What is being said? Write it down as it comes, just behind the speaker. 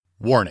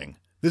Warning.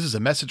 This is a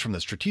message from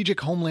the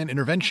Strategic Homeland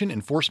Intervention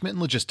Enforcement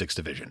and Logistics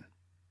Division.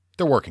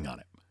 They're working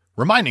on it.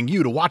 Reminding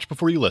you to watch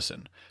before you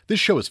listen. This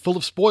show is full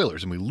of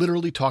spoilers and we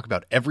literally talk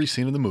about every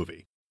scene in the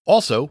movie.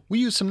 Also, we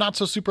use some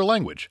not-so-super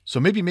language,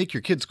 so maybe make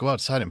your kids go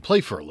outside and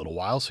play for a little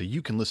while so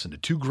you can listen to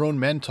two grown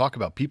men talk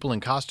about people in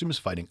costumes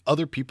fighting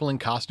other people in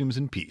costumes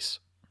in peace.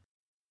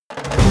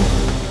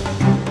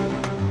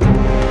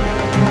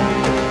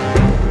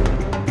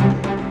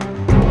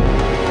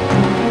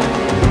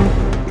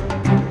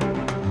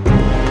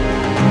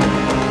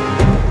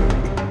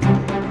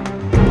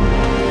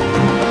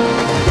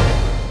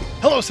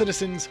 Hello,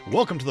 citizens.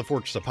 Welcome to the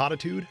Fortress of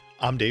Potitude.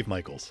 I'm Dave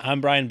Michaels. I'm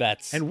Brian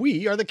Betts. And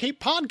we are the Cape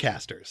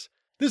Podcasters.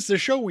 This is a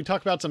show where we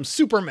talk about some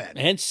supermen.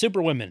 And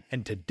superwomen.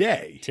 And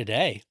today,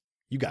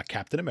 you got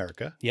Captain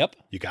America. Yep.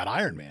 You got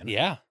Iron Man.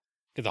 Yeah.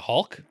 Got the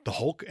Hulk. The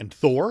Hulk and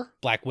Thor.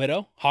 Black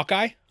Widow.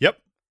 Hawkeye. Yep.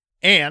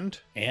 And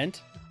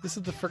this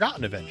is the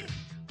Forgotten Avenger.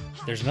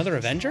 There's another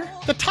Avenger?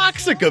 The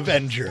Toxic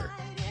Avenger.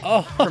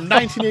 Oh. From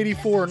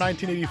 1984,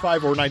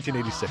 1985, or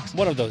 1986.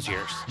 One of those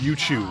years. You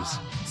choose.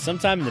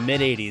 Sometime in the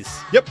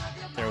mid-'80s. Yep.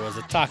 There was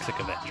a Toxic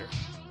Avenger.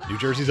 New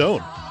Jersey's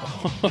own.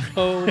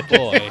 Oh,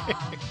 boy.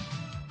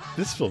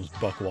 This film's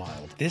buck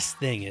wild. This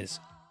thing is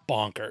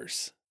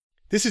bonkers.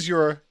 This is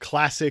your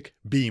classic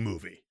B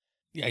movie.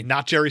 Yeah.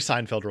 Not Jerry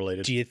Seinfeld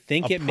related. Do you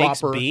think it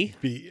makes B?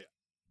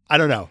 I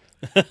don't know.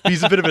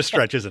 B's a bit of a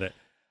stretch, isn't it?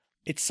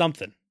 It's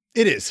something.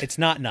 It is. It's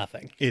not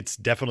nothing. It's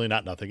definitely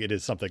not nothing. It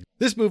is something.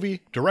 This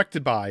movie,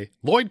 directed by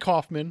Lloyd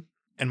Kaufman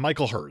and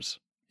Michael Hers,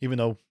 even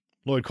though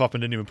Lloyd Kaufman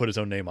didn't even put his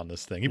own name on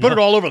this thing. He put it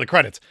all over the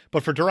credits,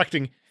 but for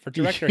director,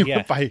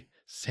 yeah. by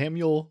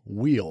Samuel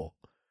Wheel.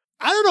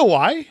 I don't know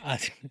why. I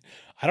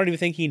don't even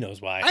think he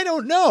knows why. I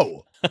don't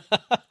know.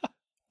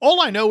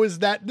 All I know is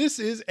that this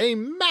is a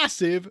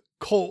massive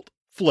cult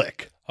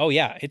flick. Oh,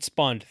 yeah. It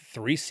spawned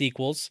 3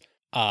 sequels,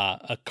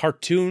 a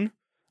cartoon,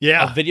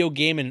 a video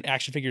game and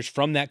action figures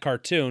from that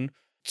cartoon,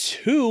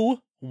 2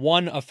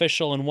 one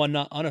official and one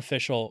not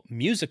unofficial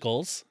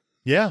musicals.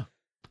 Yeah.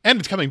 And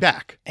it's coming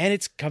back.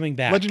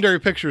 Legendary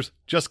Pictures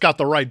just got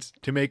the rights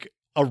to make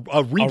a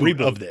reboot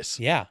of this.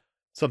 Yeah.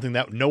 Something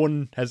that no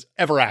one has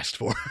ever asked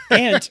for.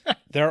 And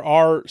there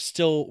are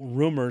still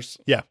rumors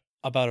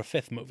about a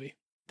 5th movie.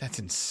 That's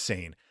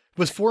insane.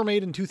 Was 4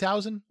 made in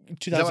 2000? Is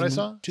that what I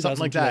saw? 2000,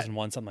 something like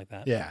 2001, something like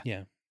that. Yeah.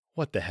 Yeah.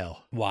 What the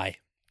hell? Why?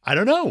 I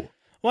don't know.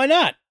 Why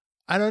not?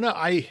 I don't know.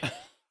 I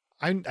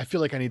feel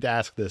like I need to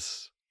ask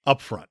this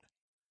up front.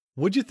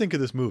 What'd you think of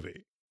this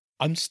movie?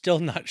 I'm still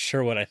not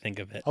sure what I think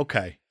of it.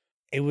 Okay.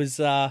 It was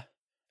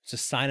it's a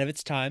sign of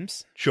its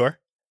times. Sure.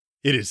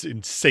 It is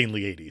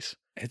insanely 80s.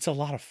 It's a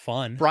lot of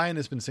fun. Brian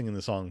has been singing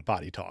the song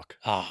Body Talk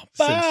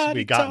since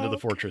we got into the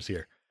Fortress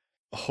here.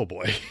 Oh,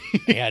 boy.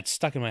 Yeah, it's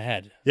stuck in my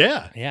head.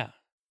 Yeah. Yeah.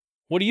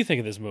 What do you think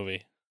of this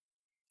movie?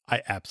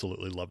 I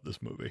absolutely love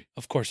this movie.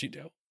 Of course you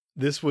do.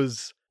 This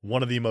was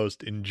one of the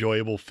most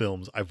enjoyable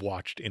films I've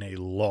watched in a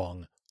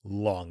long,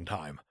 long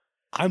time.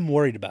 I'm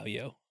worried about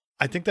you.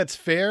 I think that's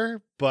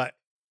fair, but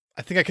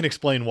I think I can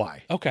explain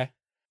why. Okay.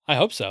 I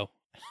hope so.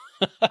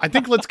 I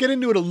think let's get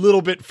into it a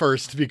little bit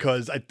first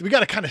because we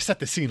got to kind of set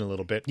the scene a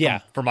little bit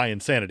for my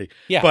insanity.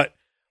 Yeah. But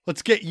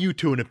let's get you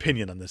to an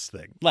opinion on this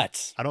thing.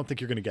 Let's. I don't think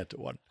you're going to get to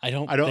one.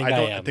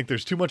 I think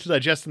there's too much to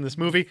digest in this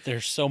movie.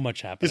 There's so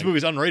much happening. This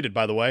movie's unrated,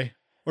 by the way.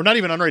 Or not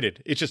even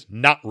unrated. It's just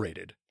not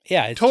rated.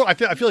 Yeah. I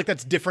feel like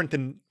that's different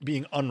than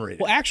being unrated.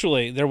 Well,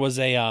 actually, there was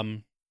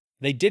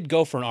they did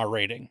go for an R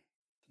rating.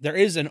 There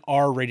is an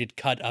R-rated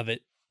cut of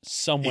it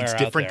somewhere out there.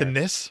 It's different than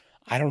this?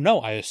 I don't know.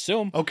 I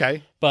assume.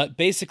 Okay. But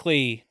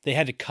basically, they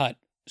had to cut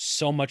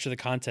so much of the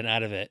content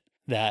out of it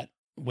that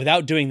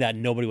without doing that,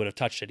 nobody would have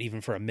touched it, even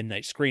for a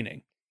midnight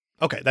screening.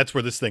 Okay, that's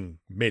where this thing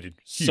made it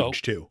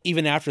huge, too.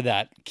 Even after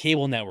that,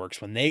 cable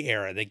networks, when they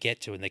air it, they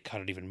get to it and they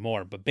cut it even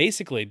more. But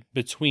basically,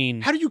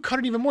 between... How do you cut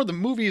it even more? The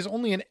movie is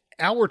only an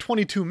hour,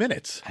 22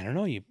 minutes. I don't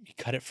know. You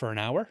cut it for an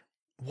hour?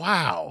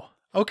 Wow.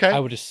 Okay. I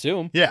would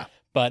assume. Yeah.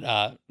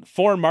 But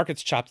foreign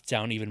markets chopped it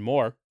down even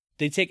more.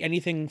 They take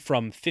anything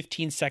from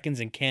 15 seconds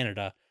in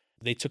Canada.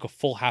 They took a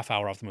full half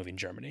hour off the movie in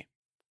Germany.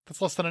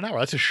 That's less than an hour.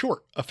 That's a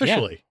short,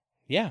 officially.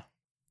 Yeah.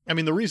 I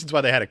mean, the reasons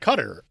why they had to cut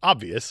it are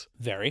obvious.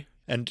 Very.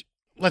 And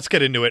let's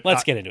get into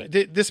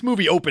it. This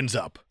movie opens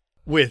up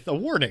with a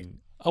warning.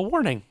 A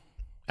warning.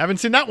 Haven't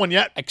seen that one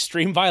yet.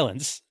 Extreme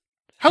violence.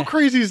 How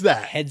crazy is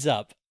that? Heads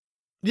up.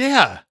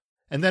 Yeah.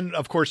 And then,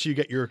 of course, you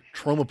get your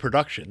Trauma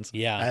Productions.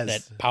 Yeah,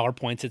 that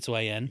PowerPoints its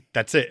way in.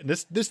 That's it.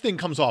 This thing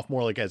comes off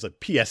more like as a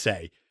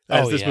PSA.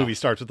 As this movie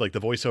starts with like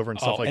the voiceover and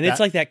stuff like that. And it's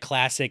like that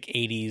classic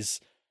 80s.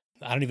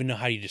 I don't even know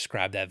how you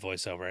describe that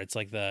voiceover. It's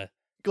like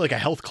like a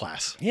health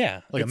class.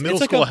 Yeah. Like a middle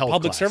school health class.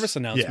 Public service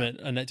announcement.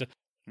 Yeah. And it's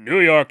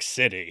New York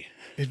City.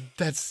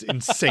 That's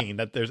insane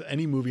that there's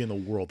any movie in the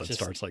world that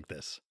starts like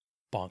this.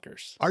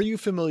 Bonkers. Are you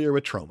familiar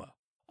with Trauma?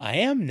 I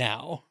am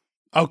now.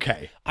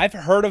 Okay. I've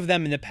heard of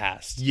them in the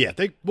past. Yeah.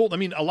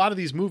 A lot of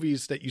these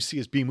movies that you see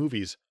as B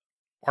movies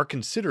are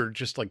considered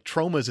just like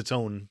Trauma is its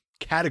own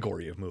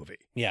category of movie.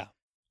 Yeah.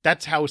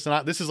 That's how it's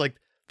not. This is like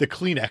the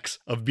Kleenex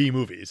of B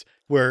movies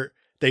where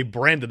they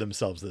branded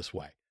themselves this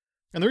way.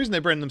 And the reason they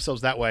brand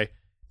themselves that way,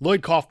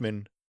 Lloyd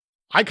Kaufman,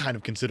 I kind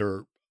of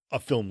consider a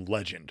film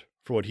legend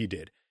for what he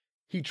did.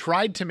 He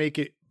tried to make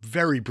it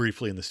very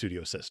briefly in the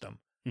studio system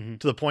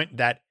to the point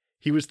that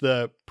he was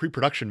the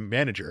pre-production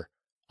manager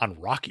on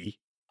Rocky.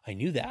 I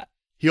knew that.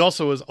 He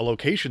also was a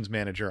locations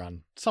manager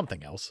on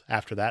something else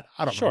after that.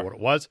 I don't know what it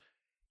was.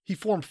 He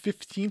formed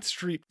 15th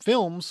Street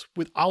Films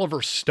with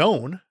Oliver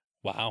Stone.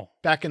 Wow.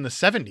 Back in the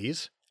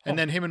 70s. And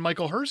then him and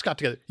Michael Hurst got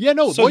together. Yeah,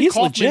 no, so Lloyd he's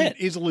Kaufman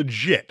is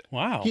legit.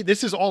 Wow.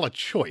 This is all a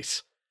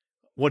choice,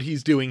 what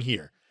he's doing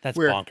here. That's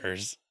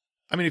bonkers.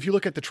 I mean, if you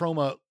look at the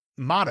Troma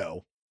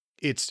motto,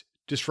 it's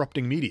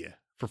disrupting media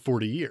for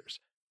 40 years.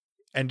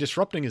 And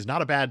disrupting is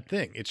not a bad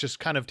thing. It's just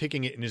kind of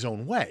taking it in his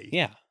own way.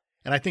 Yeah.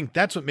 And I think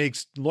that's what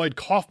makes Lloyd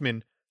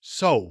Kaufman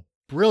so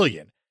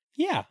brilliant.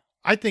 Yeah.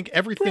 I think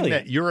everything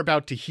that you're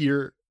about to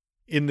hear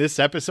in this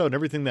episode and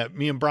everything that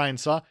me and Brian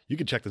saw, you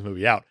can check this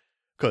movie out.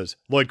 Because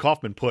Lloyd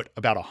Kaufman put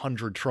about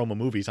 100 Troma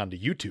movies onto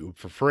YouTube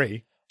for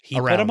free. He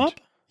put them up?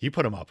 He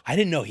put them up. I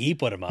didn't know he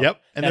put them up.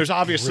 Yep. And there's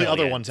obviously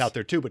other ones out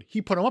there too, but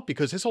he put them up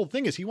because his whole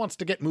thing is he wants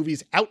to get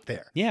movies out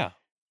there. Yeah.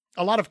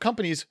 A lot of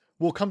companies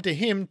will come to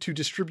him to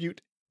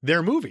distribute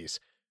their movies.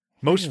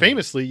 Most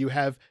famously, you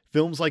have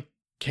films like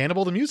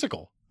Cannibal the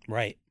Musical.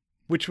 Right.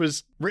 Which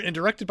was written and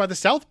directed by the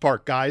South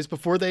Park guys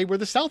before they were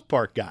the South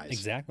Park guys.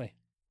 Exactly.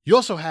 You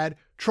also had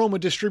Troma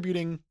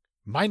distributing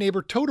My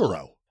Neighbor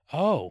Totoro.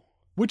 Oh.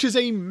 Which is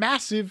a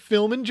massive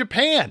film in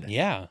Japan.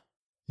 Yeah.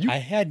 I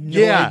had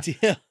no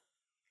idea.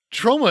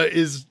 Troma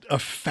is a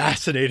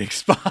fascinating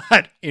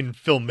spot in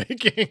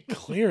filmmaking.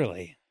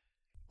 Clearly.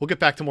 We'll get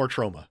back to more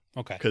Troma.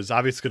 Okay. Because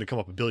obviously it's going to come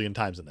up a billion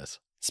times in this.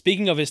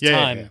 Speaking of his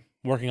time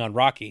working on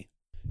Rocky,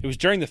 it was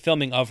during the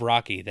filming of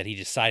Rocky that he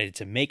decided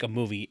to make a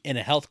movie in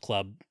a health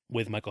club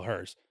with Michael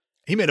Hurst.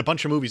 He made a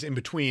bunch of movies in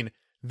between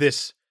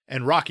this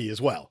and Rocky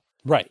as well.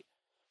 Right.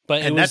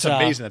 But that's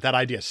amazing that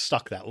idea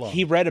stuck that long.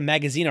 He read a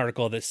magazine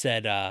article that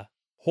said,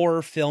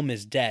 horror film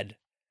is dead.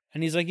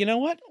 And he's like, you know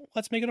what?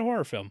 Let's make it a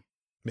horror film.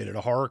 Made it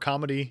a horror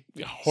comedy,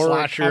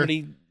 slasher,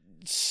 comedy,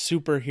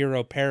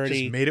 superhero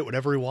parody. Just made it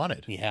whatever he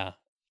wanted. Yeah.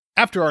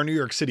 After our New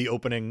York City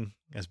opening,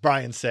 as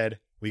Brian said,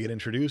 we get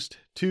introduced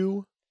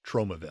to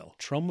Tromaville.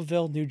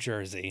 Tromaville, New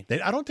Jersey.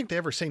 I don't think they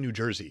ever say New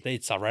Jersey. They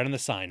saw right on the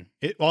sign.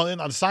 On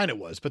the sign it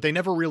was, but they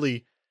never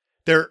really,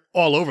 they're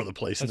all over the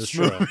place in this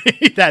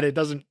movie that it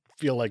doesn't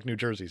feel like New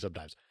Jersey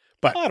sometimes.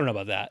 But I don't know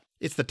about that.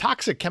 It's the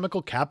toxic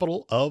chemical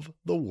capital of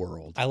the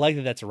world. I like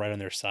that that's right on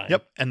their sign.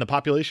 Yep. And the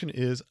population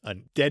is a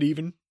dead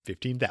even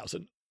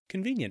 15,000.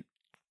 Convenient.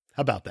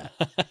 How about that?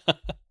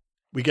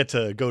 We get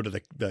to go to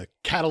the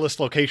catalyst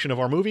location of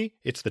our movie.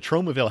 It's the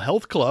Tromaville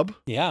Health Club.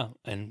 Yeah.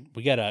 And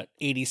we got a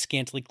 80s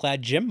scantily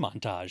clad gym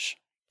montage.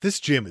 This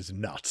gym is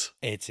nuts.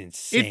 It's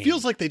insane. It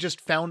feels like they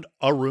just found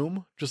a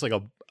room, just like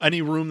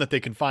any room that they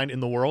can find in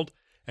the world,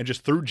 and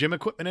just threw gym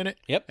equipment in it.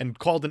 Yep. And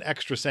called an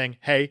extra saying,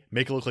 hey,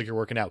 make it look like you're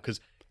working out. Because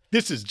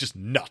this is just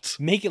nuts.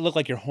 Make it look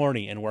like you're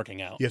horny and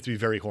working out. You have to be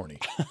very horny.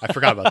 I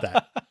forgot about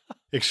that.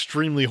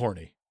 Extremely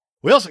horny.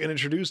 We also get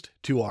introduced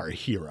to our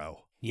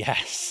hero.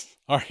 Yes.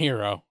 Our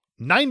hero.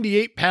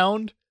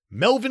 98-pound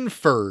Melvin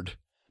Ferd.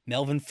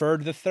 Melvin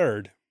Ferd the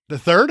third. The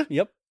third?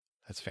 Yep.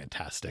 That's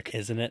fantastic.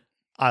 Isn't it?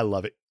 I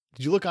love it.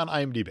 Did you look on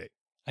IMDb?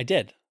 I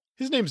did.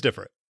 His name's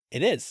different.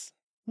 It is.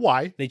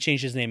 Why? They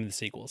changed his name in the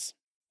sequels.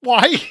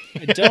 Why?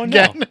 I don't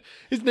know.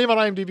 His name on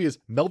IMDb is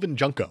Melvin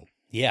Junko.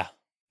 Yeah.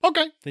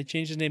 Okay. They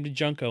changed his name to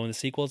Junko in the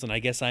sequels, and I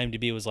guess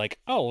IMDb was like,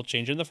 oh, we'll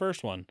change it in the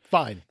first one.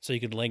 Fine. So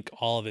you could link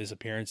all of his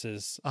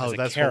appearances as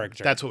a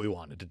character. That's what we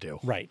wanted to do.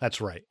 Right.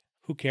 That's right.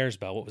 Who cares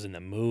about what was in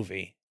the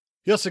movie?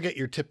 You also get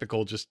your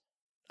typical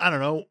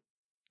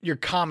your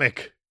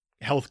comic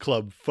health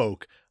club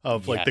folk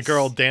of like the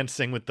girl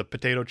dancing with the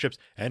potato chips,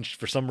 and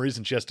for some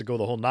reason she has to go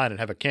the whole 9 and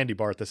have a candy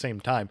bar at the same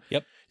time.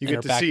 Yep. You in get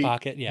her to back see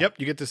pocket. Yeah. Yep.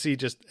 You get to see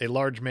just a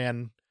large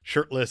man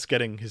shirtless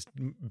getting his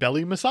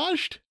belly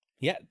massaged.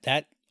 Yeah,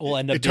 that will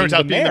end up. It turns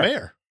out being the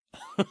mayor.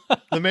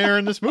 The mayor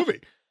in this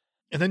movie,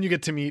 and then you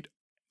get to meet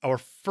our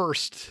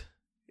first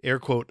air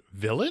quote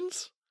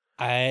villains.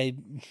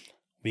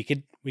 We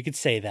could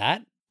say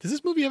that. Does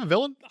this movie have a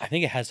villain? I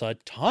think it has a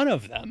ton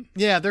of them.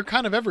 Yeah, they're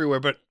kind of everywhere,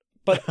 but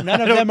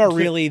none of them are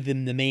really the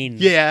main.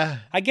 Yeah.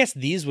 I guess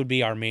these would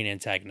be our main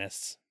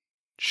antagonists.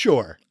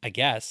 Sure. I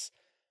guess.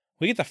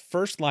 We get the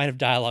first line of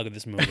dialogue of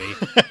this movie.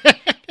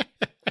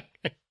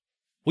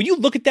 Will you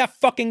look at that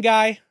fucking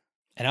guy?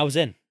 And I was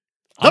in.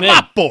 The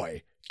mop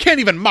boy. Can't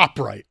even mop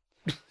right.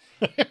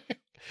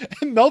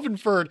 And Melvin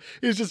Ferd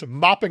is just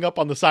mopping up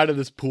on the side of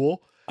this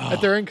pool that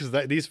they're in because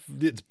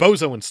it's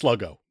Bozo and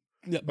Sluggo.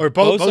 Or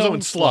Bozo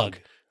and Slug.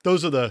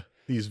 Those are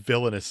these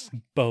villainous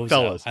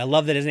fellas. I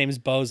love that his name is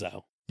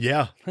Bozo.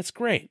 Yeah. That's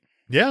great.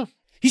 Yeah.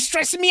 He's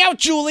stressing me out,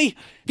 Julie.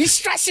 He's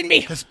stressing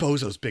me. That's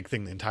Bozo's big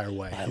thing the entire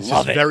way. He's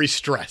just it. very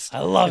stressed. I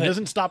love it. He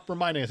doesn't stop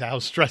reminding us how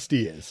stressed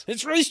he is.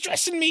 It's really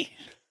stressing me.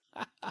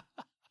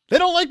 They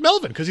don't like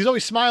Melvin because he's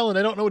always smiling.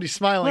 They don't know what he's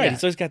smiling at.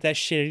 He's always got that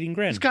shit-eating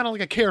grin. He's kind of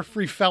like a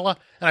carefree fella,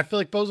 and I feel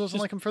like Bozo doesn't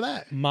like him for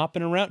that.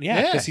 Mopping around.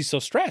 Yeah, because he's so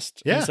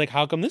stressed. Yeah. He's like,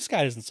 how come this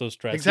guy isn't so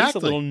stressed?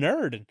 Exactly. He's a little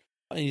nerd.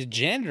 And he's a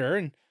janitor,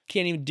 and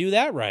can't even do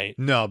that right.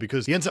 No,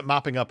 because he ends up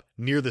mopping up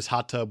near this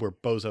hot tub where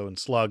Bozo and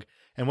Slug,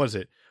 and what is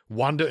it,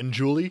 Wanda and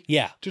Julie?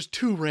 Yeah, Just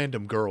two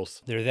random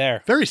girls. they're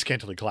there. Very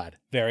scantily clad.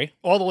 Very.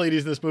 All the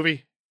ladies in this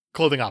movie,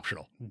 clothing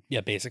optional.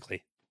 Yeah,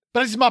 basically.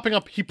 But as he's mopping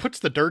up, he puts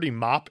the dirty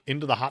mop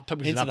into the hot tub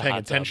because he's Into not the paying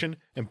hot tub. attention,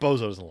 and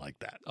Bozo doesn't like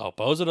that. Oh,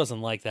 Bozo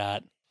doesn't like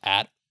that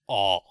at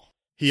all.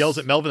 He yells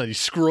at Melvin that he's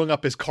screwing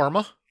up his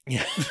karma.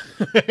 Yeah.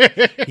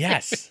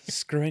 Yes,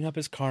 screwing up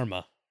his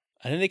karma.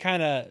 And then they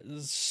kind of,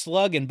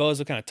 Slug and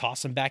Bozo kind of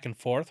toss him back and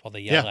forth while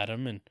they yell at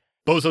him. And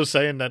Bozo's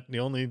saying that the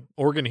only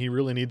organ he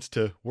really needs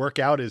to work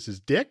out is his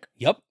dick.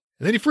 yep.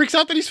 And then he freaks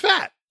out that he's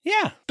fat.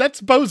 Yeah,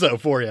 That's Bozo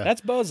for you.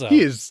 that's Bozo.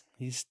 He's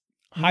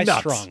high nuts.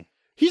 strung.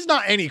 He's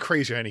not any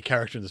crazier than any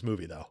character in this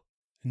movie, though.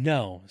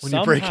 No, When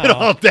you break it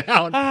all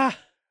down.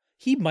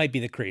 He might be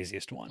the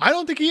craziest one. I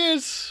don't think he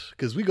is,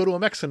 because we go to a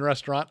Mexican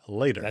restaurant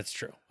later. That's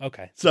true.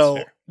 Okay.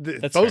 so that's fair.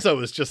 That's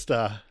Bozo is just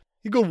a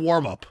good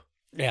warm-up.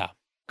 Yeah.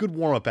 Good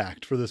warm-up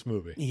act for this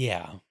movie.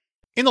 Yeah.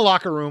 In the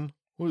locker room,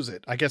 who is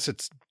it? I guess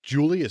it's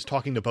Julie is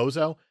talking to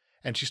Bozo,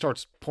 and she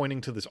starts pointing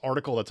to this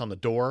article that's on the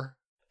door,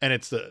 and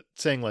it's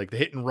saying like the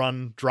hit and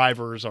run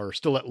drivers are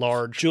still at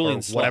large, Julian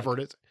or Slug. whatever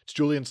it is. It's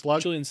Julian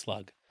Slug. Julian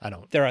Slug. I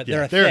don't. They're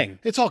a thing.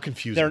 It's all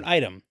confusing. They're an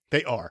item.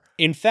 They are.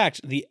 In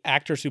fact, the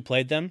actors who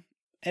played them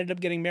ended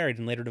up getting married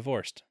and later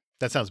divorced.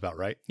 That sounds about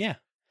right. Yeah.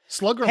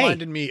 Slug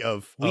reminded me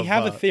of. We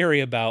have a theory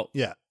about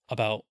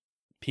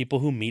people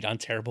who meet on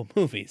terrible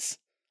movies.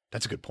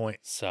 That's a good point.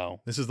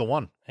 So This is the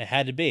one. it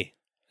had to be.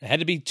 It had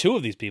to be two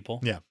of these people.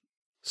 Yeah.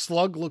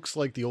 Slug looks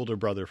like the older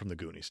brother from the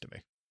Goonies to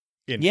me.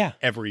 In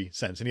every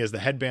sense. And he has the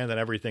headband and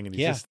everything. And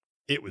he's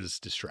it was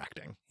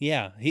distracting.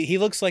 Yeah. He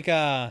looks like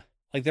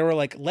they were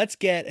like, let's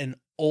get an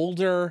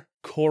older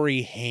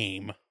Corey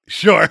Haim.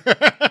 Sure.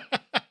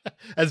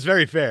 That's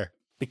very fair.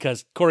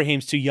 Because Corey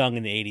Haim's too young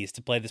in the 80s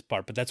to play this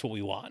part, but that's what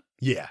we want.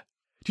 Yeah.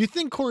 Do you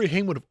think Corey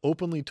Haim would have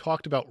openly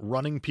talked about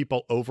running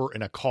people over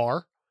in a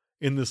car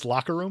in this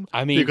locker room?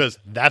 I mean, because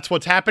that's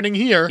what's happening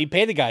here. He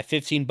paid the guy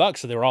 $15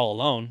 so they were all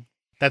alone.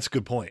 That's a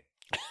good point.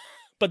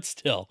 But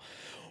still,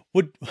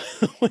 when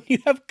you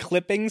have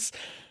clippings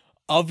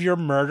of your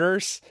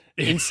murders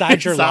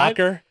inside your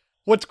locker.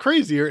 What's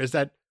crazier is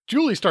that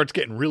Julie starts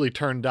getting really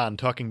turned on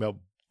talking about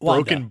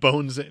broken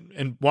bones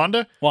and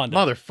Wanda.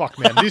 Motherfuck,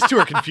 man. These two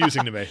are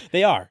confusing to me.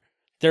 They are.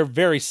 They're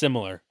very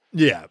similar.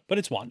 Yeah. But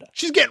it's Wanda.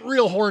 She's getting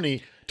real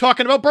horny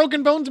talking about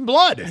broken bones and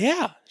blood.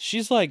 Yeah.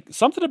 She's like,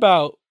 something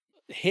about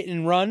hit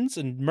and runs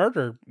and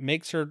murder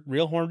makes her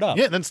real horned up.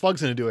 Yeah, and then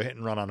Slug's going to do a hit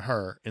and run on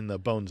her in the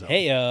bone zone.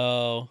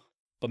 Hey-o.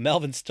 But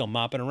Melvin's still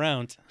mopping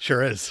around.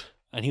 Sure is.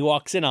 And he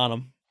walks in on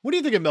him. What do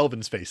you think of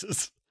Melvin's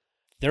faces?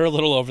 They're a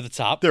little over the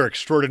top. They're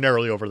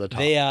extraordinarily over the top.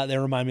 They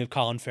remind me of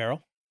Colin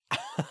Farrell.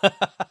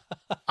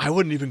 I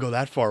wouldn't even go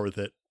that far with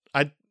it.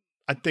 I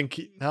think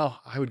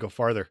I would go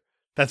farther.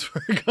 That's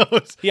where it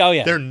goes. Yeah, oh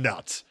yeah. They're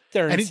nuts.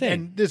 They're insane.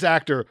 And this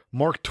actor,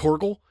 Mark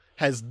Torgel,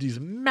 has these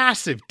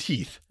massive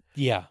teeth.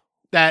 Yeah.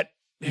 I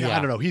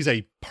don't know, he's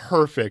a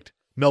perfect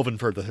Melvin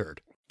for the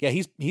Third. Yeah,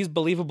 he's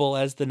believable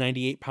as the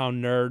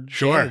 98-pound nerd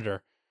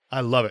janitor. I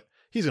love it.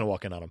 He's going to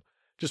walk in on him.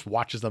 Just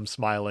watches them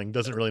smiling,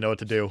 doesn't really know what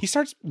to do. He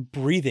starts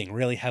breathing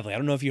really heavily. I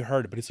don't know if you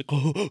heard it, but he's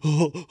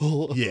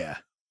like, Yeah.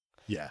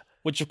 Yeah.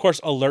 Which, of course,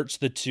 alerts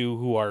the two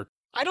who are...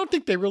 I don't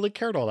think they really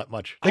cared all that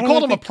much. They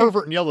called him a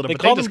pervert and yelled at him,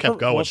 but they just kept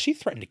going. Well, she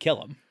threatened to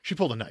kill him. She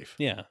pulled a knife.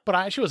 Yeah.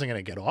 But she wasn't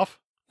going to get off.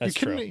 That's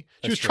true. Me?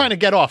 She was trying to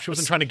get off. She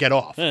wasn't trying to get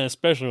off.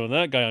 Especially with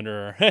that guy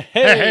under her.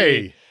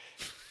 Hey.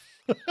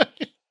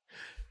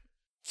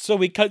 So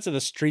we cut to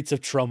the streets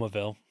of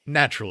Tromaville.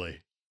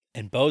 Naturally.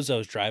 And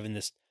Bozo's driving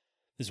this.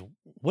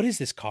 What is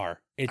this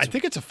car? I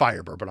think it's a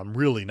Firebird, but I'm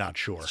really not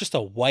sure. It's just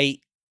a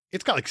white.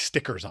 It's got like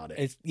stickers on it.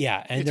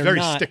 And it's they're very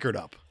not, stickered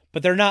up.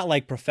 But they're not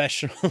like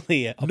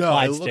professionally applied No,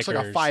 it stickers. looks like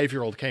a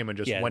 5-year-old came and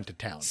just went to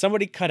town.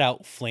 Somebody cut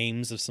out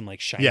flames of some like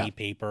shiny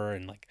paper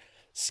and like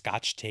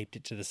scotch taped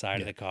it to the side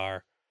of the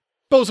car.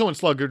 Bozo and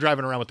Slug are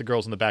driving around with the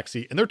girls in the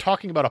backseat, and they're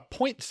talking about a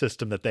point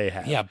system that they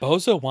have. Yeah,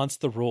 Bozo wants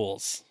the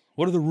rules.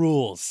 What are the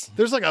rules?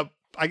 There's like a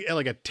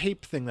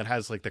tape thing that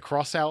has like the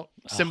cross out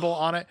symbol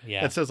on it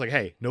that says like,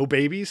 hey, no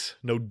babies,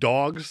 no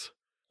dogs.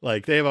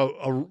 Like they have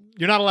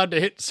you're not allowed to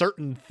hit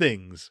certain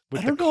things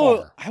with the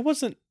car. I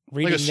wasn't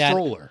reading like a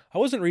stroller. I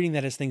wasn't reading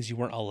that as things you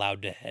weren't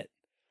allowed to hit.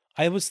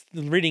 I was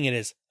reading it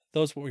as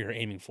those what we were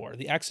aiming for.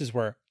 The X's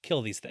were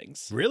kill these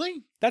things.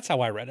 Really? That's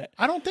how I read it.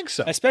 I don't think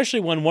so.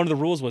 Especially when one of the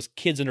rules was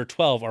kids under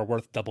 12 are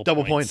worth double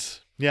points.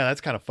 Yeah,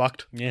 that's kind of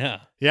fucked.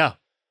 Yeah. Yeah.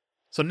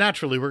 So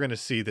naturally, we're going to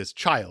see this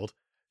child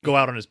go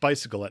out on his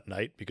bicycle at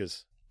night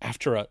because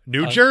after a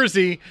New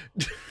Jersey,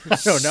 I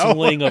don't know,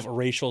 sling of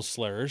racial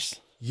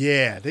slurs.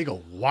 Yeah, they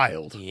go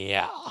wild.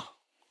 Yeah.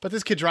 But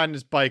this kid's riding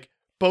his bike.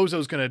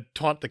 Bozo's going to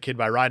taunt the kid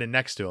by riding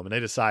next to him, and they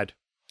decide,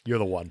 you're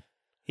the one.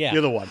 Yeah.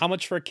 You're the one. How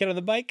much for a kid on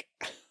the bike?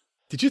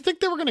 Did you think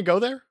they were going to go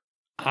there?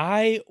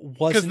 I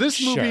wasn't Because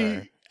this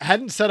movie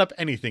hadn't set up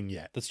anything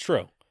yet. That's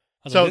true.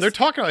 So they're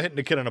talking about hitting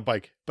a kid on a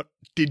bike, but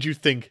did you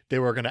think they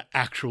were going to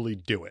actually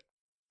do it?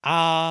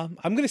 I'm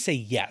going to say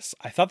yes.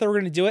 I thought they were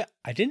going to do it.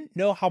 I didn't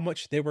know how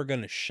much they were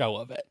going to show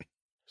of it.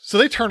 So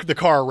they turn the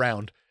car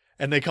around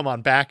and they come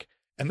on back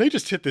and they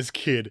just hit this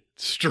kid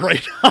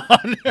straight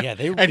on. Yeah,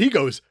 and he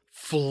goes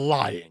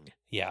flying.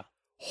 Yeah.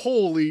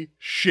 Holy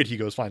shit, he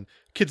goes flying.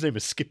 Kid's name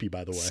is Skippy,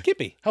 by the way.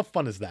 Skippy. How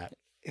fun is that?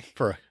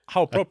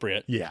 How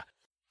appropriate. Yeah.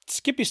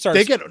 Skippy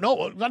starts.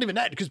 No, not even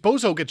that, because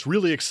Bozo gets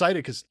really excited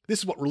because this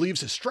is what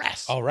relieves his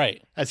stress. Oh,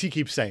 right. As he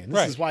keeps saying.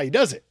 This is why he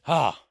does it.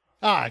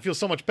 I feel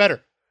so much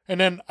better. And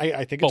then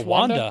I think it's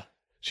Wanda.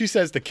 She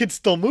says the kid's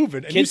still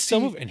moving. And Kid's still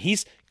moving. And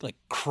he's like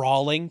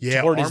crawling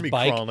toward his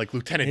bike. Crawling, like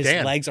Lieutenant his Dan.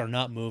 His legs are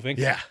not moving.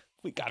 Yeah.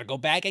 We got to go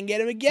back and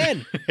get him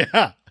again.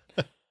 Yeah.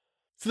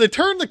 So they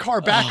turn the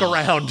car back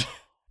around.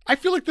 I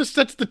feel like this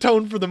sets the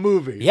tone for the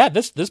movie. Yeah,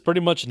 this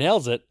pretty much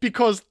nails it.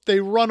 Because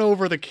they run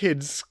over the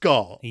kid's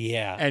skull.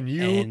 Yeah. And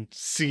you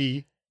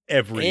see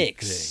everything. It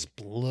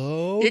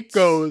explodes. It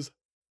goes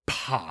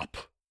pop.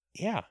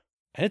 Yeah.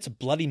 And it's a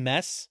bloody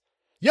mess.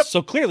 Yep.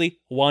 So clearly,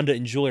 Wanda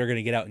and Julie are going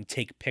to get out and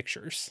take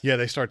pictures. Yeah,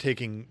 they start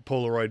taking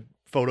Polaroid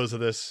photos of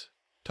this,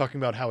 talking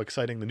about how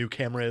exciting the new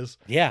camera is.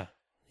 Yeah.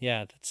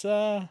 Yeah, that's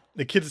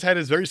The kid's head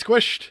is very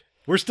squished.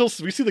 We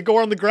see the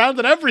gore on the ground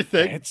and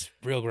everything. It's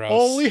real gross.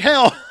 Holy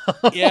hell.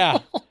 Yeah.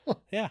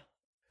 Yeah.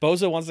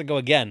 Bozo wants to go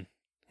again.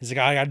 He's like,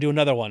 I got to do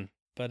another one.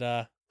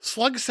 But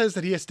Slug says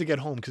that he has to get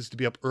home because to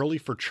be up early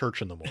for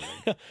church in the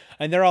morning.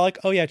 And they're all like,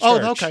 oh yeah, church.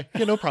 Oh, okay.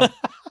 Yeah, no problem.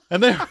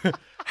 And then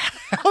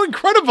how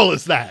incredible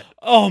is that?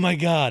 Oh my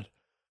God.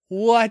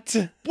 What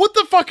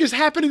the fuck is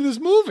happening in this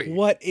movie?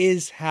 What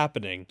is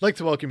happening? I'd like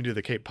to welcome you to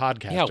the Cape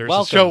Podcasters, Yeah, a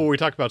welcome. show where we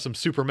talk about some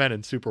supermen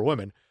and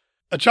superwomen.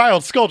 A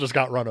child's skull just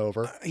got run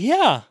over.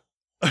 Yeah.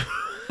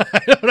 I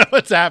don't know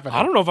what's happening.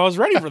 I don't know if I was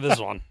ready for this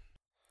one.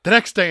 The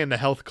next day in the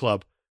health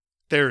club,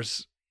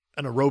 there's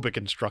an aerobic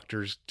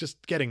instructor's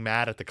just getting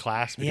mad at the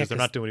class because they're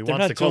not doing what he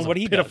wants. They call him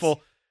pitiful.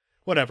 Does.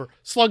 Whatever.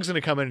 Slug's going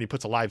to come in and he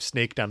puts a live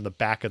snake down the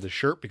back of the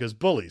shirt because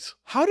bullies.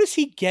 How does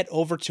he get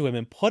over to him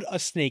and put a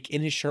snake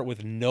in his shirt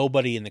with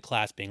nobody in the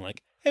class being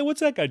like, hey, what's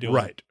that guy doing?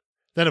 Right.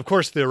 Then, of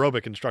course, the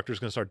aerobic instructor is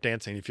going to start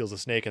dancing. He feels a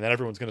snake, and then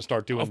everyone's going to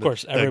start doing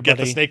get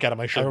the snake out of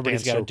my shirt.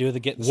 Everybody's got to do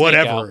the get the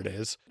whatever snake out. It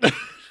is.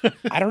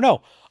 I don't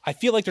know. I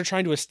feel like they're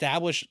trying to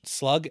establish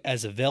Slug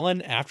as a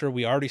villain after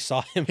we already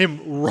saw him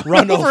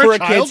run over a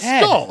kid's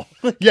head. Skull.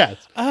 Yes.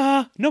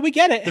 No, we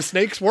get it. The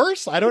snake's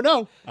worse? I don't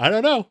know.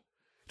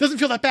 Doesn't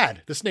feel that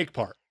bad, the snake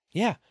part.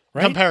 Yeah.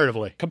 Right?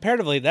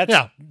 Comparatively,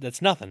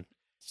 that's nothing.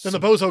 Then the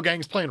Bozo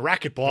gang's playing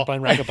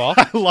racquetball.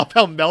 I love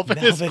how Melvin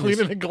is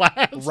cleaning the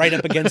glass. Right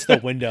up against the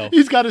window.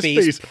 He's got his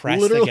face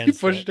pressed literally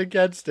pushed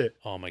against it.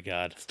 Oh my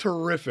God. It's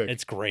terrific.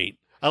 It's great.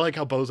 I like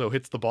how Bozo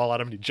hits the ball at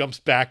him and he jumps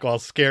back all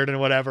scared and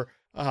whatever.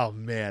 Oh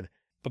man.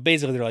 But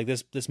basically they're like,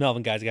 this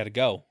Melvin guy's got to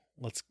go.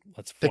 Let's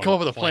They come up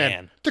with a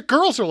plan. The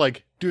girls are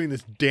like doing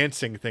this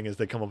dancing thing as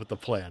they come up with the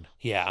plan.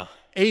 Yeah.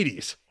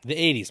 80s. The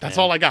 80s, That's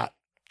all I got.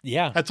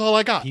 Yeah. That's all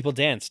I got. People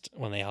danced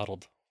when they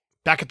huddled.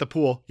 Back at the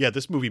pool. Yeah,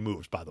 this movie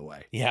moves, by the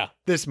way. Yeah.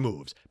 This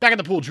moves. Back at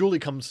the pool, Julie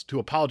comes to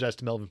apologize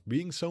to Melvin for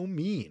being so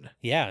mean.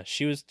 Yeah,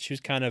 she was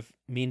kind of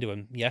mean to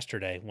him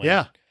yesterday when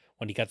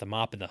he got the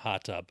mop in the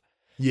hot tub.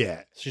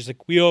 Yeah. She's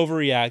like, we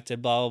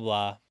overreacted, blah, blah,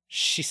 blah.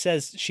 She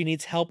says she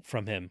needs help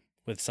from him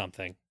with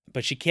something,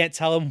 but she can't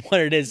tell him what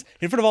it is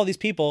in front of all these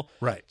people.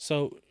 Right.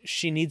 So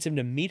she needs him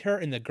to meet her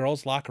in the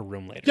girls' locker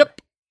room later.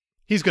 Yep.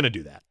 He's going to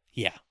do that.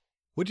 Yeah.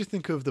 What'd you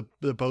think of the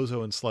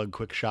Bozo and Slug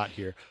quick shot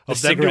here?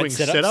 Of them doing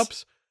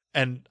sit-ups?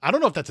 And I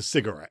don't know if that's a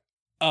cigarette.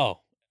 Oh.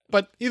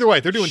 But either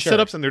way, they're doing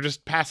sit-ups and they're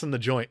just passing the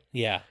joint.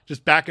 Yeah.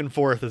 Just back and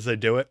forth as they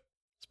do it.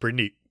 It's pretty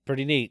neat.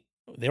 Pretty neat.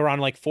 They were on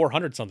like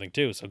 400 something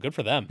too, so good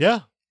for them.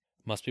 Yeah.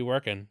 Must be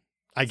working.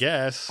 I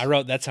guess. I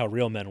wrote, that's how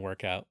real men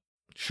work out.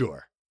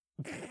 Sure.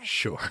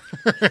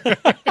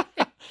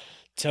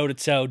 Toe to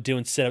toe,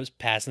 doing sit-ups,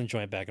 passing the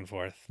joint back and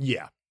forth.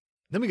 Yeah.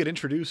 Then we get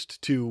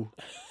introduced to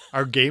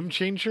our game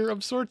changer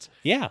of sorts.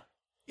 Yeah.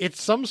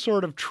 It's some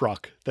sort of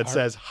truck that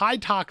says high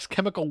tox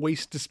chemical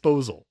waste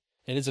disposal.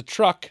 It is a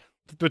truck.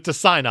 With a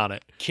sign on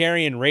it.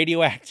 Carrying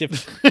radioactive,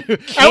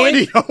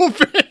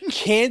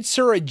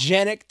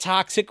 cancerogenic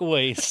toxic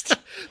waste.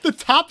 The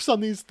tops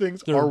on these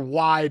things are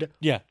wide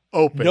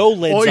open. No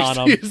lids on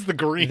them. Is the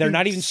green They're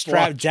not even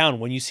strapped down.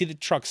 When you see the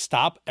truck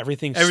stop,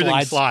 everything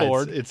slides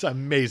forward. It's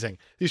amazing.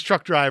 These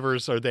truck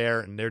drivers are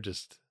there and they're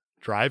just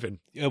driving.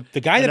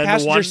 The guy in the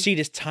passenger seat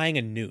is tying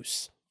a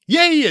noose.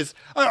 Yeah, he is.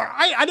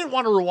 I didn't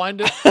want to rewind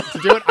it to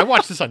do it. I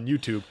watched this on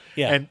YouTube,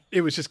 and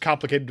it was just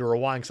complicated to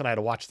rewind, so I had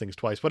to watch things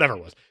twice. Whatever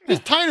it was. He's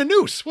tying a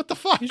noose. What the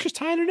fuck? He's just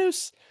tying a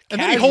noose. And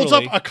then he holds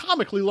up a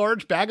comically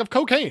large bag of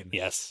cocaine.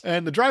 Yes.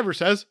 And the driver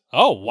says,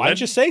 oh, why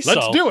didn't you say so?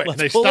 Let's do it. And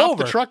they stop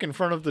the truck in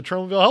front of the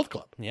Tronville Health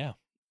Club. Yeah.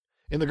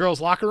 In the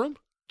girls' locker room,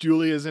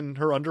 Julie is in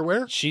her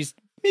underwear.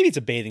 Maybe it's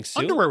a bathing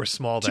suit. Underwear was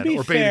small then,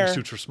 or bathing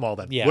suits were small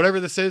then. Yeah.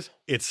 Whatever this is,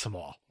 it's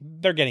small.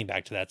 They're getting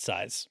back to that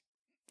size.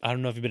 I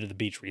don't know if you've been to the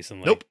beach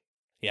recently. Nope.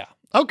 Yeah.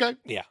 Okay.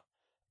 Yeah.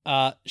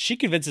 She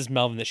convinces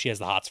Melvin that she has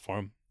the hots for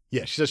him.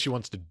 Yeah, she says she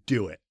wants to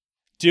do it.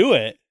 Do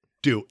it?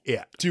 Do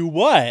it. Do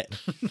what?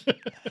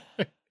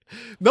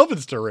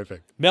 Melvin's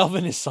terrific.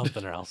 Melvin is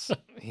something else.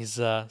 He's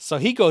so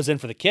he goes in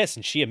for the kiss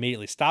and she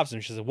immediately stops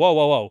him. She says, whoa,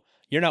 whoa, whoa.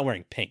 You're not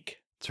wearing pink.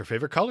 It's her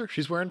favorite color.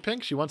 She's wearing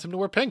pink. She wants him to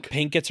wear pink.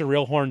 Pink gets her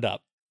real horned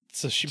up.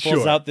 So she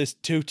pulls out this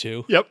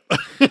tutu. Yep.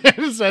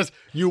 It says,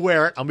 you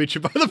wear it. I'll meet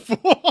you by the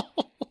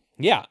pool.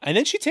 Yeah. And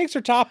then she takes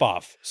her top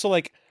off. So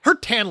like her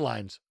tan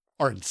lines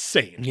are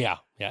insane. Yeah.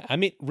 Yeah. I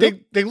mean,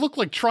 they look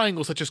like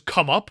triangles that just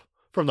come up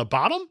from the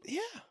bottom. Yeah.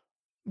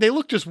 They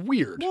look just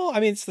weird. Well, I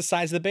mean, it's the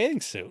size of the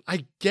bathing suit.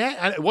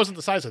 It wasn't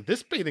the size of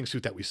this bathing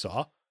suit that we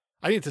saw.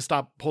 I need to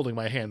stop holding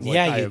my hands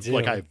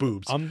like I have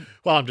boobs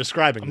while I'm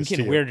describing this to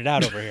you. I'm getting weirded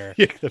out over here.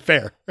 Yeah,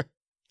 fair.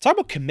 Talk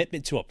about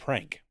commitment to a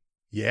prank.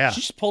 Yeah. She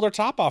just pulled her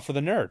top off for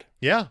the nerd.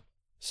 Yeah.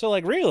 So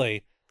like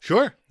really?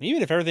 Sure.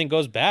 Even if everything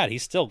goes bad,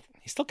 he's still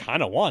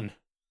kind of won.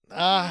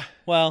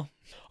 Well,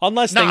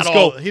 unless things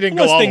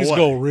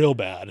go real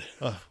bad.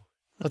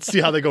 Let's see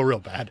how they go real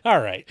bad.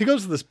 All right. He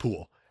goes to this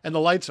pool and the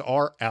lights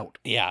are out.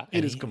 Yeah.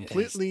 It is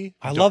completely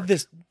I love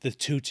the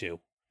tutu.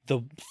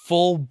 The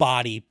full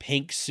body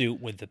pink suit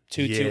with the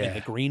tutu and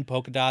the green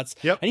polka dots.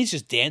 Yep. And he's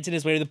just dancing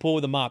his way to the pool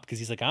with a mop because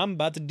he's like, I'm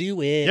about to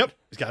do it. Yep.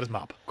 He's got his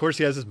mop. Of course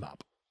he has his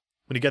mop.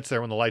 When he gets there,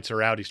 when the lights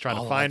are out, he's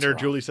trying to find her.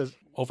 Julie says,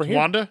 over here?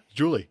 Wanda?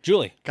 Julie.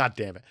 God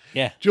damn it.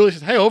 Yeah. Julie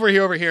says, hey, over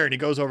here. And he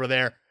goes over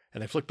there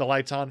and they flick the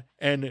lights on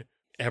and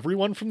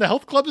everyone from the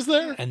health club is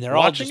there. And they're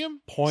watching all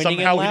him. Pointing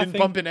Somehow and laughing. he didn't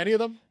bump in any of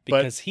them.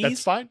 Because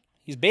that's fine.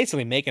 He's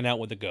basically making out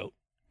with a goat.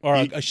 Or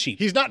a sheep.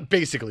 He's not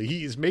basically.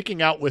 He's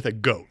making out with a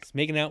goat. He's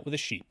making out with a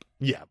sheep.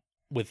 Yeah.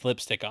 With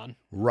lipstick on.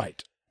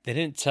 Right. They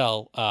didn't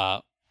tell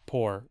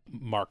poor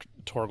Mark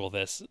Torgel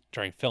this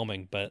during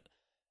filming, but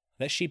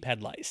that sheep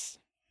had lice.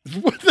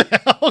 What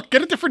the hell?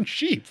 Get a different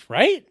sheep.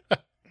 Right?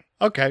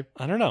 Okay.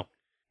 I don't know.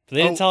 But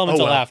they didn't tell him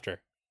until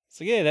after.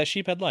 So yeah, that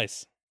sheep had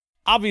lice.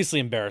 Obviously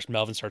embarrassed,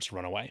 Melvin starts to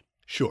run away.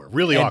 Sure.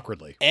 Really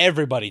awkwardly.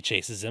 Everybody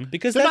chases him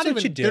because that's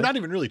what you do. They're not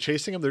even really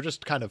chasing him. They're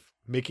just kind of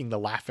making the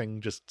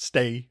laughing just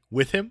stay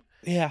with him.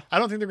 Yeah. I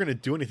don't think they're going to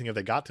do anything if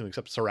they got to him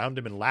except surround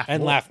him and laugh more.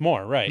 And laugh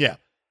more, right. Yeah.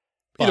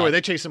 Either way,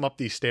 they chase him up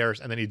these stairs,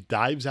 and then he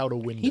dives out a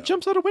window. He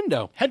jumps out a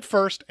window. Head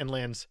first and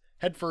lands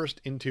head first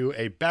into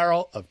a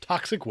barrel of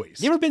toxic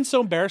waste. You ever been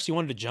so embarrassed you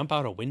wanted to jump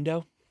out a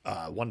window?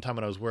 One time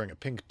when I was wearing a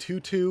pink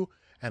tutu,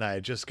 and I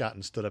had just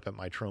gotten stood up at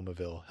my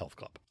Tromaville health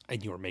club.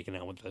 And you were making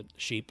out with the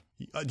sheep?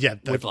 Yeah.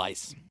 With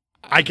lice.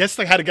 I guess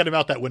they had to get him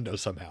out that window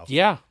somehow.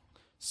 Yeah.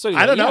 So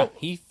I don't know.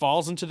 He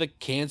falls into the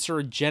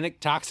cancerogenic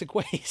toxic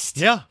waste.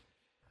 Yeah.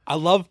 I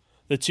love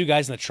the two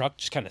guys in the truck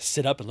just kind of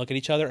sit up and look at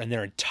each other, and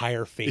their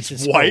entire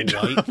faces are white.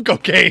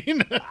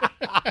 Cocaine.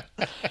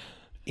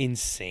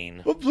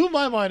 Insane. What blew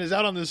my mind is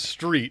out on this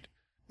street,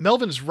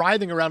 Melvin's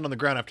writhing around on the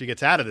ground after he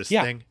gets out of this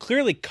thing.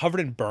 Clearly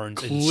covered in burns.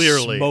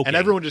 Clearly. And smoking. And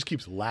everyone just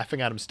keeps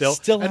laughing at him still.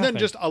 And then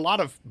just a lot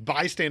of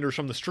bystanders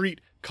from the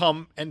street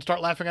come and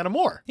start laughing at him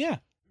more. Yeah.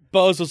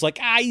 Bose was like,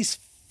 he's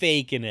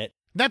faking it.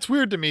 That's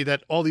weird to me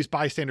that all these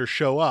bystanders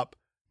show up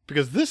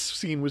because this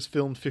scene was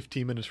filmed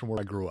 15 minutes from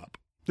where I grew up.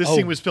 This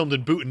scene was filmed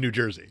in Boonton, New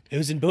Jersey. It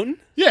was in Boonton?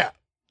 Yeah.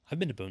 I've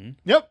been to Boonton.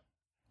 Yep.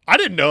 I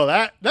didn't know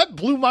that. That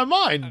blew my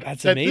mind.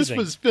 That's amazing. This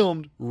was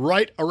filmed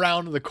right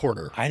around the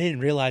corner. I didn't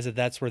realize that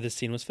that's where this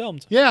scene was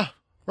filmed. Yeah.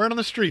 Right on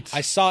the streets.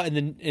 I saw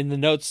in the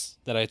notes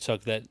that I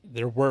took that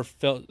there were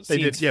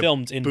scenes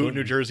filmed in Boonton,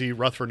 New Jersey,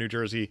 Rutherford, New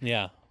Jersey.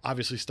 Yeah.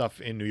 Obviously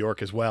stuff in New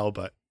York as well,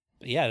 but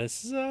yeah,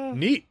 this is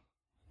neat.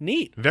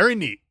 Neat. Very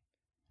neat.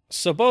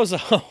 So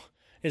Bozo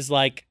is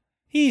like,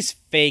 he's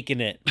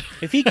faking it.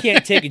 If he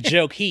can't take a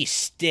joke, he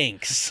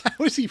stinks.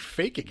 How is he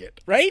faking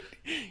it? Right?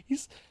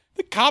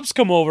 The cops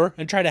come over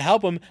and try to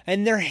help him,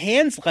 and their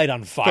hands light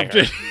on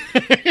fire.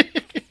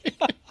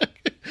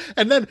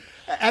 And then,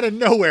 out of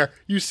nowhere,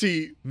 you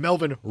see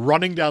Melvin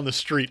running down the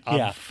street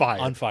on fire.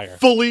 On fire.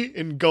 Fully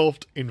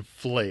engulfed in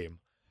flame.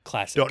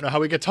 Classic. Don't know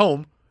how he gets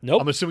home.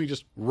 Nope. I'm assuming he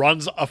just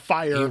runs a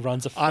fire. He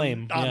runs a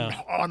flame.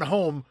 On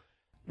home.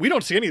 We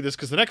don't see any of this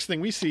because the next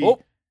thing we see...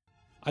 Oh,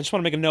 I just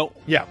want to make a note.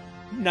 Yeah.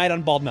 Night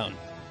on Bald Mountain.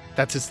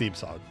 That's his theme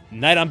song.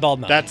 Night on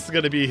Bald Mountain. That's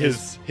going to be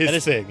his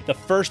thing. The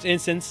first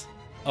instance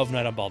of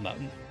Night on Bald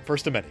Mountain.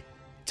 First of many.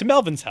 To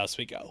Melvin's house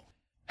we go.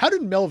 How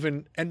did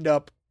Melvin end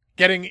up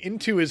getting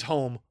into his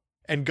home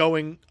and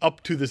going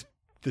up to this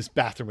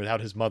bathroom without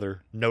his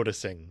mother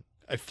noticing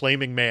a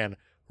flaming man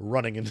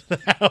running into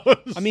the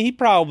house? I mean, he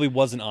probably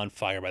wasn't on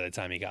fire by the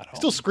time he got home.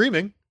 Still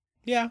screaming.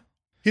 Yeah.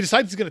 He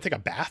decides he's going to take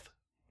a bath.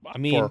 I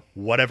mean, for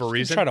whatever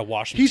reason. Try to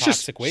wash he's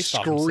toxic waste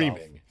off himself. He's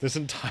screaming this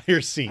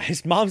entire scene.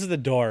 His mom's at the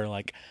door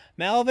like,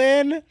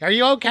 Melvin? Are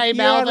you okay,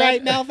 Melvin? You all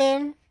right,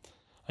 Melvin?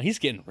 He's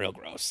getting real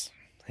gross.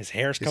 His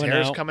hair's coming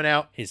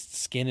out. His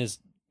skin is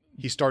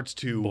He starts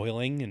to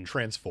boiling and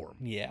transform.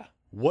 Yeah.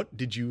 What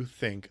did you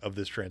think of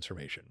this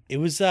transformation? It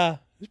was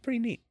pretty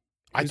neat.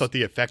 I thought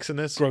the effects in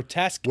this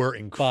grotesque were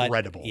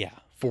incredible. Yeah.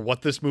 For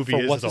what this movie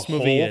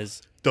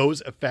is,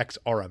 those effects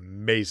are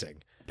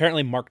amazing.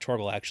 Apparently Mark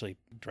Torgel actually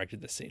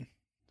directed this scene.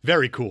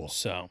 Very cool.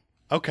 So.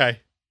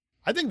 Okay.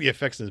 I think the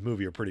effects in this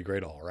movie are pretty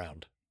great all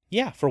around.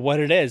 Yeah, for what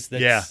it is.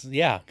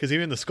 Yeah. Because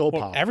even the skull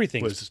pop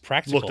everything was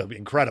practical. Looked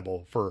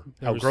incredible for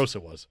how gross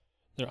it was.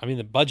 I mean,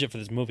 the budget for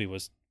this movie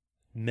was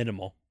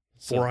minimal.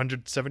 So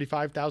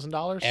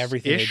 $475,000?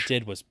 Everything it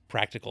did was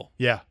practical.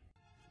 Yeah.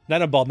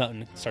 Night on Bald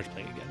Mountain starts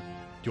playing again.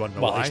 Do you want to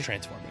know why? While he's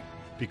transforming.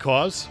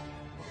 Because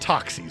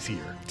Toxie's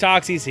here.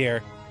 Toxie's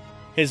here.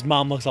 His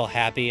mom looks all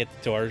happy at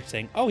the door,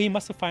 saying, "Oh, he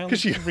must have finally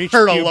Because she reached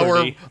heard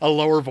puberty." a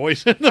lower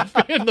voice in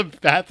the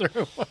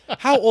bathroom.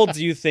 How old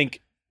do you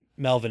think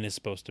Melvin is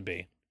supposed to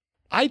be?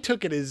 I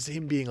took it as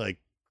him being like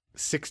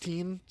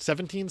 16,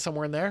 17,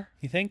 somewhere in there.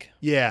 You think?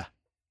 Yeah.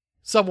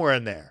 Somewhere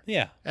in there.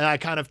 Yeah. And I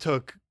kind of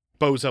took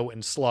Bozo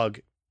and Slug,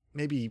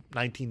 maybe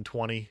 19,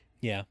 20-ish.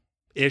 Yeah.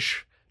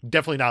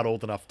 Definitely not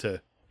old enough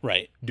to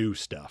Right. do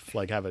stuff,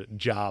 like have a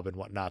job and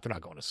whatnot. They're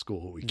not going to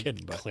school, who are we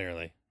kidding? But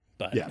Clearly.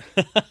 But yeah.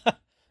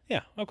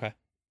 yeah, okay.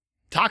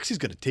 Toxie's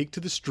going to take to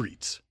the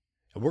streets,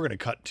 and we're going to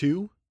cut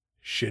to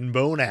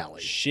Shinbone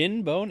Alley.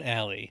 Shinbone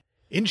Alley.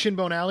 In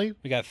Shinbone Alley,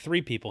 We got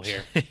 3 people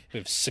here. We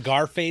have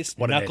Cigar Face,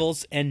 What a name.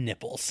 Knuckles, and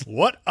Nipples.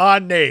 what a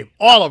name.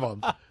 All of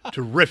them.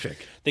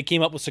 Terrific. They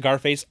came up with Cigar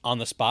Face on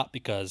the spot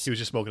because He was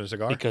just smoking a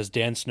cigar.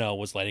 Dan Snow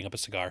was lighting up a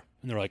cigar.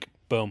 And they're like,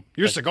 boom.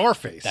 You're That- Cigar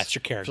Face. That's your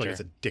I feel character. like it's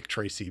a Dick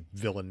Tracy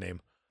villain name.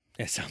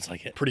 It sounds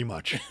like it. Pretty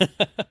much.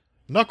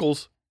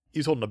 Knuckles,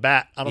 he's holding a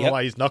bat. I don't know Yep.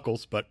 why he's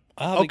Knuckles, but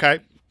okay.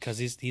 Because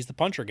he's the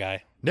puncher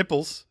guy.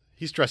 Nipples,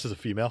 he's dressed as a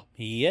female.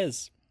 He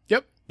is.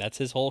 Yep. That's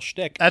his whole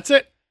shtick. That's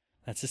it.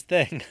 That's his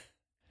thing.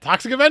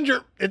 Toxic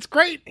Avenger. It's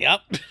great.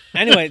 Yep.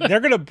 Anyway, they're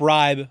going to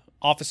bribe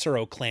Officer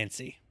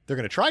O'Clancy. They're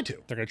going to try to.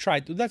 They're going to try.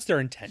 That's their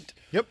intent.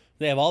 Yep.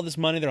 They have all this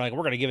money. They're like, we're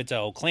going to give it to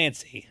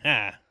O'Clancy.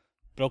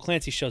 But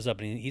O'Clancy shows up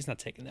and he's not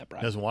taking that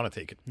bribe. Doesn't want to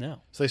take it.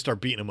 No, So they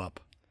start beating him up.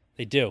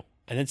 they do.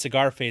 And then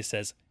Cigar Face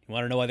says, "You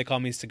want to know why they call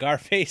me Cigar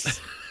Face?"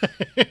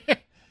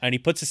 And he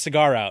puts his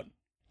cigar out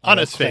On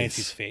his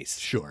O'Clancy's face.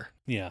 Sure.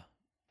 Yeah.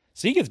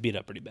 So he gets beat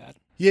up pretty bad.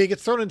 Yeah, he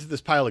gets thrown into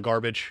this pile of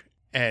garbage,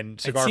 and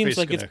Cigar it seems Face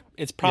like is gonna.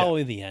 it's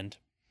probably the end.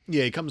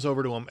 Yeah, he comes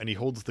over to him and he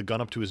holds the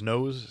gun up to his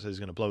nose, says he's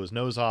going to blow his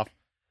nose off.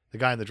 The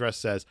guy in the dress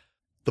says,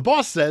 "The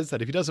boss says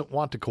that if he doesn't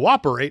want to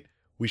cooperate,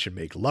 we should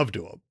make love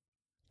to him."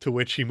 To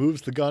which he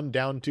moves the gun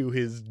down to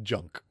his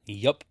junk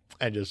Yup.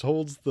 and just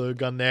holds the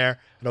gun there.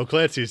 And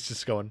O'Clancy's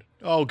just going,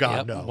 "Oh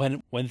God, Yep.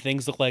 no!" When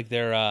things look like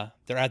they're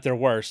at their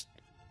worst.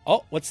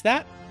 Oh, what's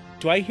that?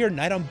 Do I hear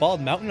Night on Bald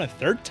Mountain a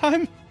third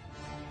time?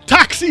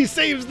 Toxie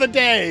saves the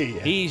day.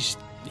 He's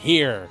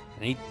here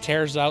and he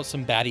tears out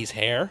some baddie's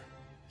hair.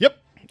 Yep,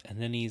 And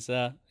then he's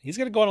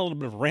gonna go on a little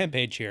bit of a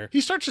rampage here.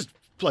 he starts just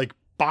like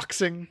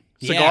boxing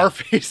Yeah. Cigar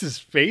Face's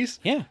face,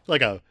 Yeah,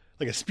 like a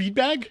speed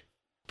bag.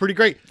 Pretty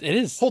great. it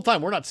is. Whole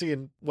time we're not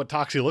seeing what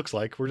Toxie looks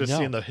like. We're just No.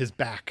 seeing his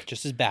back.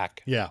 Just his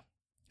back. Yeah.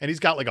 And he's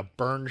got like a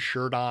burned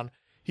shirt on.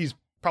 He's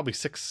probably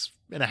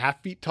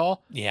 6.5 feet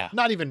tall. Yeah.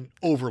 Not even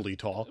overly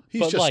tall.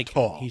 He's But just like,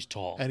 tall. he's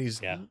tall. And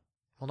he's, yeah.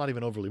 well, not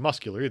even overly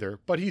muscular either,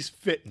 but he's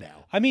fit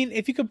now. I mean,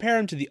 if you compare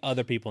him to the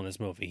other people in this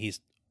movie,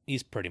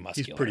 he's pretty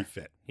muscular. He's pretty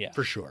fit. Yeah.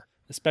 For sure.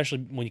 Especially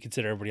when you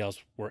consider everybody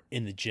else were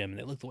in the gym and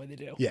they look the way they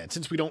do. Yeah. And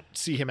since we don't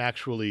see him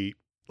actually,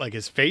 like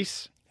his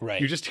face, Right.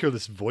 you just hear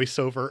this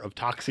voiceover of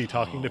Toxie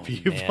talking to Oh,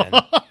 people. man.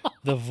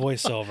 The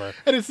voiceover.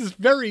 And it's this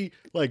very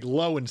like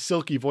low and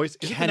silky voice.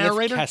 Is Kenneth it the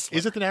narrator? Kessler.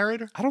 Is it the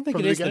narrator? I don't think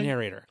From it the is the beginning?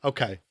 narrator,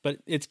 Okay. but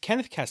it's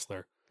Kenneth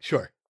Kessler,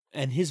 Sure.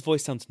 and his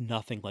voice sounds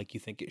nothing like you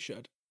think it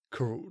should.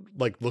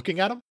 Like looking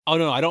at him? Oh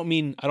no, I don't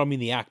mean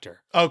the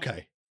actor.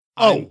 Okay.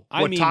 I'm- Oh,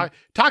 I what mean-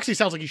 Toxie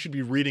sounds like he should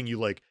be reading you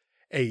like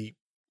a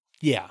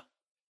Yeah,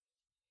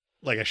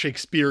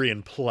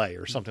 Shakespearean play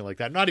or something like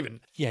that. Not even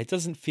yeah. It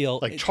doesn't feel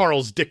like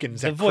Charles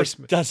Dickens the at voice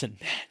Christmas.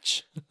 doesn't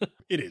match.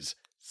 It is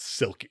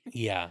silky.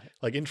 Yeah.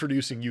 Like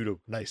introducing you to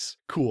a nice,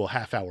 cool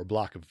half-hour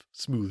block of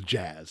smooth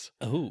jazz.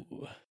 Ooh.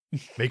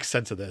 Makes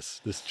sense of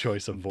this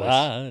choice of voice.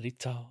 Body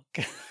talk.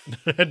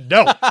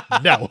 No.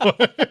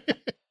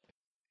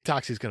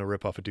 Toxie's gonna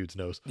rip off a dude's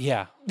nose.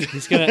 Yeah,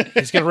 he's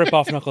gonna rip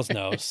off Knuckles'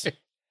 nose,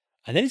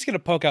 and then he's gonna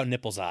poke out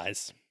Nipples'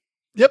 eyes.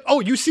 Yep. Oh,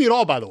 you see it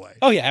all, by the way.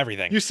 Oh yeah,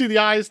 everything. You see the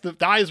eyes. The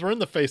eyes were in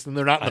the face, and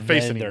they're not in And the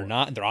face then anymore. they're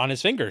not. They're on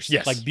his fingers.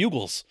 Yes. Like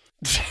bugles.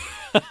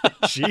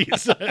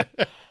 Jeez.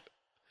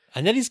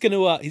 And then he's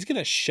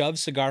gonna shove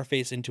Cigar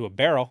Face into a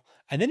barrel,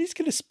 and then he's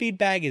gonna speed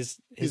bag his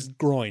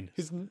groin.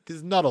 his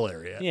nuddle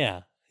area.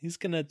 Yeah, he's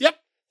gonna Yep.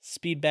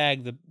 speed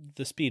bag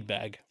the speed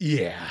bag.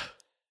 Yeah.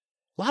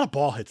 A lot of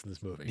ball hits in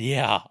this movie.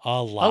 Yeah,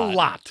 a lot. A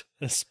lot.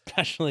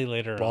 Especially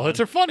later Ball on. hits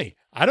are funny.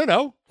 I don't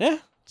know. Yeah.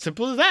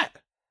 Simple as that.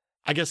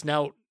 I guess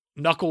now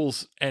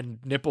Knuckles and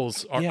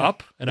Nipples are Yeah.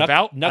 up and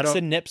about. Nucks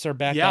and Nips are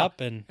back Yeah.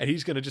 up and And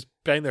he's going to just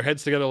bang their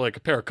heads together like a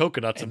pair of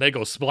coconuts and they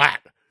go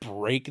splat.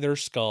 break their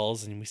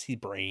skulls, and we see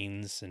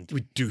brains and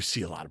We do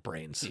see a lot of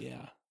brains.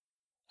 yeah.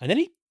 And then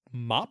he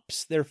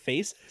mops their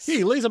faces. Yeah,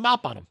 he lays a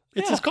mop on him.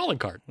 It's Yeah. his calling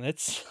card.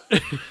 That's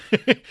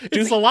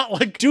It's a lot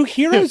like... do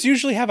heroes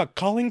usually have a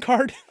calling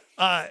card?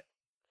 Uh,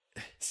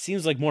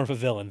 Seems like more of a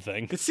villain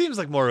thing. it seems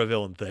like more of a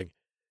villain thing.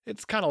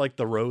 It's kind of like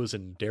the Rose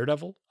and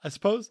Daredevil, I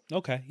suppose.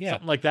 Okay, yeah.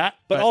 Something like that.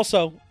 But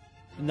also,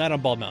 Night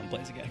on Bald Mountain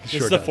plays again. This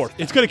Sure is the does. fourth.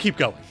 It's time. going to keep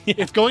going. Yeah.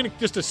 It's going to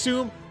just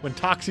assume when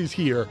Toxie's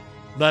here,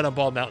 Night on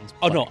Bald Mountain's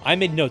Oh playing. no, I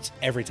made notes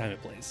every time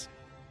it plays.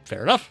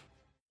 Fair enough.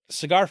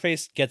 Cigar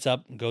Face gets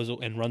up, goes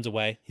and runs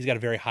away. He's got a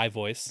very high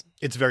voice.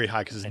 It's very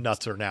high because his And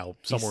nuts are now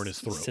somewhere in his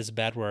He throat. says a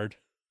bad word.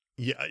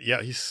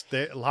 Yeah, he's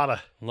a lot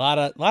of... A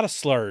lot of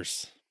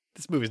slurs.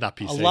 This movie's not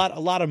PC. A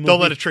lot of movies. Don't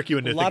let it trick you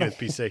into thinking it's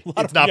PC.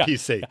 It's not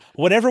PC. Yeah.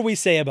 Whatever we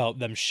say about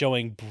them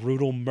showing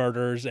brutal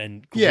murders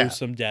and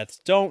gruesome deaths,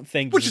 don't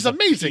think Which this is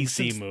amazing,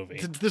 PC movie.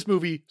 Since this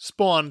movie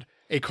spawned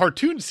a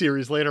cartoon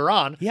series later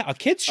on. Yeah, a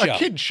kids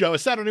show. A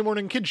Saturday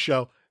morning kids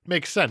show.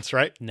 Makes sense,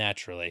 right?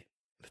 Naturally.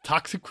 The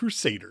Toxic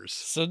Crusaders.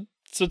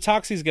 So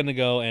Toxie's going to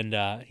go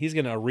and he's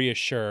going to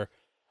reassure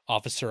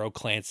Officer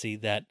O'Clancy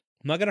that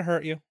I'm not going to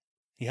hurt you.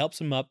 He helps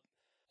him up.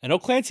 And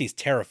O'Clancy's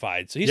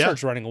terrified, so he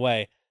starts running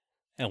away.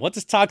 And what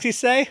does Toxie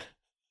say?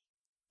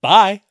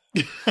 Bye.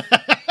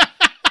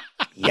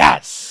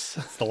 Yes!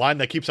 It's the line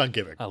that keeps on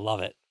giving. I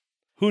love it.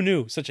 Who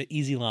knew such an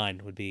easy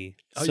line would be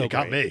so you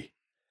got great. me.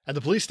 At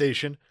the police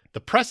station, the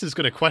press is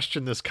going to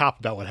question this cop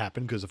about what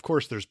happened because, of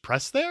course, there's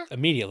press there.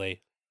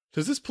 Immediately.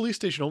 Does this police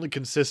station only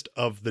consist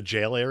of the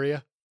jail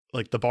area?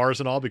 Like the bars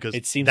and all? Because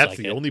it seems that's like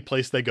the it. only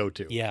place they go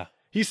to. Yeah.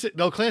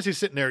 Clancy's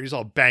sitting there. He's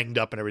all banged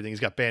up and everything. He's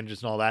got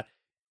bandages and all that.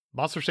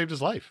 Monster saved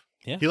his life.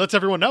 Yeah. He lets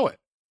everyone know it.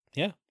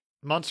 Yeah.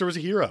 Monster was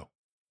a hero.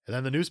 And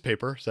then the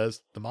newspaper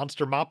says the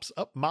monster mops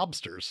up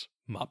mobsters.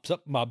 Mops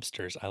up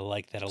mobsters. I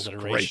like that It's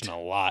alliteration great. a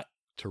lot.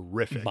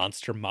 Terrific.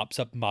 Monster mops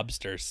up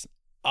mobsters.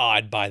 Oh,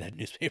 I'd buy that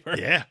newspaper.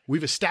 Yeah.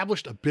 We've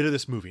established a bit of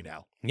this movie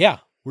now. Yeah.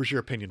 Where's your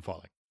opinion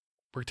falling?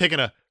 We're taking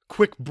a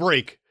quick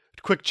break,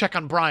 a quick check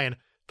on Brian,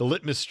 the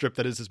litmus strip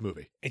that is this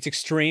movie. It's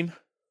extreme,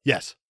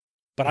 Yes.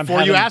 but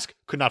Before you ask,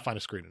 could not find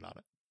a screening on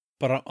it.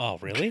 But oh,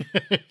 really?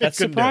 That's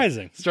Couldn't do it.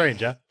 surprising. Strange,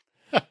 huh?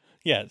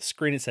 Yeah, the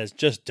screen it says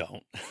just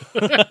don't.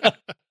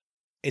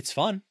 It's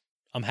fun.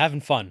 I'm having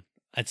fun.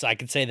 I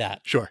can say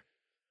that. Sure.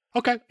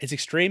 Okay. It's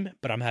extreme,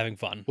 but I'm having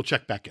fun. We'll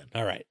check back in.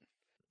 All right.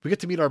 We get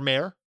to meet our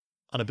mayor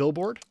on a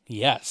billboard.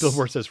 Yes.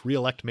 Billboard says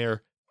re-elect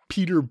Mayor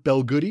Peter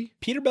Belgoody.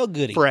 Peter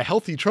Belgoody. For a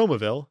healthy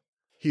Tromaville,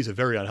 he's a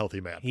very unhealthy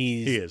man.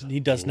 He is.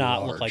 He does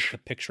not look large. like the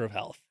picture of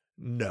health.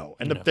 No.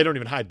 And No. they don't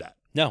even hide that.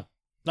 No.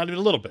 Not even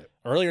a little bit.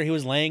 Earlier, he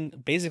was laying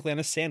basically on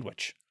a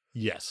sandwich,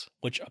 Yes.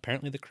 which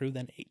apparently the crew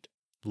then ate.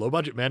 Low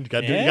budget, man. You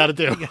gotta do what you gotta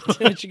do. You gotta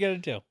do what you gotta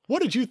do.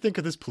 What did you think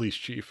of this police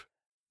chief?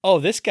 Oh,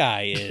 this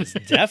guy is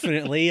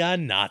definitely a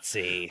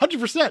Nazi.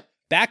 100%.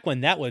 Back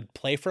when that would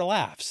play for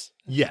laughs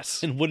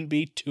Yes. and wouldn't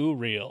be too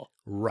real.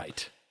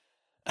 Right.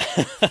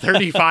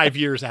 35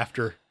 years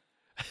after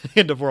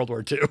end of World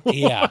War II.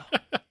 Yeah.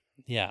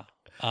 Yeah.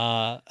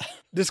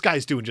 This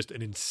guy's doing just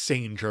an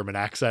insane German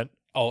accent.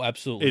 Oh,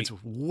 absolutely. It's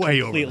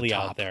way over the completely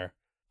top. out there.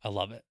 I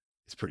love it.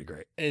 It's pretty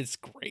great. It's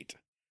great.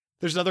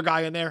 There's another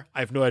guy in there. I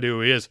have no idea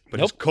who he is, but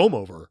his comb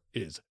over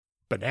is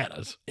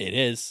bananas. It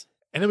is.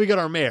 And then we got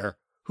our mayor,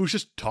 who's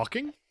just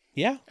talking,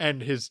 Yeah.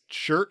 and his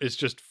shirt is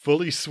just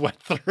fully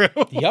sweat through.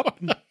 Yep.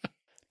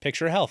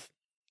 Picture of health.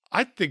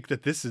 I think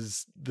that this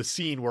is the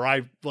scene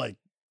where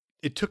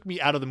it took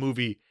me out of the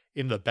movie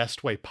in the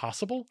best way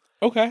possible,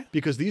 Okay.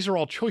 because these are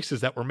all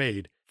choices that were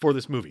made for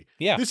this movie.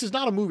 Yeah. This is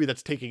not a movie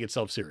that's taking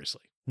itself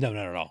seriously. No,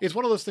 not at all. It's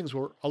one of those things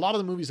where a lot of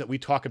the movies that we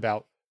talk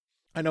about,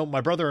 I know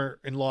my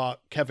brother-in-law,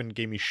 Kevin,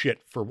 gave me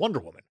shit for Wonder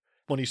Woman.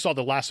 When he saw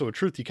the lasso of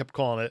truth, he kept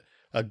calling it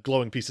a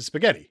glowing piece of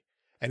spaghetti.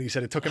 And he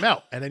said it took him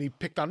out. And then he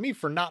picked on me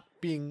for not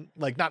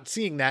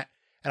seeing that.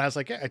 And I was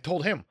like, yeah, I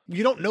told him,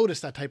 you don't notice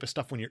that type of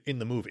stuff when you're in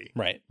the movie.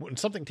 Right. When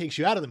something takes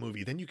you out of the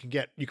movie, then you can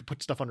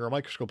put stuff under a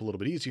microscope a little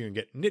bit easier and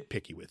get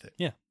nitpicky with it.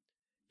 Yeah.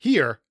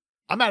 Here,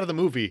 I'm out of the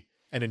movie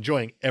and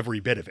enjoying every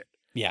bit of it.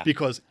 Yeah.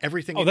 Because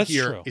everything in that's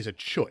here true. is a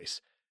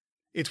choice.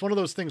 It's one of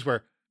those things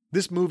where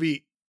this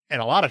movie and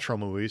a lot of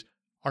trauma movies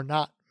are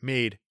not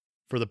made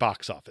for the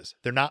box office.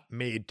 They're not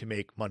made to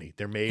make money.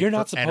 They're made You're for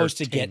not supposed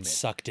to get entertainment.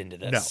 sucked into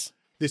this. No.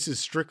 This is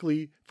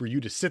strictly for you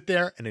to sit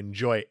there and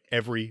enjoy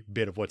every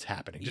bit of what's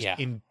happening. Just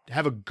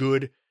have a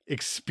good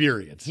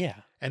experience. Yeah.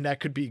 And that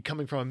could be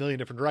coming from a million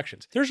different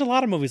directions. There's a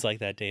lot of movies like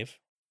that, Dave,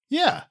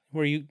 Yeah.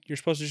 where you're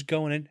supposed to just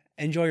go in and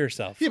enjoy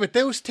yourself. Yeah, but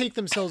those take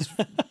themselves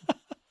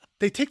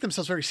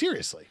very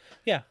seriously.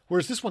 Yeah.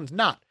 Whereas this one's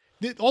not.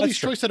 All That's these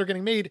true. choices that are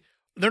getting made,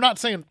 they're not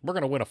saying we're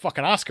going to win a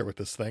fucking Oscar with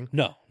this thing.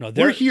 No,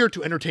 We're here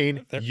to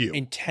entertain they're you.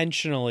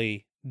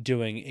 intentionally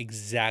doing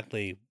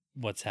exactly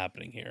what's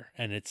happening here.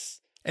 And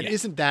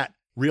Isn't that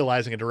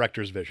realizing a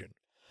director's vision?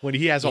 When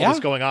he has all this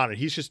going on and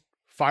he's just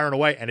firing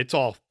away and it's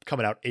all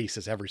coming out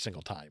aces every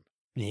single time.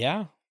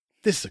 yeah,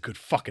 This is a good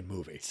fucking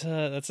movie.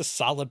 that's a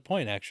solid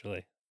point,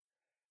 actually.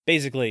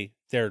 Basically,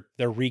 they're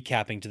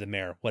recapping to the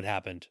mayor what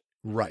happened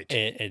Right.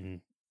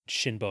 in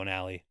Shinbone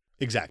Alley.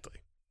 Exactly.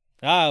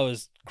 It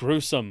was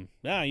gruesome.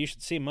 You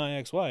should see my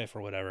ex-wife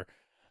or whatever.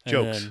 And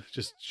Jokes. then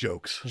Just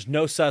jokes. there's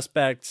no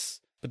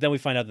suspects, but then we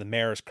find out the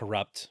mayor is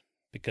corrupt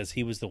because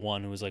he was the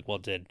one who was like, well,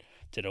 did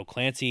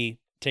O'Clancy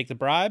take the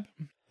bribe?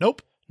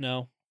 Nope.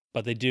 No,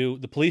 but they do.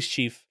 The police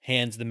chief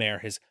hands the mayor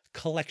his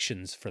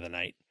collections for the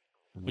night,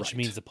 which Right.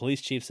 means the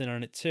police chief's in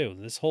on it too.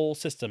 This whole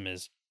system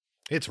is,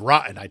 It's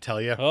rotten, I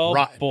tell you. oh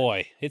rotten.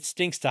 boy, it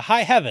stinks to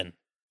high heaven.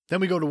 Then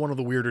we go to one of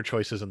the weirder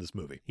choices in this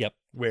movie. Yep.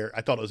 Where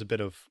I thought it was a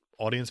bit of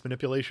audience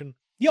manipulation.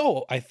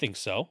 Yo, I think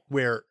so.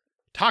 Where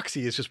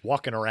Toxie is just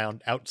walking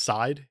around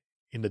outside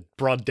in the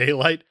broad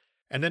daylight.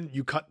 And then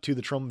you cut to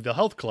the Tromaville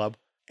Health Club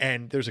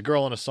and there's a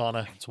girl in a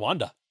sauna. It's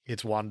Wanda.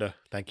 It's Wanda.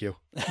 Thank you.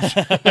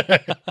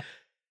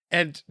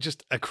 And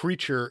just a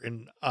creature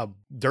in a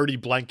dirty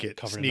blanket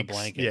Covered in a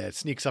blanket. Yeah, it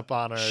sneaks up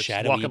on her. It's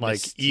Shadowy, walking like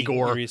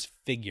Igor. mysterious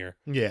figure.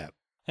 Yeah.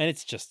 And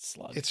it's just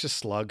Slug. It's just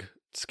Slug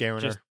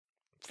scaring Just her.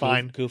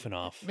 Fine. Goofing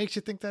off. Makes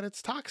you think that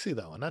it's Toxie,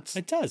 though. And that's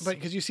It does. But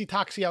because you see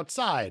Toxie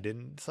outside,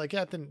 and it's like,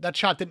 yeah, then that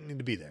shot didn't need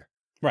to be there.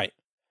 Right.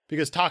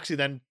 Because Toxie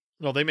then,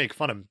 well, they make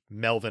fun of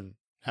Melvin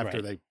after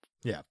Right.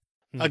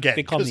 Again.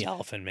 They call him 'cause the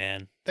Elephant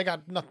Man. They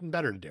got nothing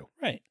better to do.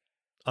 Right.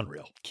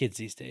 Unreal. Kids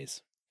these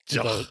days.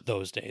 Ugh.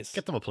 Those days.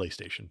 Get them a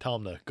PlayStation. Tell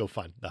them to go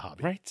find the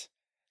hobby. Right.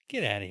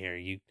 Get out of here.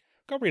 You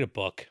go read a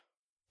book.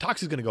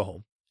 Toxie's going to go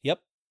home. Yep.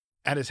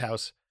 At his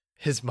house,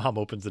 his mom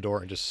opens the door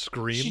and just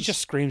screams. She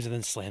just screams and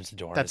then slams the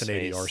door. That's in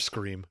an his ADR face.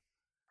 scream.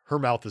 Her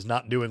mouth is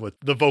not doing what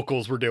the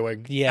vocals were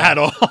doing Yeah. at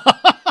all.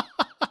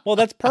 Well,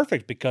 that's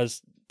perfect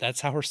because that's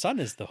how her son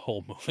is the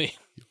whole movie.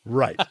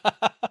 Right.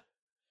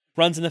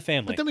 Runs in the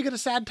family. But then we get a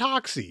sad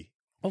Toxie.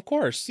 Of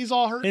course. He's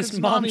all hurt His because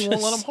mom mommy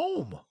won't let him just-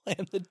 home.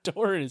 Slammed the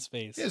door in his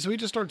face. Yeah, so he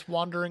just starts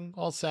wandering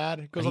all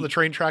sad. Goes He- on the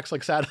train tracks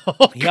like Sad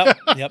Hulk.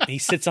 Yep. He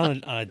sits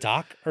on a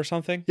dock or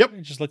something. Yep.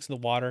 He just looks in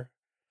the water.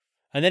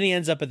 And then he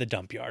ends up at the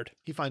dump yard.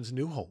 He finds a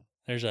new home.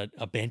 There's an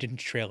abandoned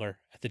trailer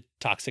at the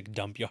toxic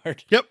dump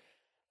yard. Yep.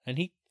 And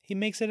he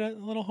makes it a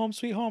little home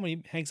sweet home.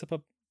 And he hangs up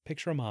a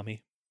picture of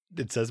mommy.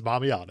 It says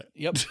mommy on it.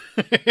 Yep.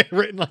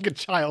 Written like a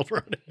child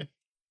wrote it.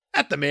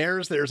 At the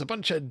mayor's, there's a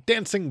bunch of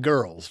dancing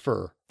girls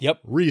for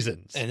Yep.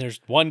 reasons. And there's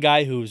one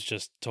guy who's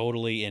just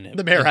totally in it.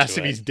 The mayor into asks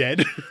if it. he's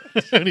dead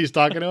when he's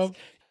talking to him.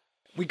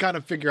 We kind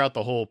of figure out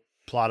the whole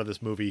plot of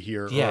this movie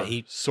here. Yeah, or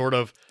he- sort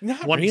of.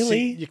 Not One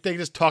really. scene, they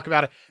just talk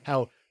about it,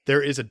 how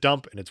there is a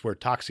dump and it's where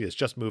Toxie has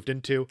just moved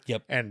into.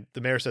 Yep. And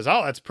the mayor says,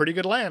 oh, that's pretty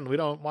good land. We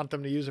don't want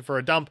them to use it for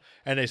a dump.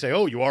 And they say,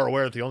 oh, you are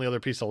aware that the only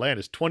other piece of land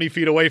is 20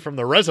 feet away from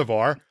the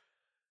reservoir.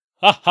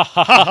 Ha ha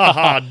ha Ha ha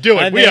ha, do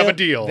it. And We have a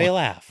deal. They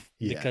laugh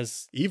Yeah.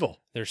 because Evil.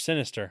 they're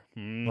sinister.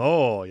 Mm.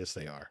 Oh, yes,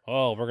 they are.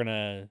 Oh, we're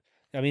gonna.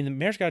 I mean, the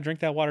mayor's got to drink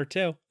that water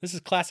too. This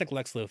is classic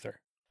Lex Luthor.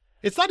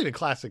 It's not even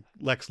classic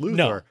Lex Luthor.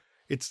 No.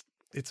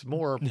 It's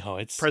more No,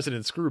 it's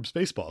President Scrooge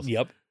Spaceballs.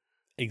 Yep,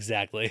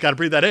 exactly. Got to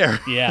breathe that air.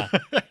 Yeah,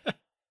 I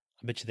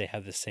bet you they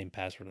have the same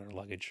password in their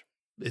luggage.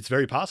 It's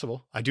very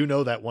possible. I do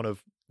know that one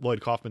of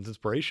Lloyd Kaufman's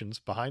inspirations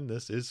behind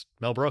this is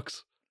Mel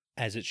Brooks.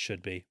 As it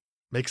should be.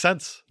 Makes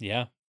sense.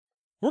 Yeah,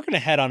 we're gonna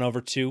head on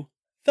over to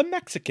the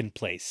Mexican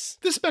place.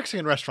 This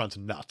Mexican restaurant's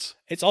nuts.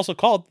 It's also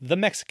called the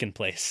Mexican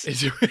place.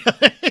 Is it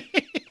really?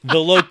 The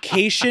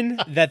location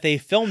that they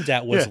filmed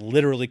at was Yeah.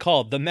 literally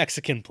called the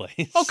Mexican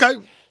place. Okay.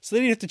 So they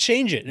didn't have to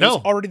change it. It No,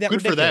 was already that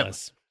good for them.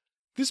 ridiculous.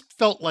 This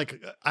felt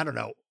like, I don't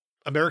know,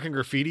 American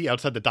Graffiti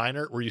outside the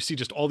diner where you see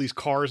just all these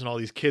cars and all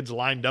these kids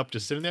lined up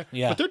just sitting there.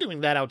 Yeah. But they're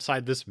doing that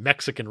outside this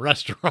Mexican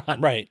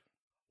restaurant. Right.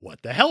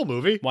 What the hell,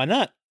 movie? Why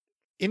not?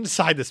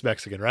 Inside this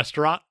Mexican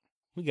restaurant,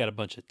 We got a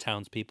bunch of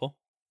townspeople.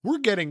 we're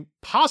getting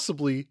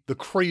possibly the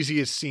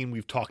craziest scene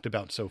we've talked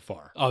about so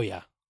far. Oh,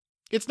 yeah.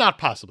 It's not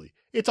possibly.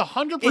 It's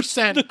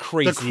 100% the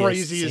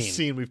craziest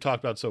scene we've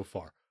talked about so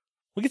far.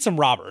 We get some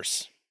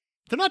robbers.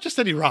 They're not just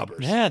any robbers.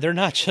 Yeah, they're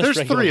not just There's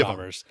regular 3 of them.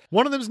 robbers.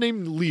 One of them's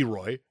named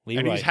Leroy. And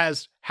Leroy. he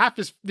has half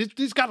his,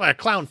 he's got like a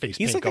clown face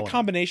He's paint like going a on.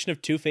 combination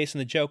of Two-Face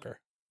and the Joker.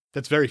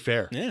 That's very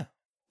fair. Yeah.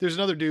 There's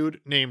another dude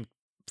named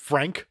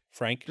Frank,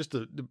 Frank. just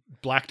the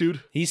black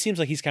dude. He seems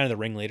like he's kind of the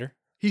ringleader,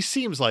 He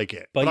seems like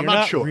it, but but I'm you're not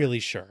not sure. really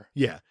sure.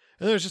 Yeah.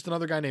 And there's just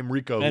another guy named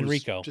Rico. And who's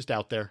Rico. just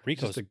out there.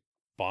 Rico's Just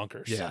a-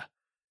 bonkers. yeah.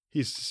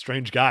 He's a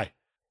strange guy.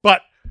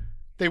 But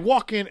they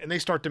walk in and they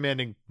start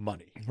demanding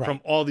money Right.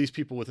 from all these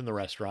people within the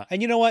restaurant.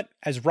 And you know what?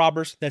 As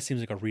robbers, that seems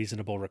like a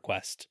reasonable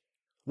request.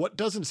 What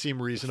doesn't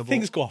seem reasonable,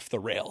 Things go off the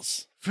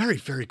rails. very,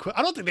 very quick.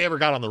 I don't think they ever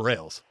got on the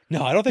rails.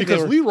 No, I don't think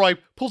Because they were... Leroy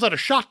pulls out a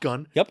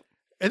shotgun. Yep.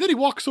 And then he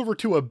walks over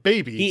to a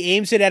baby. He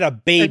aims it at a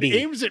baby. And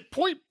aims it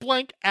point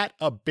blank at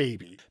a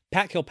baby.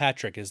 Pat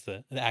Kilpatrick is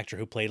the actor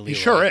who played Leroy. He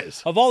sure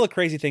is. Of all the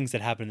crazy things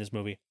that happened in this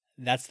movie,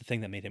 that's the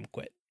thing that made him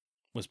quit,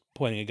 was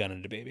pointing a gun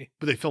at a baby.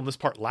 But they filmed this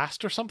part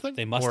last or something?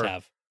 They must Or-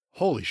 have.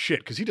 Holy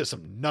shit, because he does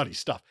some nutty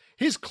stuff.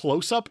 His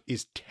close-up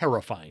is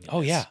terrifying. in Oh,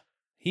 this. yeah.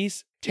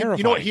 He's You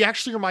terrifying. know what? He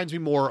actually reminds me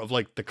more of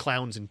like the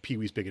clowns in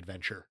Pee-wee's Big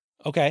Adventure.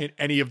 Okay. In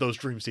any of those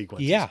dream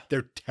sequences. Yeah.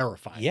 They're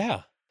terrifying.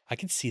 Yeah. I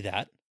can see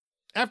that.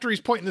 After he's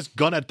pointing this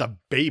gun at the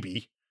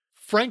baby,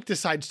 Frank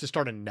decides to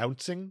start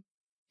announcing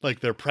like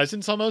their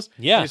presence almost.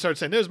 Yeah. And he starts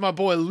saying, there's my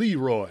boy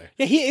Leroy.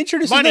 Yeah, he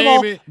introduces My them name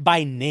all is-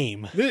 by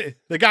name.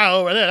 The guy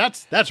over there,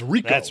 that's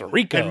Rico. That's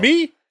Rico. And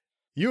me,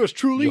 yours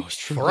truly, Yours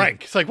truly.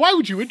 Frank. It's like, why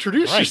would you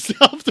introduce Frank.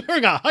 yourself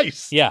during a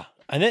heist? Yeah.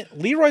 And then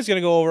Leroy's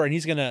gonna go over and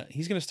he's gonna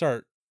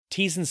start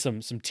teasing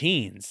some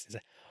teens. He's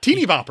like,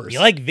 Teeny boppers. you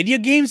like video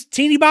games,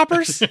 teeny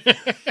boppers?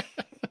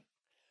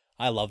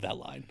 I love that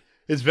line.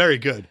 It's very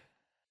good.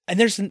 And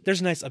there's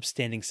a nice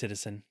upstanding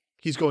citizen.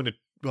 He's going to,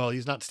 well,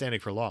 he's not standing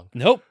for long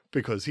Nope.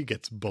 because he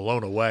gets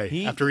blown away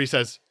He- after he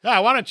says,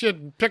 why don't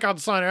you pick out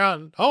the sign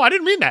around? Oh, I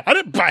didn't mean that. I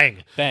didn't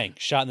bang. Bang.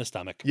 Shot in the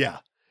stomach. Yeah.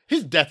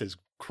 His death is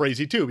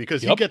crazy too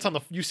because he Yep. gets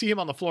you see him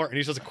on the floor and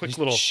he does a quick He's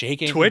little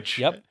shaking. twitch.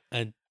 Yep.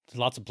 And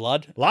lots of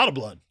blood. A lot of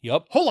blood.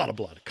 Yep. Whole lot of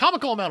blood.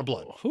 Comical amount of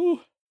blood.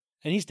 Whew.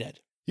 And he's dead.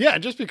 Yeah,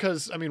 just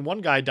because, I mean,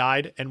 one guy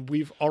died, and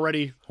we've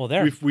already... Well,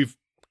 there. We've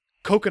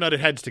coconutted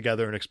heads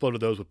together and exploded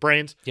those with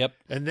brains. Yep.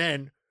 And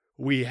then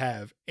we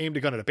have aimed a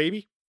gun at a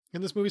baby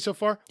in this movie so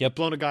far. Yep. We've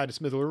blown a guy to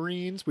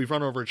smithereens. We've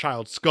run over a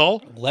child's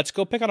skull. Let's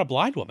go pick on a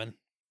blind woman.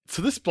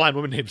 So this blind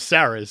woman named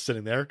Sarah is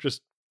sitting there,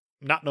 just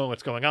not knowing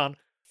what's going on.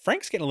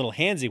 Frank's getting a little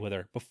handsy with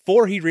her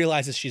before he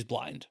realizes she's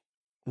blind.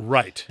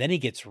 Right. Then he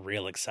gets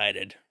real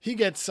excited. He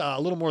gets a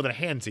little more than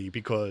handsy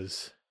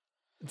because...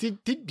 Did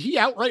he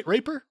outright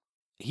rape her?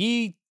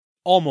 He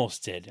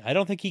almost did. I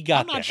don't think he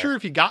got there. I'm not sure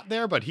if he got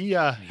there, but he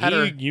had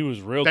her he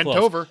was real bent close.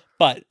 over.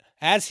 But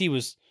as he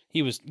was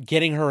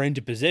getting her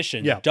into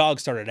position, the dog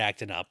started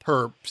acting up.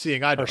 Her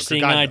seeing eye dog. Her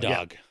seeing eye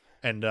dog. Yeah.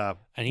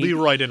 And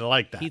Leroy didn't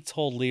like that. He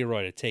told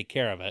Leroy to take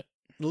care of it.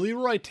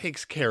 Leroy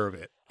takes care of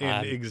it in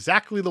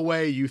exactly the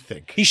way you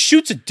think. He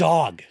shoots a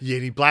dog. Yeah,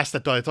 and he blasts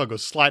that dog. The dog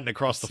goes sliding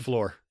across the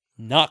floor.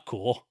 Not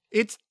cool.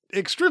 It's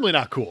extremely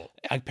not cool.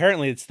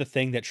 Apparently, it's the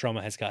thing that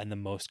Trauma has gotten the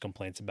most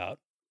complaints about.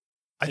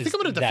 I think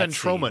I'm going to defend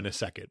Trauma in a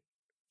second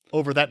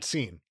over that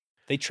scene.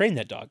 They trained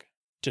that dog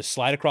to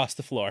slide across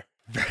the floor.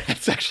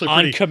 That's actually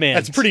on command.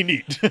 That's pretty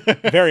neat.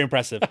 Very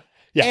impressive.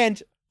 Yeah.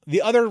 And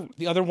the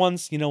other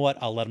ones, you know what?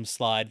 I'll let them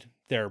slide.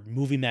 They're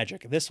movie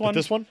magic. This one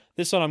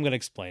I'm going to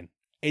explain.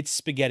 It's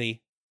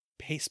spaghetti,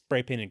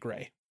 spray painted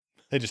gray.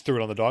 They just threw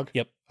it on the dog?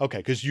 Yep. Okay,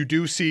 because you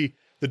do see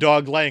the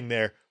dog laying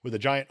there with a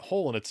giant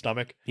hole in its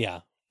stomach.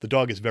 Yeah. The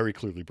dog is very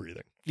clearly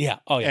breathing. Yeah.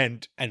 Oh, yeah.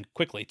 And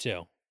quickly,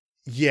 too.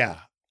 Yeah.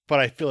 But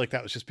I feel like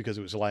that was just because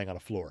it was lying on a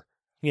floor.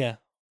 Yeah.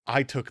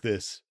 I took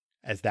this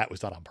as that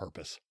was done on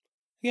purpose.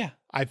 Yeah.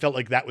 I felt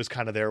like that was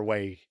kind of their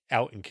way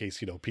out in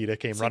case, PETA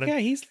came running. Yeah,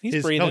 he's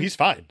breathing. No, he's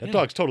fine. That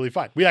dog's totally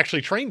fine. We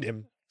actually trained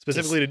him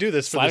specifically to do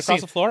this. Slide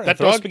across the floor that and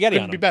throw dog spaghetti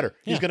couldn't on be him. better.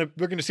 Yeah.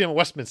 We're gonna see him at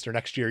Westminster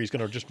next year. He's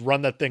gonna just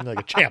run that thing like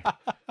a champ.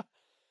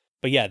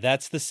 But yeah,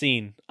 that's the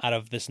scene out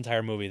of this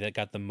entire movie that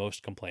got the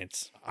most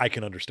complaints. I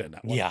can understand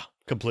that one. Yeah.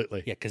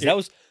 Completely. Yeah, because that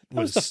was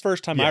the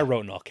first time I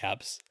wrote in all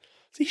caps.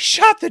 He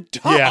shot the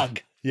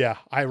dog. Yeah.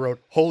 I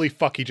wrote, holy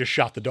fuck, he just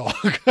shot the dog.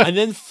 And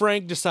then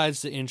Frank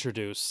decides to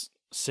introduce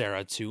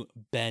Sarah to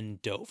Ben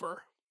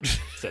Dover. He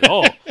said,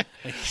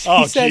 he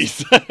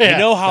says, you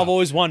know how I've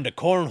always wanted to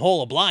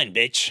cornhole a blind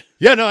bitch.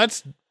 Yeah, no,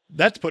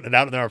 that's putting it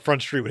out there on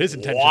Front Street what his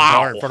intentions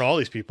are in front of all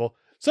these people.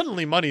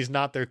 Suddenly money's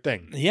not their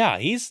thing. Yeah,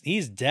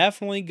 he's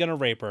definitely gonna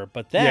rape her,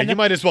 but then you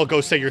might as well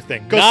go say your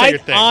thing. Go Night say your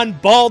thing. on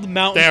Bald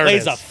Mountain there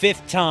plays a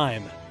fifth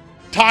time.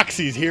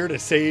 Toxie's here to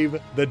save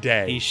the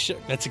day.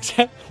 That's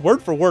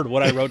word for word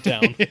what I wrote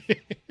down.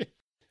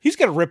 He's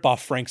gonna rip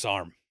off Frank's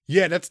arm.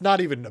 Yeah, that's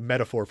not even a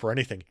metaphor for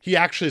anything. He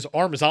actually, his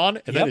arm is on,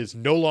 and then is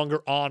no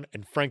longer on,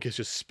 and Frank is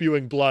just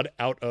spewing blood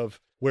out of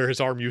where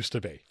his arm used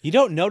to be. You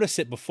don't notice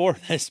it before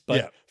this,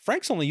 but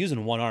Frank's only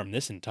using one arm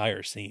this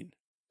entire scene.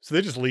 So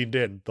they just leaned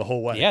in the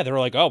whole way. Yeah, they were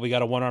like, oh, we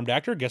got a one-armed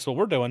actor. Guess what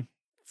we're doing?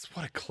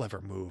 What a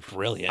clever move.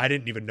 Brilliant. I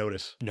didn't even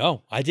notice.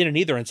 No, I didn't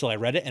either until I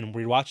read it and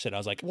rewatched it. I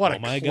was like, what oh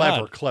my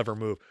God. Clever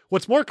move.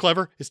 What's more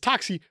clever is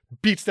Toxie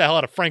beats the hell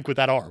out of Frank with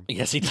that arm.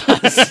 Yes, he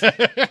does.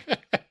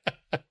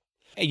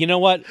 Hey, you know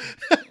what?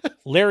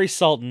 Larry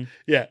Sultan.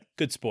 Yeah.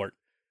 Good sport.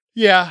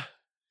 Yeah.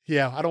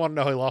 Yeah. I don't want to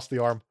know how he lost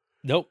the arm.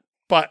 Nope.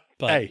 But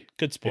hey,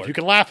 good sport. If you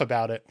can laugh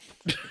about it.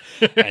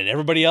 And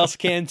everybody else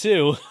can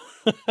too.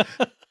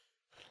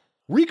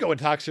 Rico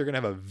and Toxie are going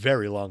to have a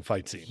very long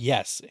fight scene.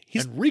 Yes.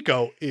 And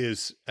Rico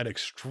is an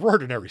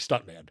extraordinary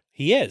stuntman.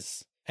 He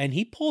is. And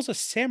he pulls a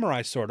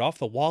samurai sword off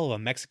the wall of a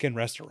Mexican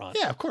restaurant.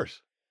 Yeah, of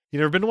course. You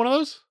never been to one of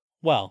those?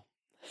 Well,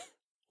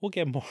 we'll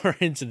get more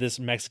into this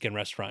Mexican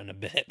restaurant in a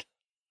bit.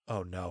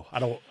 Oh, no.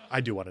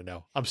 I do want to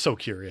know. I'm so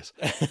curious.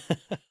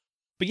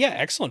 But yeah,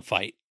 excellent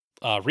fight.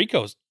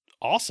 Rico's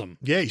awesome.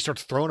 Yeah, he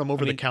starts throwing him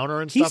over the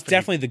counter and stuff. He's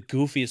definitely the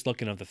goofiest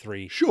looking of the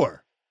three.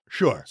 Sure.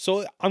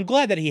 So I'm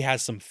glad that he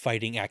has some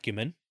fighting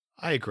acumen.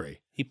 I agree.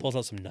 He pulls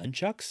out some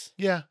nunchucks.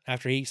 Yeah.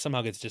 After he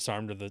somehow gets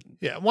disarmed of the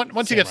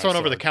once he gets thrown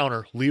over the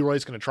counter,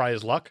 Leroy's going to try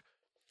his luck.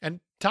 And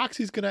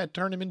Toxie's going to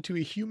turn him into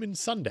a human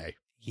sundae.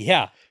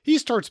 Yeah. He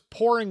starts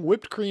pouring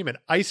whipped cream and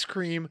ice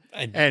cream.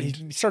 And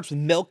he starts with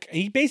milk.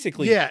 He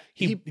basically,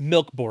 he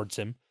milk boards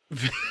him.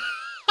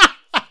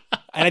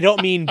 And I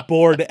don't mean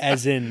board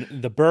as in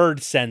the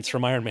bird sense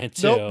from Iron Man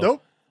 2.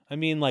 Nope. I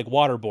mean like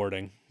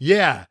waterboarding.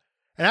 Yeah.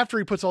 And after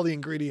he puts all the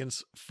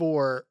ingredients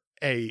for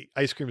a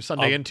ice cream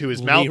sundae into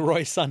his mouth,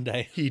 Leroy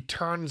sundae, he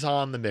turns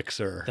on the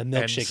mixer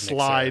and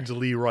slides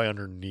Leroy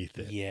underneath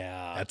it.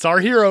 Yeah. That's our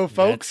hero,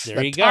 folks. There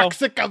the you go.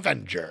 Toxic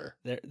Avenger.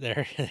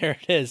 There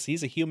it is.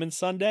 He's a human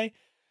sundae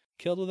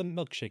killed with a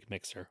milkshake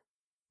mixer.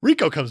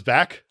 Rico comes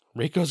back.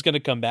 Rico's going to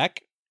come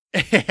back.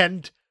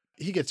 And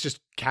he gets just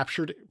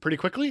captured pretty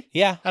quickly.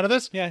 Yeah. Out of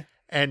this. Yeah.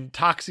 And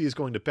Toxie is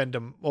going to bend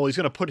him. Well, he's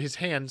going to put his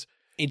hands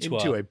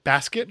into a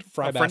basket,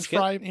 French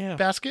fry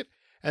basket.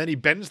 And then he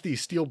bends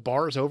these steel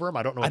bars over him.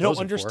 I don't know what those are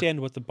for. I don't understand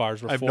what the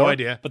bars were for. I have no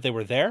idea. But they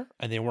were there,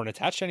 and they weren't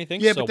attached to anything,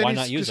 yeah, so but then why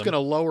not use them? He's just going to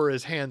lower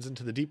his hands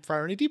into the deep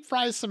fryer, and he deep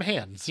fries some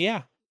hands.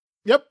 Yeah.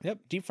 Yep.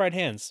 Deep fried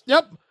hands.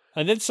 Yep.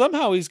 And then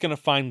somehow he's going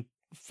to find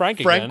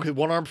Frank again.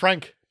 One-armed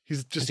Frank.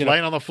 He's just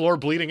laying on the floor,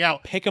 bleeding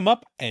out. Pick him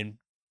up and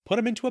put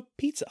him into a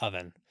pizza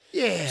oven.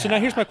 Yeah. So now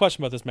here's my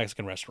question about this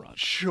Mexican restaurant.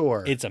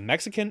 Sure.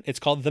 It's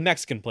called The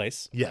Mexican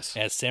Place. Yes.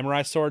 It has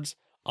samurai swords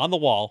on the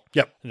wall.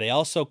 Yep. They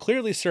also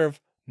clearly serve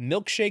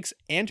milkshakes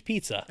and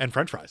pizza. And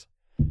French fries.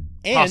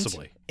 And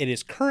Possibly. it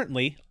is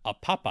currently a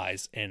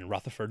Popeyes in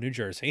Rutherford, New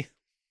Jersey.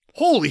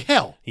 Holy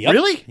hell. Yep.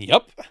 Really?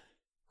 Yep.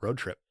 Road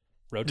trip.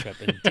 Road trip,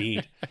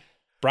 indeed.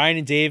 Brian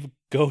and Dave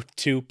go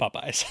to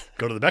Popeyes.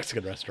 Go to the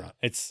Mexican restaurant.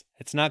 It's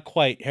not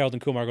quite Harold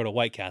and Kumar go to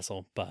White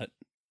Castle, but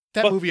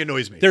That movie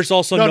annoys me. there's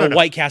also no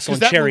White Castle in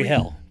Cherry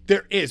Hill.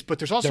 There is, but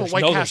there's also a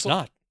White There's Castle.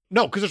 not.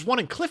 No, because there's one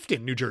in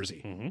Clifton, New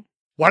Jersey. Mm-hmm.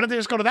 Why don't they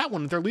just go to that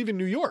one if they're leaving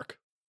New York?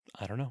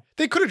 I don't know.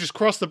 They could have just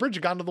crossed the bridge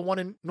and gone to the one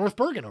in North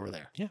Bergen over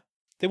there. Yeah.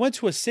 They went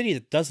to a city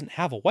that doesn't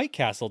have a White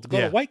Castle to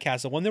go to White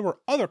Castle when there were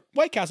other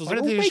White Castles. Why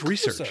that didn't were they just way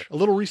research? closer. A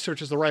little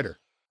research is the writer.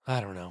 I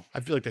don't know. I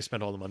feel like they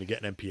spent all the money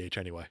getting MPH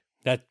anyway.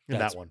 That's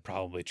that one.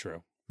 probably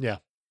true. Yeah.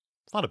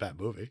 It's not a bad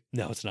movie.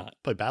 No, it's not.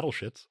 Play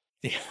battleships.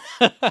 Yeah.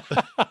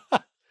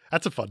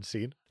 That's a fun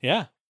scene.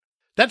 Yeah.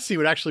 That scene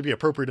would actually be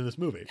appropriate in this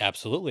movie.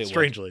 Absolutely.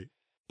 Strangely.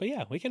 But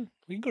yeah, we can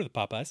go to the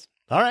Popeyes.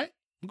 All right.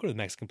 We can go to the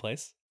Mexican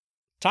place.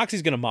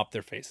 Toxie's going to mop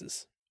their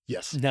faces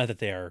Yes. now that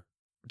they are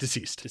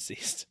Deceased.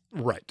 deceased.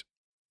 Right.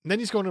 And then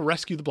he's going to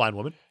rescue the blind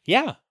woman.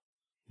 Yeah.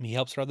 He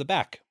helps her on the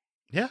back.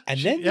 Yeah. And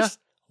then this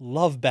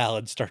love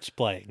ballad starts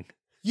playing.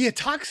 Yeah,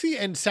 Toxie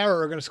and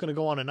Sarah are just going to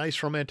go on a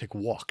nice romantic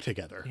walk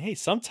together. Hey,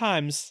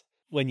 sometimes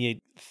when you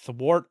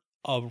thwart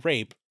a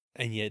rape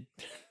and you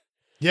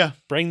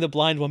bring the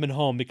blind woman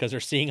home because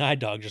her seeing eye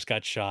dog just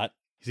got shot,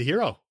 he's a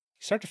hero.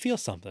 You start to feel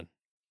something.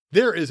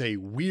 There is a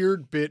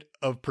weird bit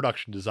of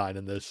production design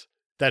in this.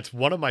 That's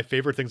one of my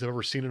favorite things I've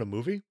ever seen in a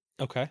movie.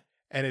 Okay.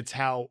 And it's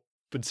how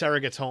when Sarah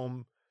gets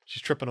home,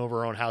 she's tripping over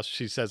her own house.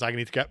 She says, I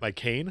need to get my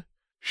cane.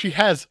 She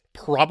has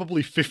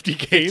probably 50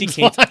 canes.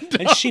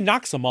 And she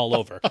knocks them all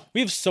over.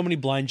 We have so many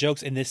blind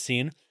jokes in this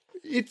scene.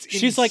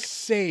 She's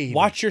insane. Like,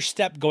 watch your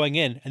step going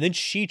in. And then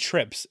she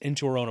trips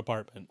into her own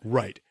apartment.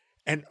 Right.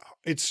 And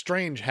it's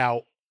strange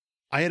how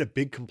I had a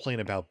big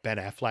complaint about Ben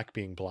Affleck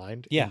being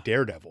blind in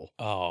Daredevil.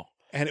 Oh.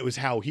 And it was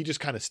how he just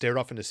kind of stared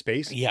off into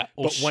space. Yeah.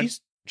 Well, but when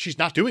she's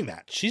not doing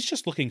that. She's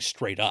just looking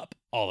straight up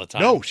all the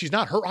time. No, she's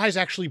not. Her eyes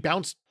actually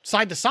bounce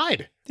side to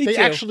side. They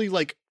actually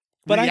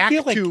but react I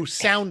feel like to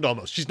sound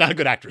almost. She's not a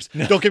good actress.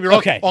 Don't get me wrong.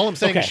 Okay. All I'm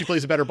saying is she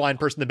plays a better blind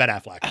person than Ben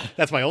Affleck.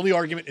 That's my only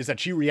argument, is that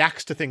she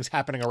reacts to things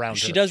happening around her.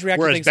 She does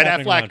react to things Ben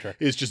happening around her.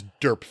 is just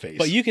derp face.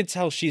 But you can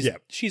tell she's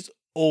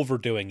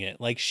overdoing it.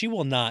 Like, she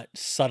will not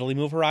subtly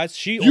move her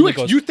eyes.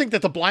 You think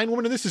that the blind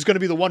woman in this is going to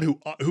be the one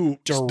who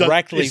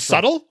directly is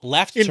subtle?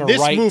 Left in to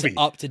this right movie. to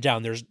up to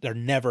down. They're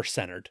never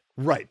centered.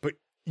 Right, but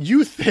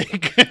you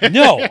think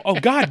no. Oh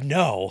God,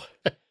 no.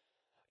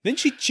 Then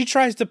she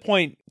tries to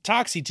point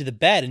Toxie to the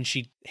bed and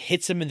she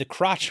hits him in the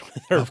crotch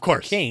with her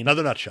cane.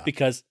 Another nut shot.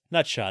 Because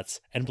nut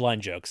shots and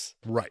blind jokes.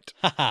 Right.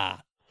 Haha.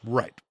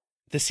 Right.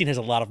 This scene has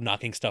a lot of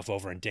knocking stuff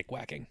over and dick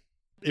whacking.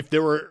 If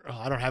there were,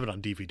 I don't have it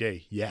on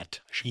DVD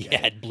yet.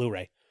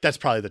 Blu-ray. That's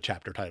probably the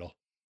chapter title.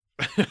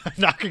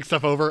 Knocking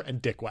stuff over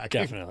and dick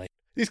whacking. Definitely.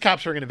 These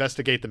cops are going to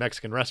investigate the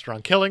Mexican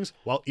restaurant killings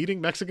while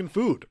eating Mexican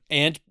food.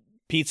 And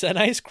pizza and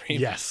ice cream.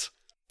 Yes.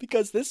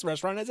 Because this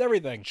restaurant has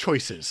everything.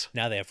 Choices.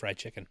 Now they have fried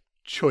chicken.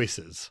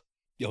 Choices.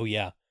 Oh,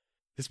 yeah.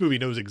 This movie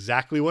knows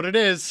exactly what it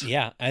is.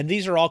 Yeah, and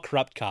these are all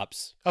corrupt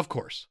cops. Of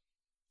course.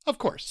 Of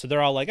course. So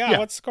they're all like,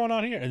 what's going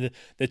on here? And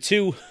the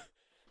two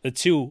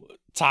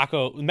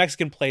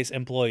Mexican place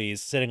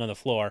employees sitting on the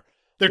floor.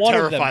 They're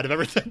terrified of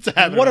everything that's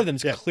happening. One of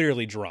them's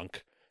clearly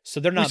drunk.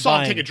 So they're not We saw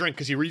him take a drink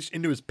because he reached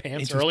into his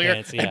pants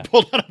earlier yeah. and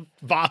pulled out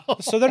a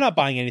bottle. So they're not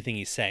buying anything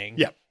he's saying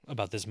Yep.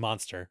 about this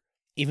monster,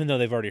 even though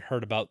they've already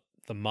heard about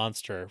the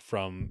monster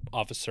from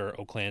Officer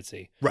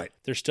O'Clancy. Right.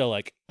 They're still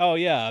like, oh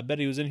yeah, I bet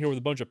he was in here with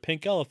a bunch of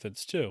pink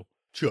elephants too.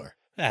 Sure.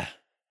 Yeah.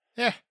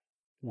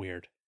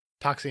 Weird.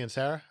 Toxie and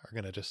Sarah are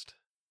going to just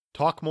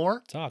talk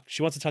more.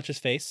 She wants to touch his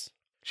face.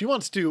 She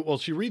wants to,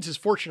 she reads his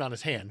fortune on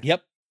his hand.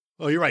 Yep.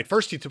 Oh, you're right.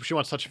 First, she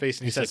wants to touch his face,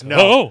 and he says, like, no,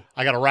 oh.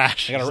 I got a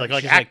rash. He's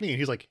like acne? And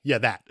he's like, yeah,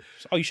 that.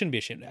 Oh, you shouldn't be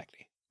ashamed of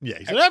acne. Yeah,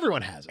 he said,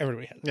 everyone has it.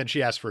 Everybody has it. And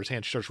she asks for his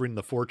hand. She starts reading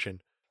the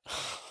fortune.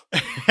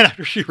 And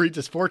after she reads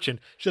his fortune,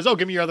 she says, oh,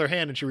 give me your other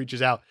hand. And she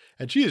reaches out,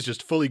 and she is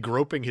just fully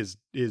groping his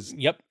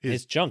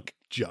junk.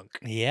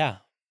 Yeah.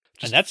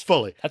 Just and that's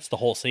fully. That's the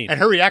whole scene. And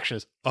her reaction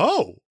is,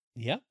 oh.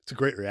 Yeah. It's a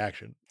great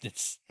reaction.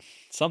 It's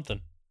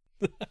something.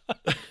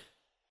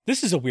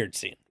 This is a weird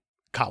scene.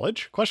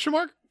 College? Question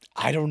mark?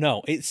 I don't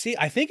know.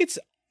 I think it's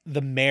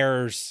the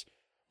mayor's,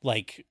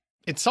 like...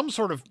 It's some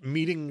sort of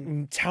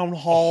meeting... Town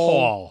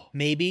hall.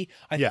 Maybe.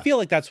 I feel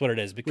like that's what it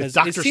is, because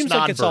it seems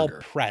like it's all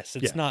press.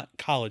 It's not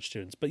college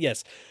students. But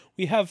yes,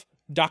 we have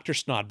Dr.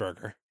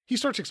 Snodberger. He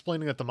starts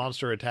explaining that the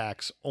monster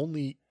attacks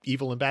only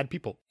evil and bad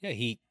people. Yeah,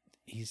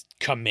 he's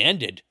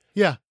commanded.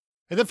 Yeah.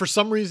 And then for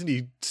some reason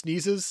he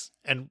sneezes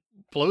and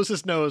blows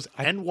his nose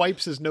and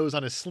wipes his nose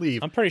on his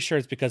sleeve. I'm pretty sure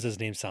it's because his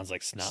name sounds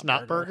like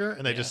Snotburger.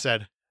 And they just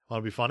said,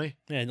 want to be funny?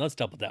 Yeah, let's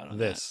double down on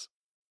this.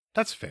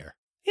 That's fair.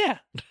 Yeah.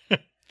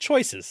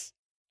 Choices.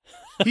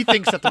 He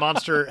thinks that the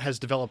monster has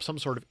developed some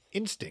sort of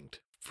instinct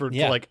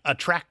to like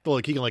attract the,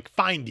 like he can like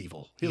find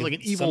evil. He has like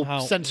an evil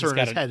sensor in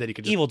his head that he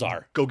can just evil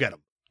dar. Go get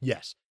him.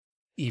 Yes.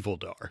 Evil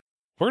dar.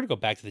 We're going to go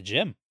back to the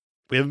gym.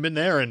 We haven't been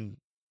there in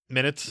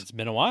minutes. It's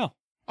been a while.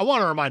 I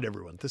want to remind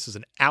everyone, this is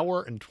an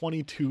hour and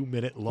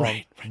 22-minute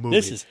long movie.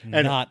 This is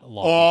not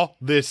long. All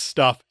this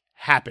stuff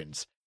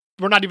happens.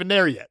 We're not even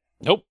there yet.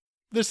 Nope.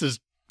 This is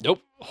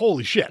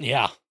holy shit.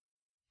 Yeah.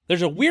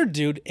 There's a weird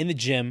dude in the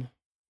gym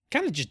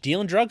kind of just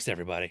dealing drugs to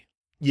everybody.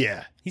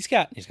 Yeah. He's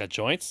got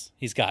joints.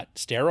 He's got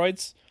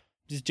steroids.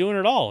 He's doing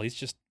it all. He's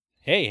just,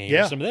 hey,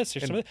 here's some of this.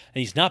 Here's some of this. And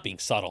he's not being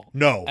subtle.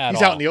 No.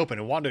 He's out in the open.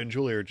 And Wanda and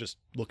Julie are just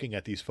looking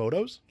at these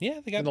photos.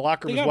 Yeah. They got in the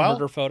locker room as got well.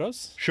 Murder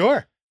photos.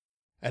 Sure.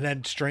 And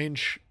then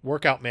Strange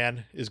Workout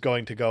Man is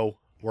going to go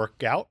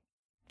work out.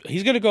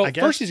 He's going to go,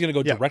 first he's going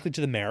to go directly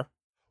to the mayor.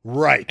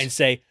 Right. And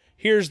say,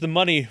 here's the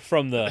money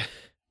from the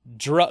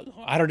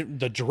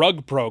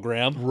drug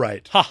program.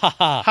 Right. Ha ha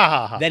ha. Ha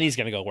ha ha. Then he's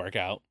going to go work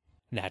out,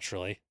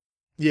 naturally.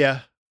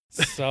 Yeah.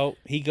 So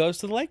he goes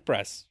to the leg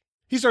press.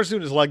 He starts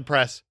doing his leg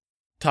press.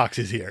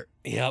 Toxie's here.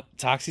 Yep.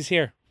 Toxie's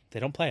here. They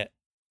don't play it.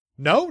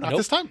 No, not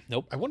this time.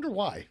 Nope. I wonder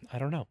why. I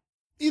don't know.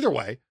 Either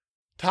way,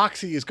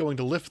 Toxie is going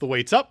to lift the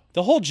weights up.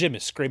 The whole gym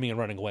is screaming and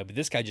running away, but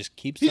this guy just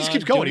keeps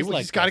going.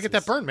 He's got to get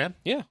that burn, man.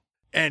 Yeah.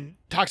 And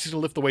Toxie's going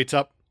to lift the weights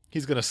up.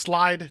 He's going to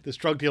slide this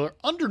drug dealer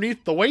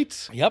underneath the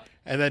weights. Yep.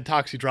 And then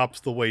Toxie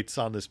drops the weights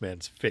on this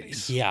man's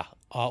face. Yeah.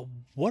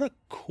 What a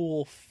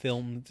cool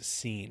filmed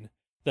scene.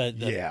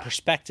 The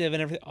perspective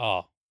and everything.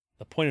 Oh,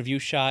 the point of view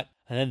shot.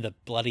 And then the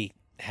bloody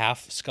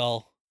half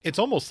skull. It's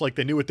almost like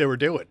they knew what they were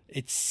doing.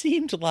 It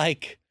seemed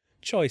like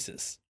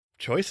choices.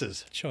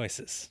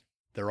 Choices.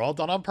 They're all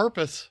done on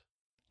purpose.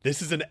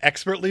 This is an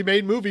expertly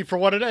made movie for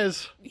what it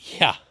is.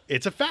 Yeah.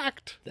 It's a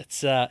fact.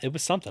 It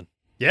was something.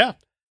 Yeah.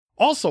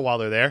 Also, while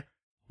they're there,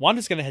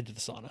 Wanda's going to head to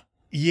the sauna.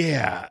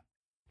 Yeah.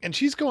 And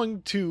she's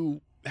going to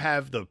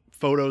have the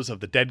photos of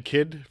the dead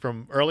kid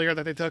from earlier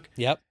that they took.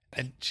 Yep.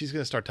 And she's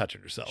going to start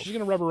touching herself. She's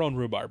going to rub her own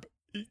rhubarb.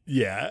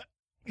 Yeah.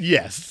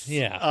 Yes.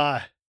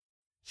 Yeah.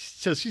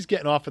 So she's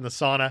getting off in the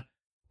sauna.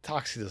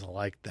 Toxie doesn't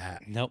like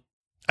that. Nope.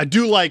 I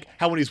do like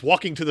how when he's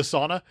walking to the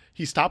sauna,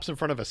 he stops in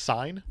front of a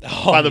sign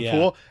by the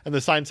pool, and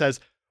the sign says,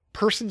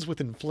 persons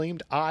with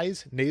inflamed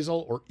eyes,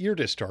 nasal, or ear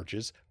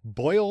discharges,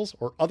 boils,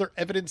 or other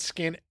evident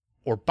skin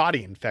or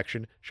body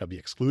infection shall be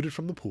excluded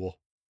from the pool.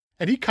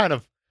 And I kind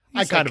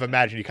of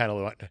imagine he kind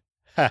of went,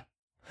 ha.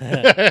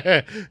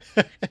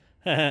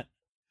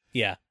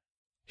 Yeah.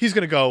 He's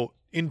going to go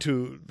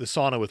into the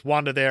sauna with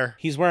Wanda there.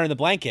 He's wearing the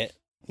blanket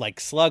like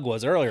Slug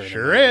was earlier.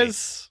 Sure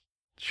is.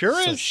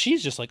 So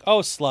she's just like,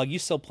 oh, Slug, you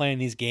still playing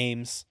these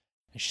games?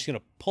 And she's going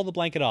to pull the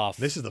blanket off.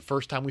 This is the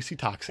first time we see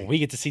Toxie. We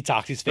get to see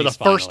Toxie's face for the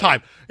first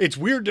time. It's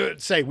weird to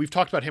say. We've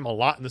talked about him a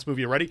lot in this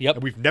movie already. Yep.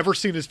 And we've never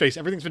seen his face.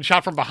 Everything's been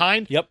shot from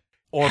behind. Yep.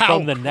 Or How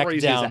from the neck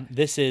crazy down.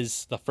 This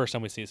is the first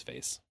time we see his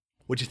face.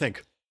 What'd you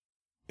think?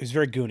 It was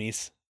very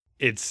Goonies.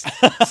 It's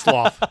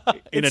Sloth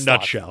in a Sloth.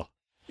 nutshell.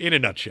 In a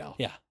nutshell.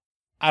 Yeah.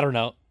 I don't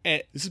know.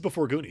 This is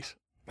before Goonies.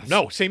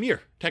 No, same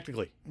year,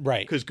 technically.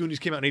 Right. Because Goonies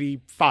came out in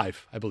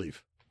 85, I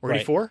believe. Or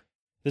 84?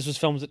 This was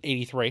filmed in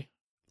 83.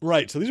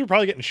 Right. So these were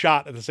probably getting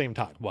shot at the same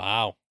time.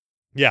 Wow.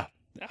 Yeah.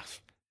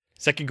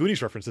 Second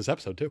Goonies reference this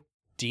episode, too.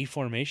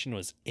 Deformation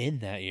was in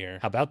that year.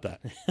 How about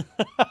that?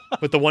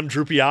 With the one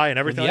droopy eye and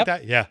everything like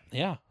that? Yeah.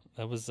 Yeah.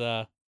 That was,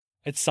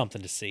 it's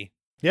something to see.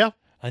 Yeah.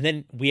 And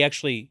then we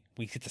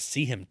get to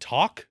see him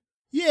talk.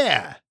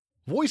 Yeah.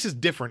 Voice is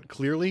different,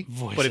 clearly.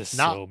 But it's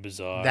not so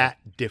bizarre. that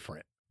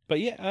different.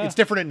 But yeah. It's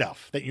different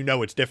enough that you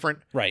know it's different.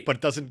 Right. But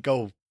it doesn't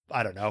go,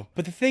 I don't know.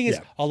 But the thing is,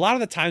 a lot of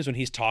the times when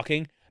he's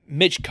talking,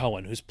 Mitch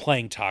Cohen, who's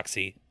playing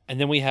Toxie, and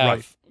then we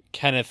have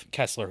Kenneth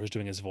Kessler, who's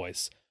doing his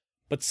voice.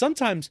 But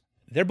sometimes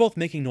they're both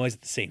making noise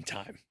at the same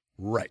time.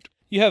 Right.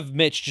 You have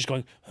Mitch just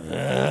going,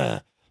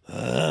 like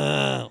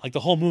the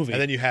whole movie.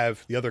 And then you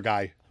have the other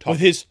guy talking.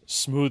 With his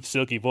smooth,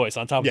 silky voice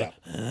on top of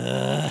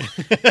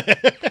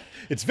it.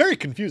 It's very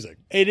confusing.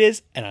 It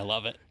is, and I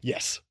love it.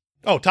 Yes.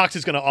 Oh,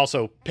 Toxie's going to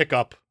also pick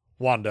up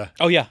Wanda.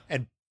 Oh, yeah.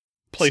 And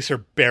place her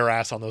bare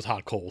ass on those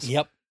hot coals.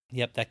 Yep,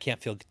 that can't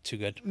feel too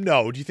good.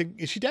 No, do you think,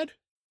 is she dead?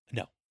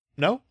 No.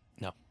 No?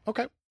 No.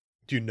 Okay.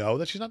 Do you know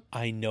that she's not?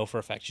 I know for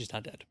a fact she's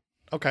not dead.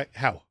 Okay,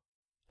 how?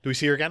 Do we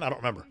see her again? I don't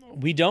remember.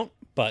 We don't,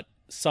 but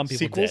some people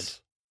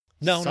Sequels?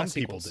 did. No, some not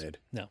sequels. people did.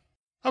 No.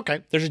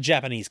 Okay. There's a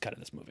Japanese cut of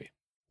this movie.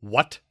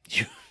 What?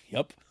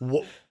 Yep.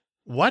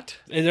 What?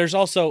 And there's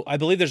also, I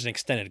believe there's an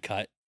extended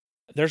cut.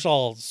 There's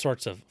all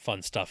sorts of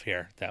fun stuff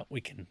here that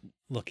we can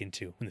look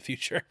into in the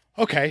future.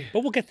 Okay.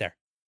 But we'll get there.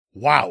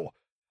 Wow.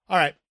 All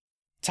right.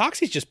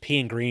 Toxie's just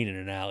peeing green in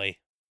an alley.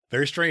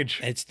 Very strange.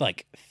 It's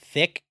like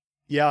thick.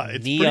 Yeah,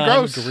 it's neon pretty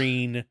gross.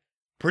 Green.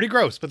 Pretty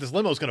gross, but this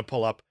limo's going to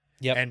pull up.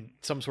 Yep. And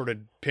some sort of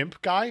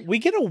pimp guy. We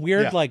get a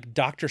weird like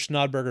Dr.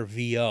 Snodberger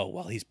VO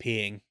while he's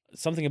peeing.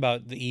 Something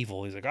about the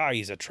evil. He's like,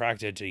 he's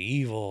attracted to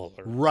evil.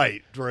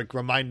 Right. Like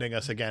reminding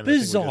us again.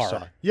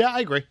 Bizarre. Yeah,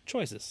 I agree.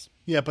 Choices.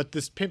 Yeah, but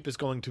this pimp is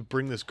going to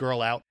bring this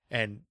girl out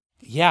and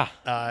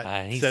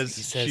he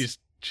says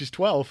she's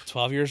 12.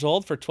 12 years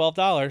old for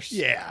 $12.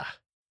 Yeah.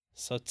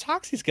 So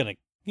Toxie's going to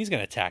He's going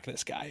to attack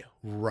this guy.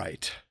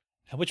 Right.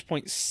 At which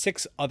point,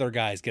 6 other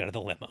guys get out of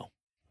the limo.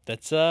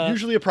 That's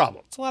usually a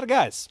problem. It's a lot of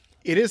guys.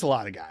 It is a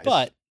lot of guys.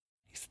 But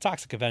he's the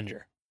Toxic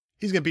Avenger.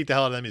 He's going to beat the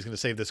hell out of them. He's going to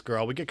save this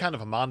girl. We get kind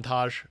of a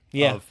montage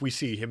of, we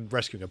see him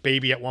rescuing a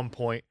baby at one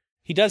point.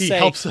 He does say,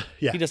 helps,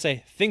 he does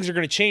say, things are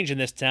going to change in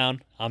this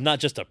town. I'm not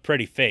just a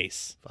pretty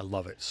face. I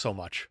love it so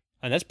much.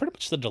 And that's pretty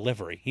much the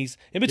delivery. He's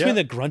in between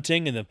the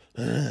grunting and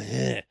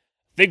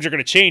things are going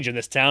to change in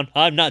this town.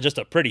 I'm not just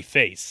a pretty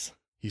face.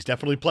 He's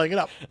definitely playing it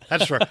up.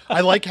 That's true.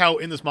 I like how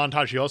in this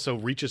montage, he also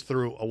reaches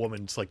through a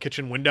woman's like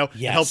kitchen window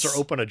and helps her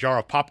open a jar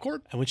of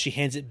popcorn. And when she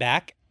hands it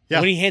back,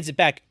 when he hands it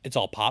back, it's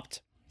all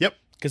popped. Yep.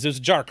 Because there's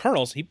a jar of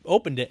kernels. He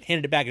opened it,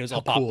 handed it back, and it was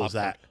all popped. How cool is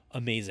that?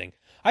 Amazing.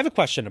 I have a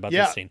question about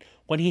this scene.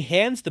 When he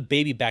hands the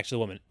baby back to the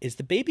woman, is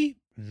the baby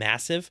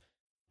massive?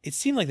 It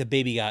seemed like the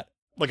baby got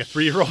like a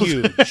 3-year-old.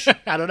 Huge.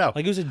 I don't know.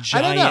 Like it was a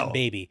giant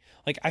baby.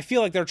 Like I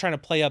feel like they're trying to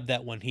play up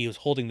that when he was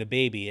holding the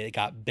baby, it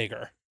got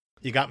bigger.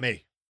 You got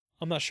me.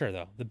 I'm not sure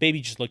though. The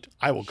baby just looked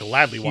I will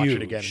gladly watch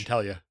it again and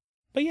tell you.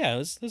 But yeah,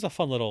 it was a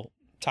fun little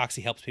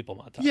Toxie helps people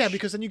montage. Yeah,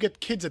 because then you get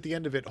kids at the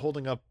end of it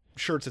holding up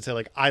shirts that say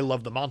like, I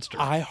love the monster.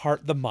 I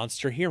heart the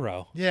monster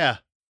hero. Yeah.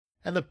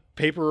 And the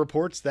paper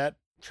reports that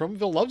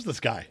Tromaville loves this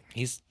guy.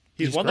 He's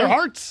won their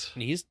hearts.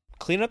 And he's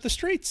cleaning up the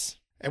streets.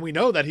 And we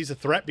know that he's a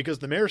threat because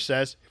the mayor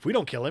says, if we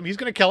don't kill him, he's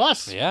going to kill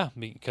us. Yeah,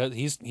 because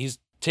he's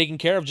taking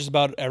care of just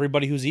about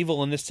everybody who's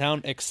evil in this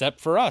town except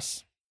for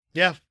us.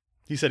 Yeah.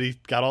 He said he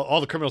got all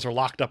the criminals are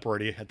locked up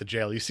already at the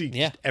jail. You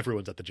see,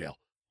 everyone's at the jail.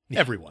 Yeah.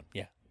 Everyone.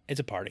 Yeah. It's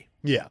a party.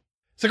 Yeah.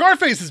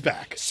 Cigarface is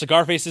back.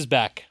 Cigarface is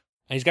back.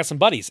 And he's got some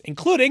buddies,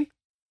 including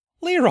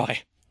Leroy,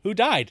 who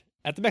died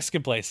at the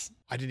Mexican place.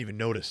 I didn't even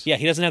notice. Yeah,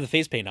 he doesn't have the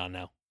face paint on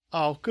now.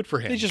 Oh, good for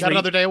him. He just got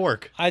another day of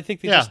work. I think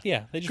they just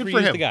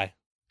reused the guy.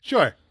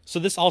 Sure. So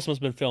this also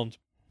must have been filmed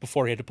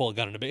before he had to pull a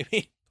gun on a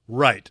baby.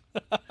 Right.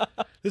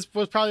 This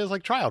was probably his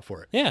like tryout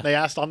for it. Yeah. They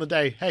asked on the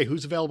day, hey,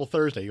 who's available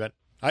Thursday? You went,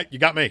 all right, you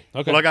got me.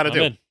 Okay. What I got to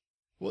do? In.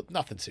 Well,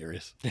 nothing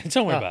serious.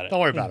 Don't worry about it. Don't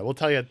worry about it. We'll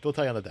tell you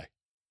on the day.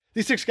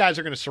 These 6 guys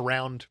are going to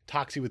surround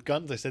Toxie with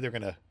guns. They said they're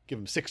going to give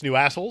him 6 new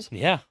assholes.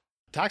 Yeah.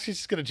 Toxie's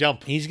just going to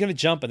jump. He's going to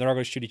jump and they're all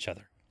going to shoot each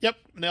other. Yep.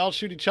 And they all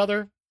shoot each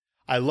other.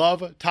 I love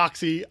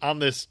Toxie on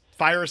this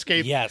fire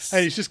escape. Yes.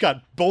 And he's just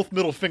got both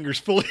middle fingers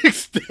fully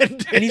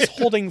extended. And he's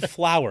holding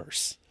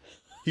flowers.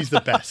 He's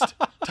the best.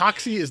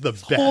 Toxie is the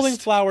best. Holding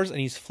flowers and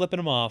he's flipping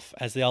them off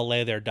as they all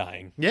lay there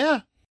dying.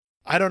 Yeah.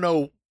 I don't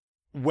know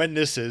when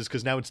this is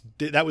because now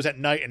that was at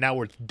night and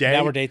now it's day.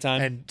 Now we're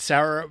daytime.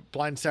 And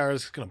blind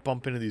Sarah's going to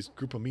bump into these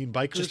group of mean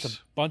bikers. Just a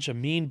bunch of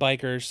mean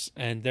bikers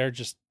and they're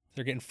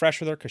getting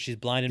fresh with her because she's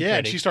blind and pretty.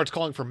 pretty. And she starts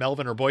calling for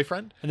Melvin, her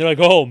boyfriend. And they're like,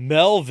 oh,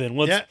 Melvin.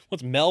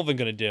 What's Melvin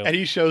going to do? And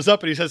he shows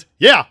up and he says,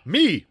 yeah,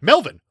 me,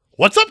 Melvin.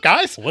 What's up,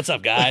 guys? What's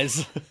up,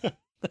 guys?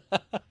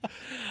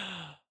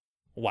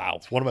 Wow.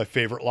 It's one of my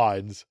favorite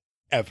lines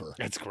ever.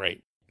 That's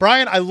great.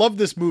 Brian, I love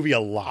this movie a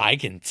lot. I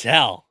can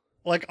tell.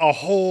 Like a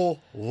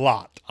whole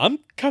lot. I'm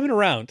coming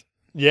around.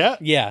 Yeah?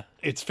 Yeah.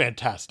 It's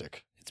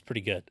fantastic. It's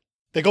pretty good.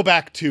 They go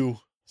back to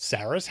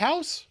Sarah's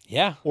house?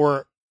 Yeah.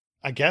 Or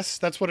I guess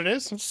that's what it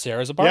is. It's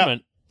Sarah's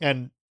apartment. Yeah.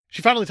 And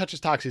she finally touches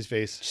Toxie's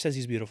face. She says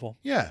he's beautiful.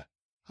 Yeah.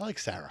 I like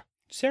Sarah.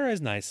 Sarah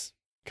is nice.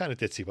 Kind of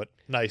ditzy, but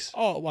nice.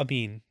 Oh, I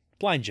mean,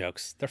 blind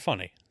jokes. They're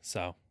funny.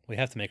 So we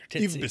have to make her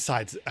ditzy. Even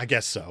besides, I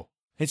guess so.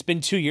 It's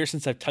been 2 years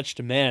since I've touched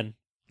a man.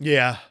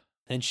 Yeah.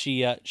 And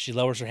she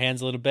lowers her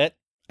hands a little bit.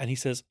 And he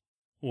says,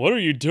 what are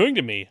you doing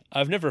to me?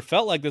 I've never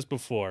felt like this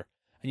before.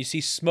 And you see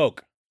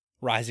smoke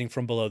rising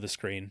from below the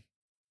screen.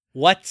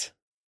 What?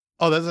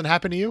 Oh, that doesn't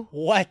happen to you?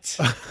 What?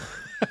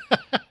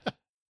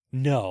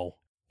 No.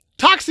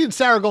 Toxie and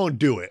Sarah go and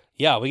do it.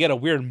 Yeah, we got a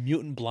weird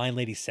mutant blind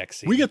lady sex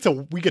scene. We get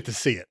to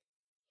see it.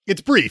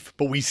 It's brief,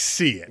 but we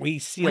see it. We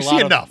see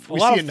enough. A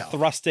lot of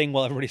thrusting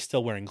while everybody's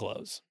still wearing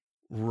clothes.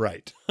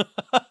 Right.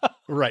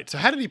 Right. So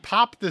how did he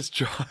pop this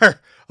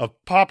jar of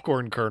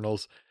popcorn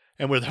kernels?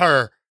 And with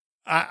her,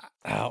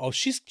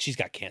 she's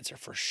got cancer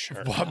for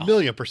sure. Well,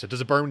 1,000,000%.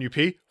 Does it burn when you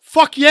pee?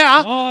 Fuck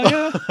yeah.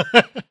 Oh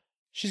yeah.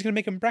 She's gonna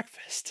make him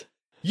breakfast.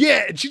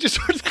 Yeah, and she just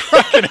starts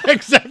cracking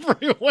eggs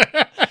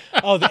everywhere.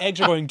 Oh, the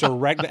eggshells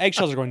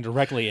are going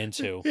directly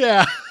into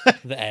the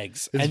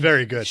eggs. It's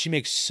very good. She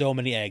makes so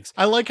many eggs.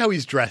 I like how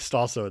he's dressed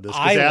also in this.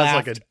 He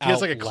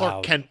has like a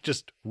Clark Kent,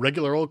 just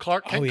regular old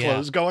Clark Kent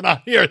clothes going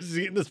on here as he's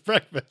eating this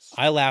breakfast.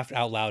 I laughed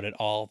out loud at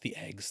all the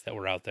eggs that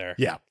were out there.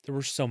 Yeah. There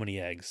were so many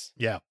eggs.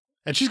 Yeah.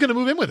 And she's gonna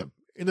move in with him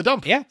in the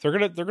dump. Yeah, they're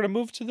gonna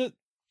move to the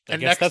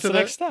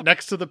next step.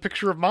 Next to the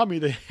picture of mommy,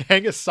 they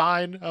hang a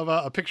sign of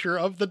a picture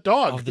of the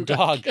dog. Of the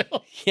dog.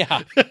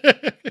 Yeah.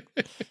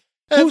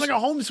 It's like a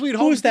home sweet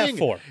home Who's thing. that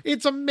for?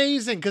 It's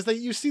amazing because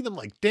you see them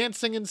like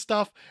dancing and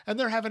stuff and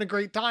they're having a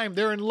great time.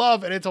 They're in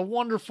love and it's a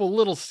wonderful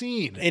little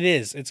scene. It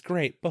is. It's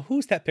great. But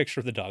who's that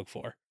picture of the dog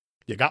for?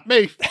 You got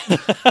me.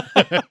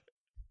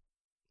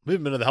 We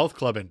haven't been to the health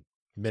club in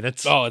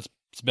minutes. Oh, it's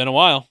been a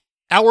while.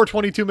 Hour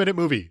 22-minute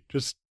movie.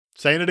 Just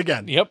saying it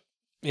again. Yep.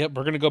 We're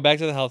going to go back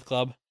to the health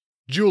club.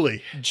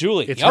 Julie. It's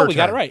her turn.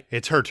 Got it right.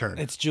 It's her turn.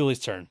 It's Julie's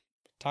turn.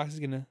 Toxie's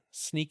going to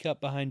sneak up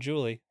behind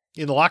Julie.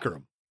 In the locker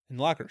room. in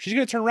the locker room. She's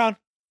going to turn around.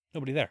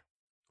 Nobody there.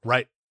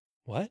 Right.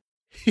 What?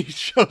 He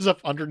shows up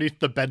underneath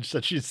the bench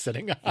that she's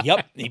sitting on.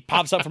 Yep. He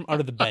pops up from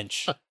under the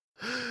bench.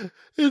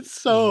 It's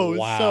so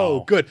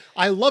Wow. good.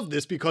 I love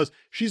this because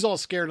she's all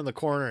scared in the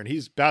corner and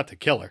he's about to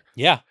kill her.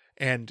 Yeah.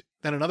 And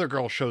then another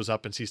girl shows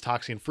up and sees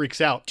Toxie and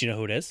freaks out. Do you know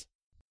who it is?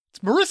 It's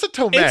Marissa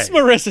Tomei. It's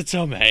Marissa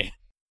Tomei.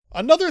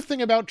 Another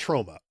thing about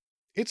Troma,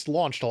 it's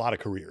launched a lot of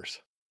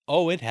careers.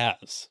 Oh, it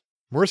has.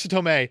 Marissa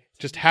Tomei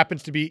just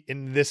happens to be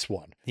in this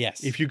one.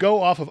 Yes. If you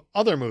go off of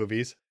other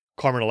movies,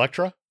 Carmen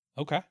Electra,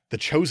 Okay. The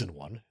Chosen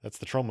One, that's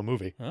the Troma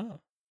movie. Oh.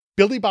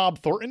 Billy Bob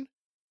Thornton,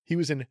 he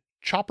was in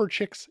Chopper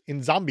Chicks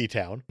in Zombie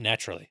Town.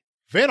 Naturally.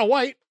 Vanna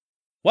White,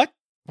 What?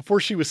 before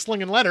she was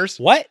slinging letters.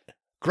 What?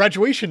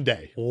 Graduation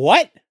Day.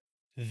 What?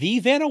 The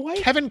Vanna White?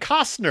 Kevin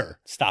Costner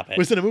Stop it.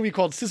 was in a movie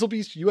called Sizzle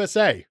Beast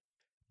USA.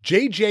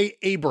 J.J.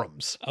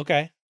 Abrams,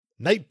 Okay.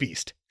 Night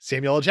Beast,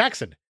 Samuel L.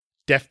 Jackson,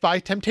 Death by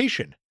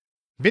Temptation,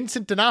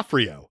 Vincent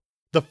D'Onofrio,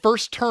 The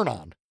First Turn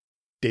On,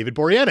 David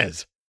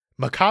Boreanaz,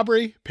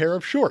 Macabre Pair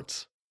of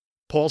Shorts,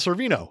 Paul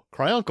Sorvino,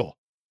 Cry Uncle,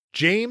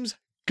 James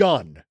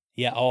Gunn,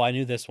 Yeah. Oh, I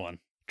knew this one.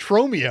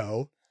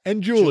 Tromeo,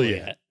 and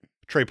Juliet.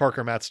 Trey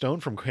Parker, Matt Stone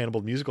from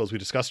Cannibal Musical, as we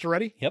discussed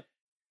already. Yep.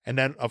 And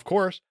then, of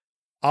course,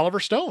 Oliver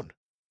Stone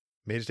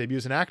made his debut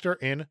as an actor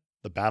in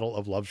The Battle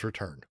of Love's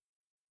Return.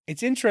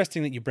 It's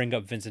interesting that you bring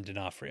up Vincent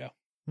D'Onofrio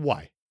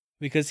Why?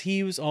 because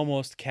he was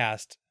almost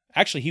cast.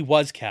 Actually, he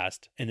was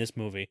cast in this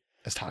movie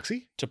As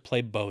Toxie? to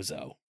play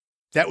Bozo.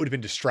 That would have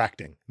been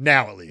distracting.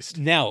 Now, at least.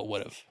 Now it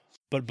would have.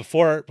 But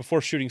before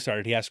shooting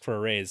started, he asked for a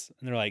raise.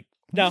 And they're like,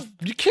 no.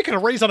 You're kicking a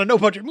raise on a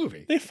no-budget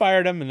movie. They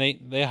fired him and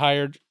they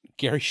hired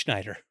Gary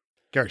Schneider.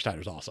 Gary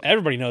Schneider's awesome.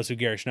 Everybody knows who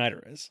Gary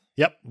Schneider is.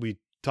 Yep, we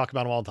talk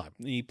about him all the time.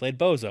 He played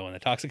Bozo in The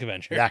Toxic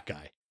Avenger. That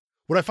guy.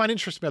 What I find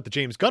interesting about the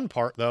James Gunn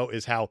part, though,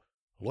 is how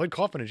Lloyd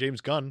Kaufman and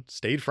James Gunn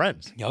stayed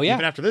friends. Oh, yeah.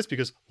 Even after this,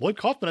 because Lloyd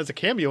Kaufman has a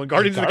cameo in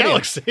Guardians of the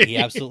Guardians. Galaxy. He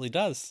absolutely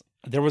does.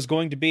 There was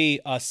going to be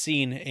a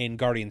scene in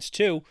Guardians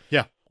 2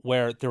 Yeah.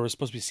 where there was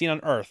supposed to be a scene on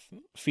Earth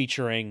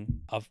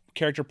featuring a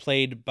character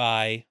played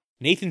by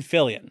Nathan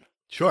Fillion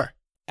Sure.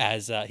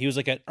 as he was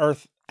like an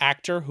Earth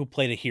actor who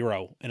played a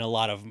hero in a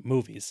lot of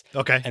movies.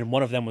 Okay. And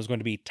one of them was going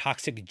to be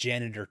Toxic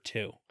Janitor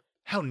 2.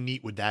 How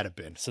neat would that have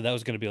been? So that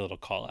was going to be a little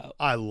call out,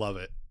 I love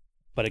it.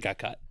 but it got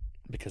cut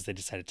because they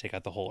decided to take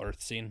out the whole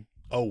Earth scene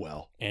Oh,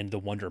 well. and the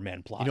Wonder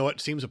Man plot. You know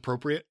what seems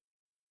appropriate?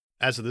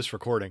 As of this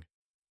recording,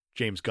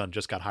 James Gunn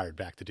just got hired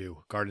back to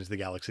do Guardians of the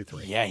Galaxy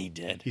 3. Yeah, he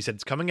did. He said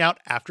it's coming out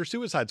after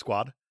Suicide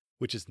Squad,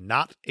 which is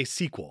not a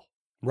sequel.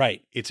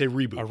 Right. It's a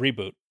reboot. A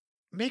reboot.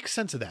 Makes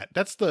sense of that.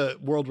 That's the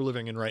world we're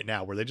living in right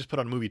now, where they just put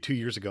out a movie 2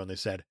 years ago and they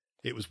said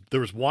there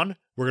was one,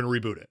 we're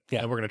going to reboot it. Yeah.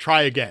 And we're going to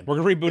try again. We're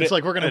going to reboot it. It's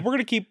like we're going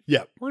to keep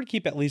Yeah. We're going to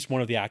keep at least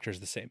one of the actors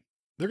the same.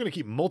 They're going to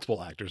keep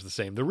multiple actors the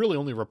same. They're really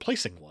only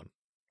replacing one,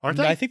 aren't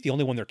they? I think the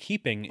only one they're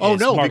keeping Oh,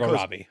 is no, Margot because-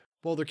 Robbie.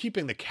 Well, they're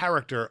keeping the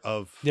character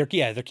of, They're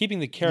keeping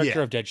the character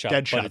Yeah, of Deadshot,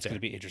 Deadshot but it's there. going to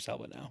be Idris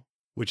Elba now.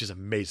 which is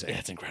amazing. Yeah,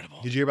 it's incredible.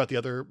 Did you hear about the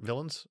other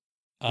villains?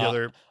 The Uh,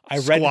 other I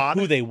read squad?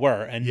 who they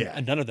were, and Yeah.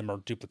 none of them are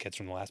duplicates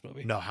from the last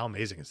movie. No, how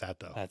amazing is that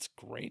though? That's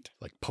great.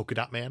 Like Polka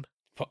Dot Man?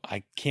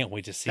 I can't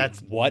wait to see That's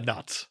what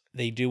nuts.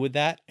 they do with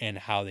that and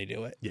how they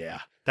do it.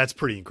 Yeah, that's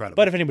pretty incredible.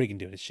 But if anybody can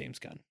do it, it's James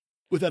Gunn.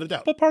 without a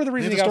doubt. But part of the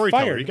reason He's he a got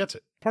storyteller. fired, He gets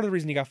it. part of the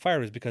reason he got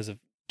fired was because of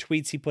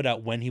tweets he put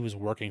out when he was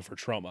working for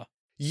Troma.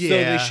 Yeah.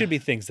 So they should be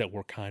things that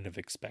were kind of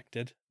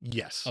expected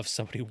Yes. of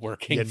somebody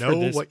working You for know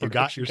this what you got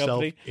production yourself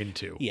company.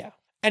 into. Yeah.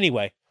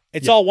 Anyway,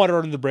 it's Yeah. all water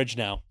under the bridge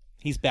now.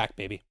 He's back,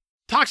 baby.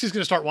 Toxie's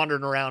going to start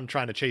wandering around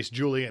trying to chase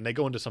Julie, and they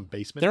go into some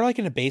basement. They're like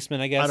in a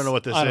basement, I guess. I don't know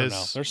what this I don't is.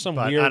 know. There's some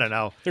but weird. I don't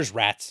know. There's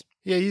rats.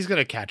 Yeah, he's going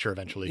to catch her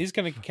eventually. He's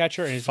gonna catch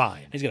her and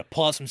Fine. he's gonna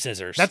pull out some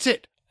scissors. That's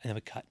it. And then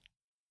we cut.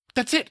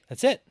 That's it.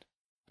 That's it.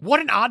 What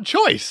an odd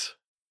choice.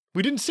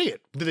 We didn't see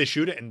it. Did they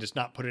shoot it and just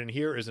not put it in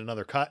here? Is it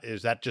another cut?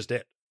 Is that just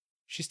it?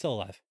 She's still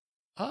alive.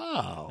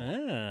 Oh.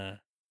 Ah.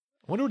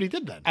 I wonder what he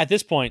did then. At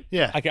this point,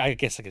 Yeah. I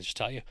guess I could just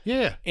tell you.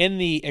 Yeah. In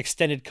the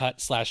extended cut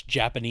 /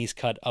 Japanese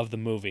cut of the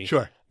movie,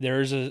 Sure.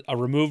 there's a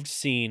removed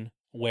scene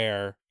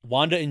where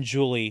Wanda and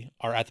Julie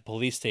are at the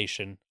police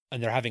station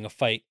and they're having a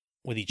fight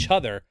with each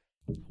other.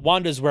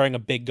 Wanda's wearing a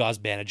big gauze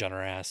bandage on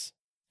her ass.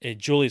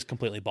 Julie's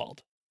completely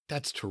bald.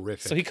 That's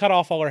terrific. So he cut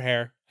off all her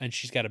hair and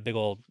she's got a big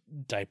old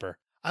diaper.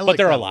 I like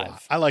they're that alive. A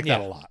lot. I like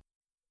that Yeah. a lot.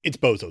 It's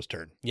Bozo's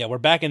turn. Yeah, we're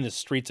back in the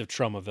streets of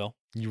Tromaville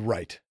You're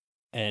right.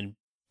 and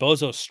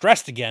Bozo's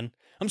stressed again.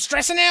 I'm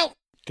stressing out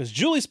because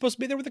Julie's supposed to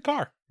be there with the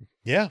car.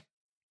 Yeah.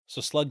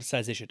 So Slug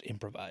decides they should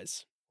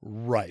improvise.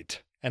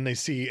 Right. And they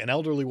see an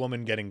elderly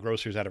woman getting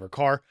groceries out of her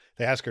car.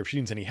 They ask her if she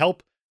needs any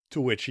help,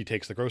 to which she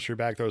takes the grocery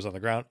bag, throws it on the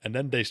ground, and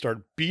then they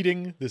start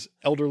beating this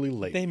elderly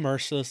lady. They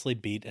mercilessly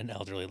beat an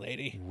elderly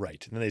lady.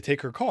 Right. And then they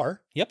take her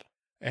car Yep.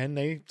 and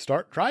they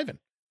start driving.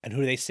 And who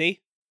do they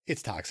see?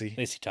 It's Toxie.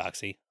 They see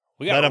Toxie.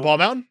 We Light up Ball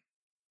Mountain?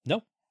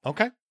 No.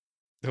 Okay.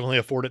 They've only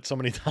afforded it so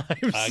many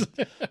times.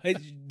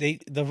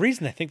 The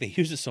reason I think they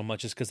use it so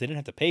much is because they didn't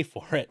have to pay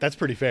for it. That's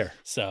pretty fair.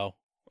 So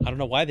I don't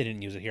know why they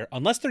didn't use it here,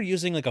 unless they're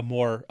using like a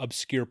more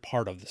obscure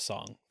part of the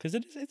song because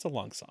it's a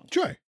long song.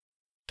 Sure.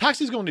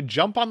 Toxie's going to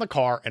jump on the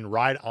car and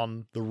ride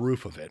on the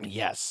roof of it.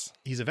 Yes.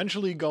 He's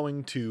eventually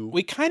going to...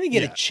 We kind of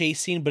get a chase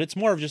scene, but it's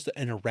more of just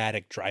an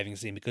erratic driving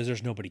scene because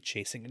there's nobody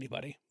chasing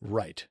anybody.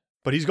 Right.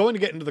 But he's going to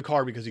get into the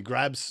car because he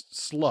grabs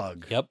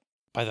Slug. Yep.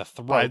 By the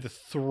throat. By the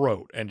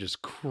throat and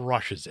just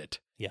crushes it.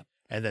 Yep.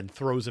 And then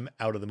throws him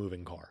out of the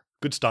moving car.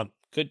 Good stunt.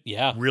 Good.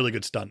 Yeah. Really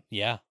good stunt.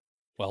 Yeah.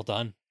 Well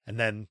done. And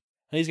then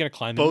he's going to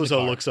climb into the car.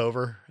 Bozo looks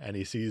over and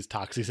he sees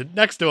Toxie sitting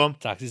next to him.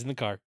 Toxie's in the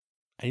car.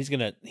 And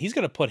he's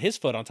gonna put his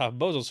foot on top of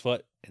Bozo's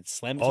foot and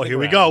slam it to the here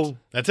ground. we go.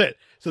 That's it.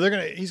 So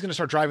he's gonna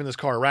start driving this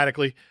car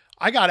erratically.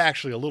 I got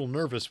actually a little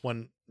nervous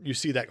when you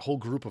see that whole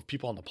group of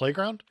people on the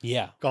playground.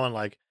 Yeah. Going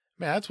like,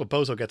 man, that's what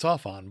Bozo gets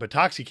off on. But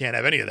Toxie can't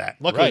have any of that.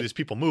 Luckily, these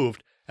people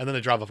moved and then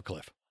they drive off a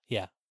cliff.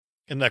 Yeah.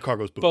 And that car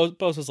goes boom.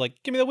 Bozo's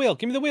like, give me the wheel.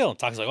 Give me the wheel. And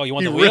Toxie's like, oh, you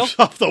want the He wheel? rips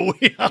off the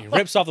wheel. He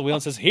rips off the wheel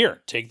and says,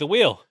 here, take the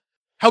wheel.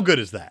 How good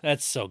is that?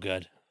 That's so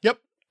good. Yep.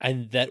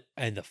 And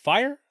the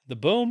fire, the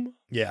boom.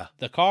 Yeah.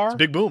 The car. It's a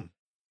big boom.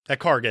 That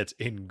car gets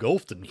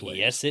engulfed in flames.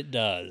 Yes, it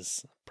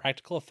does.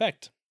 Practical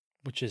effect,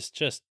 which is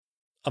just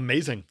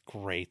amazing.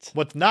 Great.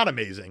 What's not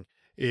amazing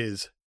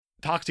is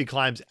Toxie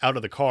climbs out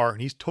of the car and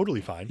he's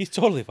totally fine. He's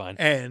totally fine.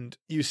 And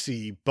you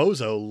see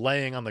Bozo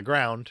laying on the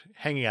ground,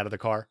 hanging out of the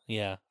car.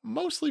 Yeah.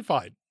 Mostly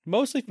fine.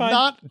 Mostly fine.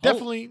 Not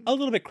definitely a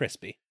little bit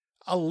crispy.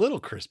 A little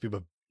crispy,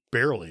 but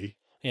barely.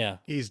 Yeah.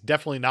 He's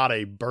definitely not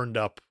a burned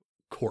up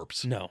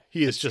corpse. No.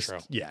 He is just, true.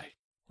 Yeah.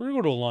 We're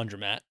going to go to a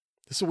laundromat.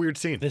 This is a weird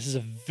scene. This is a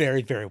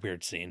very, very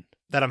weird scene.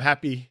 That I'm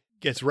happy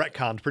gets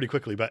retconned pretty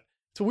quickly, but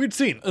it's a weird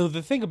scene.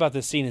 The thing about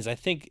this scene is I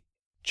think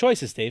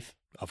choices, Dave.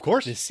 Of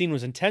course. This scene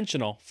was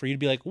intentional for you to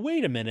be like,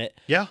 wait a minute.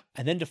 Yeah.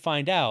 And then to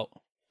find out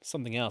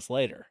something else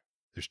later.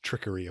 There's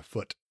trickery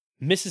afoot.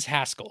 Mrs.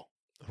 Haskell.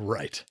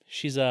 Right.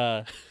 She's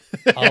a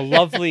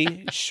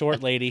lovely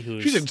short lady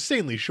who's... She's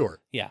insanely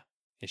short. Yeah.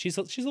 She's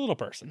a little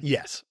person.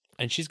 Yes.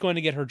 And she's going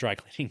to get her dry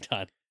cleaning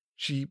done.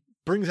 She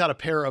brings out a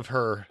pair of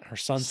her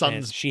son's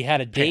pants. She had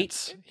a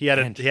date.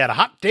 Pants. He had a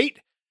hot date,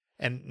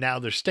 and now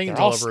there's stains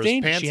all over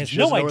his pants. She has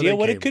no idea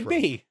what it could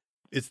be.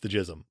 It's the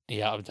jism.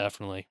 Yeah,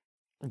 definitely.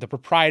 The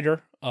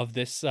proprietor of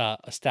this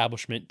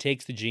establishment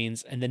takes the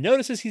jeans and then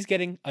notices he's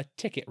getting a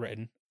ticket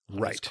written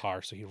on his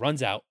car. So he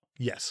runs out.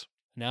 Yes.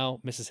 Now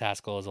Mrs.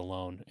 Haskell is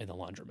alone in the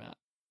laundromat.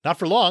 Not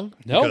for long,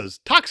 nope. Because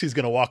Toxie's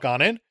going to walk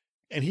on in,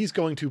 and he's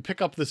going to pick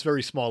up this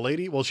very small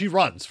lady. Well, she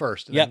runs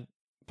first. Yep.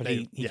 But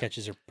he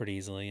catches her pretty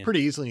easily. Pretty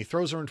easily. He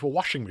throws her into a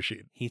washing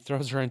machine. He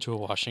throws her into a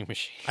washing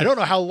machine. I don't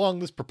know how long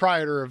this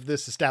proprietor of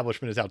this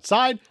establishment is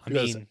outside.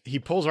 He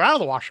pulls her out of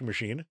the washing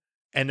machine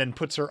and then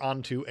puts her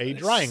onto a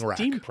drying rack.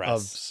 Steam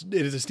press.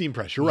 It is a steam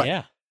press. You're right.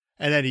 Yeah.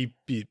 And then he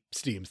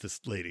steams this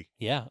lady.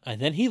 Yeah.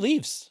 And then he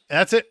leaves.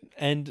 That's it.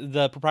 And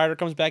the proprietor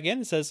comes back in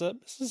and says,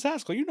 Mrs.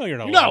 Haskell, you know you're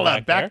not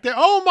allowed back there.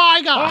 Oh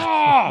my God.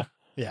 Ah!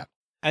 Yeah.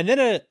 And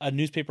then a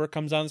newspaper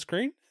comes on the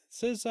screen.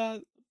 It says,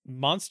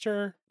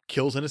 monster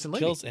kills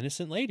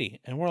innocent lady.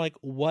 And we're like,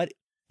 what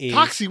is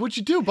Toxie, what'd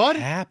you do, bud?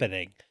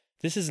 happening?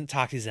 This isn't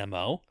Toxie's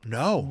MO.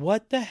 No.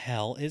 What the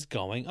hell is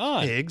going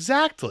on?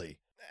 Exactly.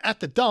 At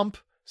the dump,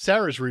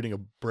 Sarah's reading a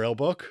Braille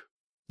book.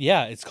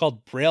 Yeah, it's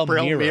called Braille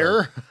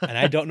Mirror. And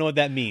I don't know what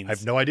that means. I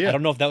have no idea. I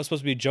don't know if that was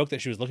supposed to be a joke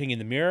that she was looking in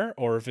the mirror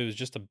or if it was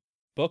just a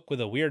book with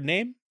a weird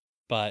name,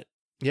 but...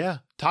 Yeah,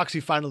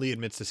 Toxie finally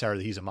admits to Sarah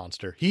that he's a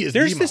monster. He is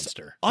There's the this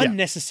monster.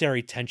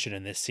 Unnecessary tension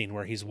in this scene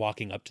where he's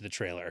walking up to the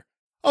trailer.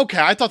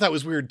 Okay, I thought that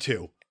was weird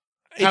too.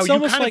 It's How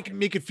almost you kind like of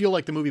make it feel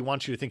like the movie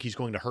wants you to think he's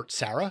going to hurt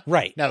Sarah.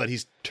 Right. Now that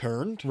he's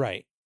turned.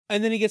 Right.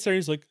 And then he gets there and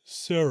he's like,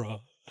 Sarah.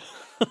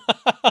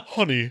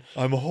 Honey,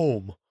 I'm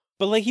home.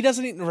 But like he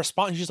doesn't even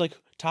respond. She's like,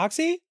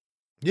 Toxie?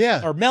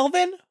 Yeah. Or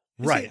Melvin?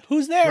 Right.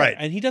 Who's there? Right.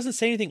 And he doesn't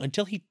say anything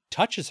until he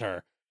touches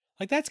her.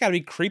 Like that's got to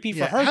be creepy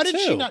for her How too.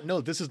 did she not know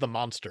this is the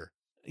monster?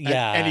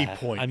 Yeah. At any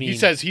point. I mean, he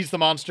says he's the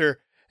monster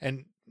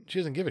and she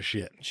doesn't give a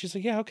shit. She's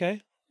like, yeah,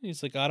 okay.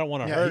 He's like, I don't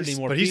want to hurt any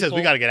more But people. he says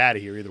we got to get out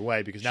of here either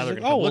way because now they're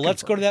like, going to come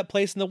let's go to that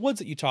place in the woods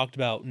that you talked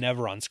about,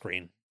 never on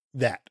screen.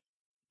 That.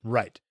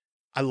 Right.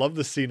 I love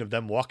the scene of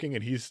them walking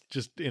and he's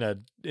just in a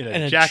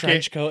jacket, a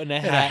trench coat and a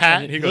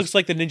hat. And he it goes, looks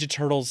like the Ninja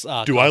Turtles. Do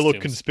costumes. I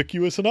look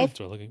conspicuous enough?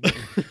 Do I look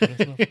conspicuous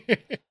enough?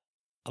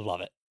 I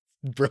love it.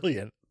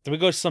 Brilliant. Did we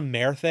go to some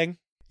mayor thing?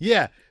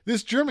 Yeah.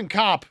 This German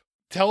cop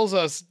tells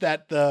us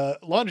that the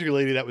laundry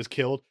lady that was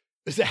killed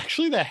is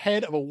actually the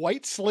head of a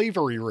white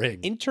slavery ring.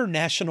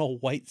 International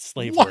white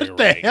slavery ring. What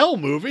the hell,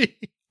 movie?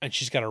 And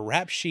she's got a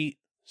rap sheet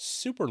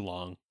super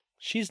long.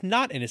 She's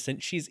not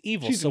innocent. She's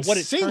evil. She's so what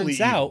it turns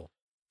evil. out,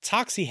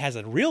 Toxie has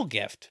a real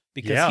gift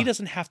because he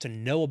doesn't have to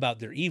know about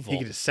their evil. He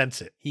can just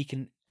sense it.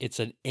 It's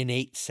an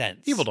innate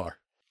sense. Evildar.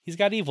 He's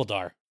got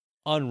Evildar.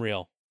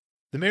 Unreal.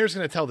 The mayor's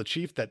going to tell the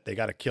chief that they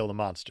got to kill the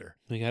monster.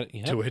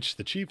 To which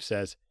the chief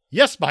says,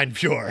 yes, mein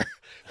Führer.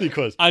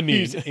 Because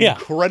he's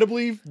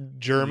incredibly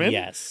German.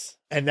 Yes.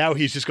 And now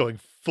he's just going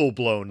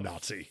full-blown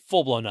Nazi.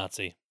 Full-blown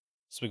Nazi.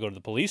 So we go to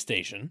the police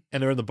station.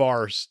 And they're in the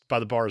bars, by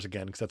the bars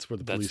again, because that's where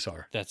the police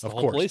are. That's the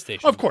whole police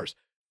station. Of course.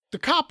 The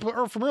cop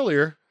from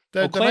earlier,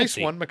 the nice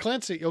one,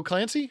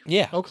 O'Clancy?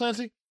 Yeah.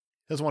 O'Clancy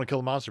doesn't want to kill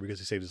the monster because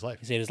he saved his life.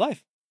 He saved his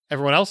life.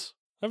 Everyone else?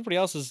 Everybody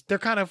else is They're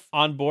kind of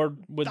on board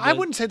with. I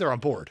wouldn't say they're on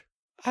board.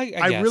 I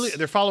guess.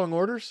 They're following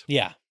orders.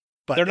 Yeah,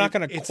 but they're not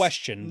going to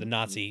question the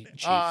Nazi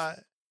chief.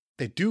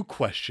 They do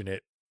question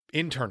it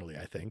internally,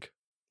 I think.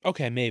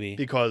 Okay, maybe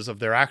because of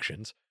their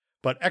actions,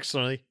 but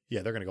externally,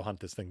 yeah, they're going to go hunt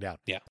this thing down.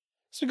 Yeah.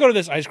 So we go to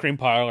this ice cream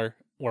parlor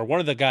where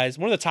one of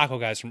the taco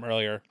guys from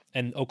earlier,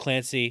 and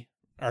O'Clancy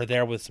are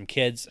there with some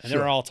kids, and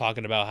they're all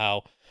talking about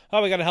how,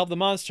 we got to help the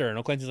monster. And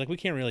O'Clancy's like, we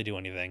can't really do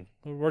anything.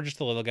 We're just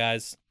the little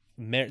guys.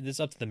 It's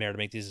up to the mayor to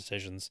make these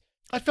decisions.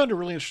 I found it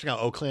really interesting how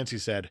O'Clancy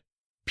said,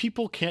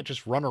 people can't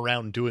just run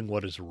around doing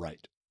what is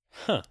right.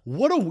 Huh.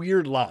 What a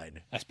weird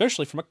line.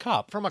 Especially from a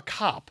cop. From a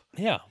cop.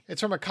 Yeah. It's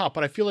from a cop,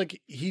 but I feel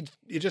like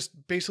it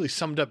just basically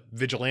summed up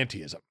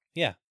vigilantism.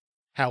 Yeah.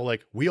 How,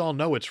 like, we all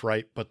know it's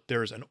right, but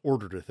there's an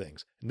order to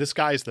things. And this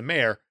guy's the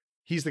mayor.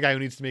 He's the guy who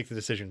needs to make the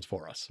decisions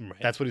for us.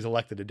 Right. That's what he's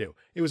elected to do.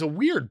 It was a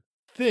weird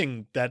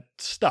thing that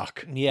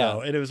stuck. Yeah.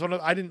 And it was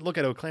I didn't look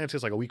at O'Clancy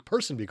as like a weak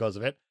person because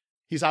of it.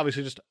 He's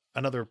obviously just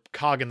another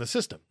cog in the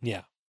system.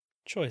 Yeah.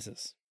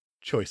 Choices.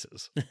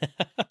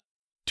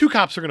 2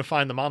 cops are going to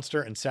find the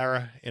monster and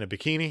Sarah in a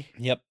bikini.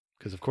 Yep.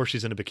 Because, of course,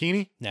 she's in a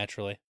bikini.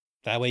 Naturally.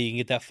 That way you can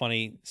get that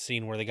funny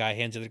scene where the guy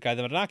hands the guy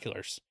the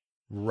binoculars.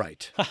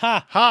 Right.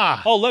 Ha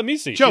ha. Oh, let me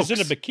see. Jokes. She's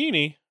in a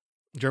bikini.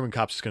 German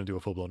cop's just going to do a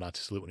full-blown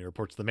Nazi salute when he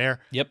reports to the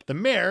mayor. Yep. The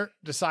mayor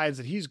decides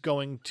that he's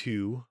going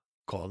to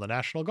call the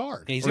National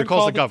Guard. Yeah, he's going to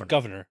call the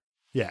governor.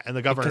 Yeah, and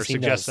the governor Because he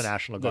suggests knows the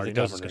National that Guard. the He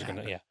knows it's governor's going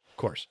to happen. Yeah. Of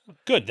course.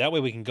 Good. That way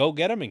we can go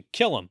get him and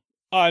kill him.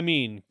 I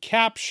mean,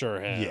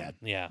 capture him. Yeah.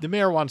 Yeah. The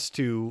mayor wants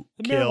to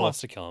kill. Mayor wants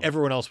to kill him.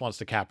 Everyone else wants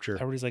to capture.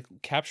 Everybody's like,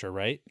 capture,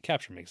 right?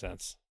 Capture makes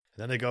sense.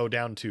 And then they go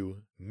down to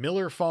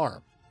Miller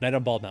Farm. Night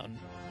on Bald Mountain.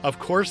 Of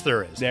course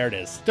there is. There it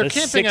is. They're the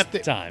camping at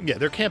sixth time. Yeah,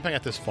 they're camping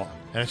at this farm.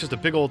 And it's just a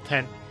big old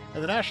tent.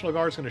 And the National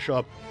Guard's going to show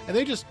up. And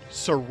they just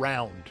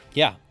surround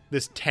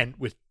this tent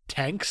with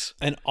tanks.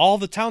 And all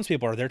the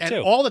townspeople are there too.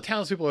 And all the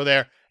townspeople are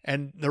there.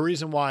 And the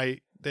reason why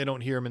they don't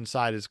hear them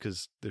inside is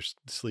because they're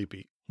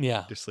sleepy.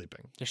 Yeah. They're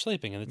sleeping. They're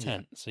sleeping in the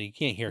tent. Yeah. So you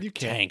can't hear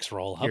tanks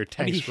roll up. Hear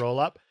tanks roll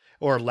up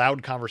or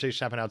loud conversations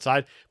happen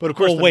outside. But of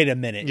course. Well, wait a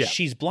minute. Yeah.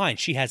 She's blind.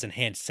 She has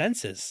enhanced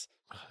senses.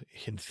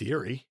 In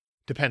theory.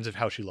 Depends of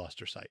how she lost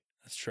her sight.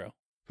 That's true.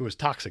 It was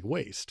toxic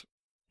waste.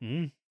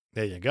 Mm.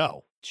 There you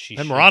go.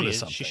 And we're on to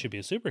something. She should be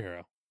a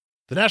superhero.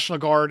 The National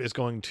Guard is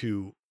going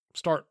to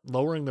start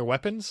lowering their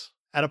weapons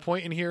at a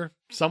point in here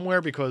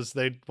somewhere because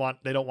they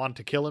don't want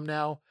to kill him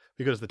now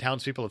because the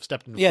townspeople have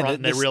stepped in front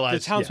and they realize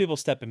the townspeople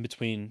step in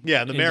between.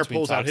 Yeah, and the mayor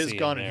pulls out his Toxie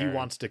gun and he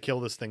wants to kill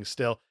this thing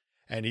still.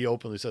 And he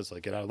openly says,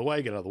 like, get out of the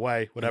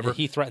way, whatever.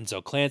 He threatens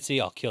O'Clancy,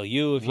 I'll kill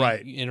you if you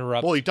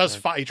interrupt. Well, he does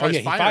he tries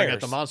firing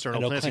at the monster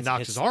and O'Clancy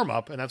knocks his arm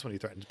up and that's when he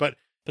threatens. But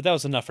that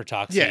was enough for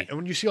Toxie. Yeah, and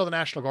when you see all the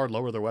National Guard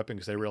lower their weapons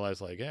because they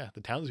realize, like,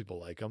 the townspeople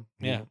like him.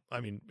 Yeah. I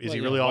mean, is he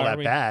really all that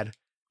bad?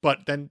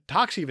 But then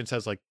Toxie even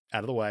says, like,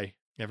 out of the way,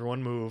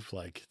 everyone move,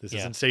 like, this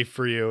isn't safe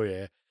for you.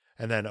 Yeah.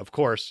 And then, of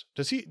course,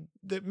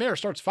 the mayor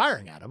starts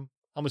firing at him.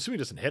 I'm assuming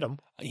he doesn't hit him.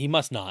 He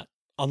must not,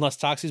 unless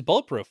Toxie's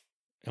bulletproof.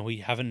 And we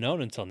haven't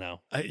known until now.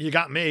 You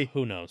got me.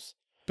 Who knows?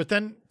 But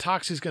then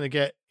Toxie's going to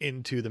get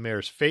into the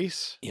mayor's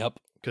face. Yep.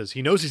 Because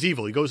he knows he's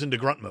evil. He goes into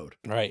grunt mode.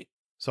 Right.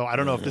 So I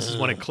don't know if this is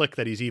when it clicked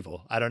that he's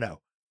evil. I don't know.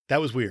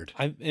 That was weird.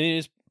 It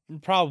is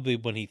probably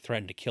when he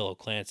threatened to kill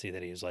O'Clancy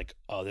that he was like,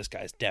 oh, this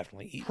guy's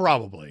definitely evil.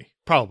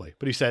 Probably.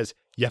 But he says,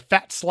 you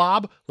fat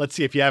slob, let's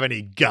see if you have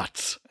any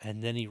guts.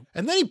 And then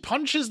he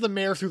punches the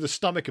mayor through the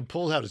stomach and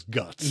pulls out his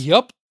guts.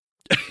 Yup.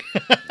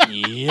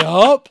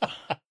 Yup.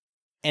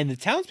 And the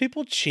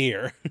townspeople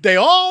cheer. They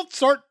all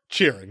start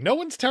cheering. No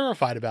one's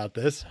terrified about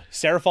this.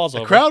 Sarah falls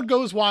over. The crowd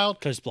goes wild.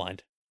 Because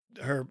blind.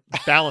 Her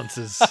balance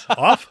is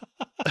off.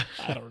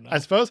 I don't know. I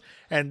suppose.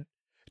 And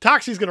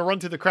Toxie's going to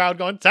run through the crowd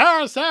going,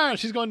 Sarah, Sarah.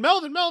 She's going,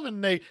 Melvin,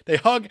 Melvin. And they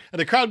hug, and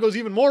the crowd goes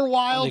even more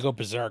wild. And they go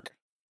berserk.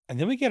 And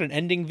then we get an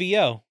ending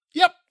VO.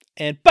 Yep.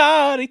 And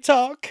body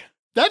talk.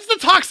 That's the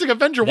Toxic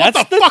Avenger. What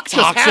the fuck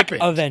just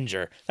happened?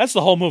 Avenger. That's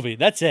the whole movie.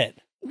 That's it.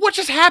 What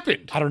just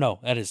happened? I don't know.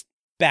 That is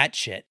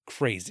batshit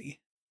crazy.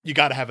 You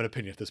got to have an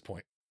opinion at this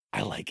point.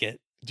 I like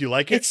it. Do you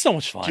like it? It's so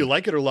much fun. Do you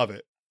like it or love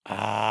it?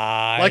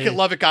 Like it,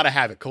 love it, gotta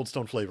have it. Cold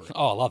Stone flavor.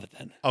 Oh, I love it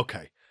then.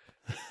 Okay.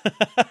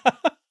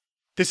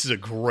 This is a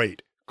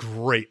great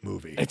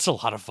movie. It's a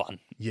lot of fun.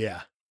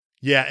 Yeah.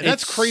 Yeah, and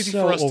that's crazy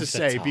for us to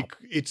say.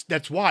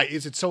 That's why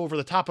it's so over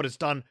the top, but it's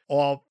done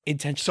all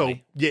intentionally. So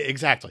yeah,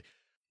 exactly.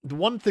 The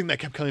one thing that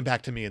kept coming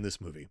back to me in this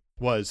movie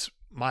was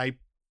my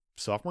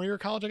sophomore year of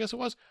college, I guess it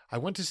was. I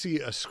went to see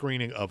a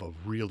screening of a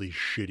really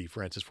shitty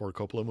Francis Ford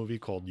Coppola movie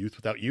called Youth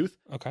Without Youth.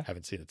 Okay.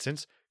 Haven't seen it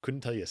since.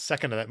 Couldn't tell you a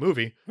second of that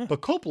movie, but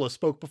Coppola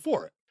spoke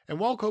before it. And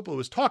while Coppola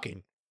was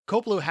talking,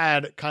 Coppola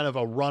had kind of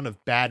a run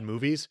of bad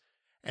movies.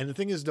 And the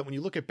thing is that when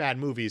you look at bad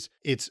movies,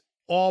 it's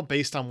all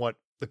based on what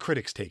the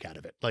critics take out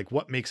of it. Like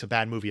what makes a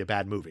bad movie a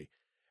bad movie.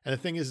 And the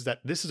thing is that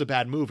this is a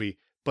bad movie,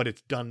 but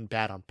it's done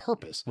bad on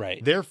purpose.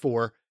 Right.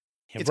 Therefore,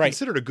 it's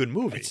considered a good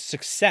movie. It's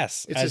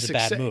success as a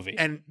bad movie.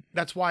 And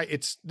that's why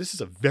this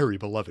is a very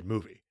beloved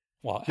movie.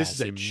 Well, this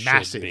is a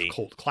massive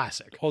cult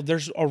classic. Well,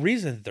 there's a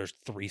reason that there's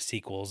 3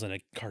 sequels and a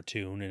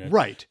cartoon and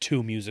Right.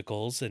 2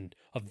 musicals and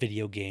a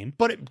video game.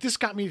 But this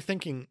got me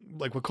thinking,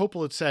 like what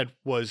Coppola had said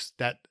was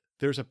that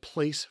there's a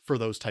place for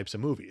those types of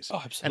movies.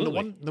 Oh, absolutely.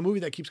 And the movie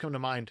that keeps coming to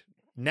mind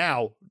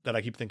now that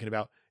I keep thinking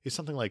about is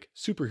something like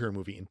superhero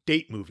movie and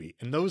date movie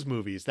and those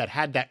movies that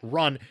had that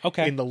run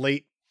in the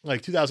late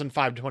like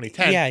 2005 to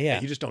 2010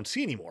 that you just don't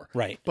see anymore.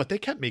 Right. But they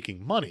kept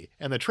making money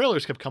and the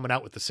trailers kept coming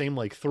out with the same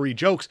like 3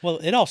 jokes. Well,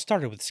 it all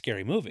started with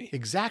Scary Movie.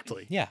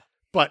 Exactly. Yeah.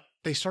 But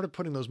they started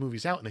putting those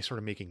movies out and they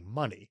started making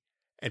money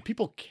and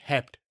people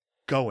kept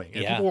going.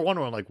 And people were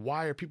wondering like,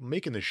 why are people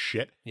making this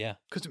shit? Yeah.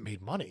 Because it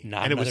made money.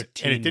 Not and another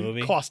teen it didn't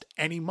movie. cost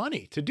any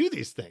money to do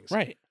these things.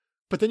 Right.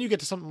 But then you get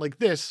to something like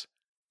this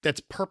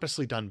that's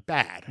purposely done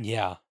bad.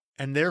 Yeah.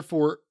 And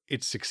therefore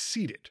it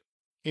succeeded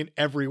in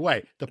every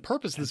way. The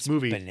purpose of this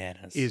movie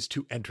is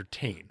to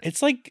entertain.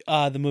 It's like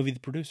the movie The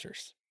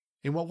Producers.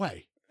 In what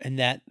way? And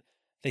that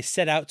they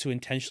set out to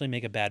intentionally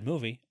make a bad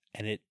movie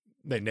and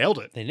they nailed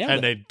it. They nailed it.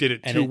 And they did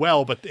it too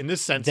well, but in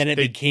this sense, then it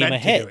they became meant a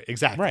hit. to do it.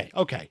 Exactly. Right.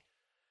 Okay.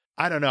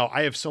 I don't know.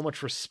 I have so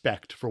much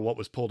respect for what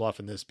was pulled off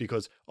in this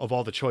because of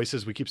all the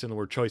choices. We keep saying the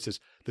word choices.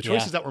 The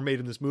choices that were made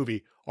in this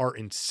movie are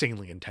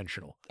insanely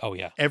intentional. Oh,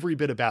 yeah. Every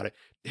bit about it.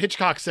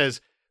 Hitchcock says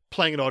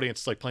playing an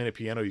audience is like playing a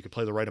piano. You can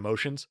play the right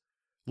emotions.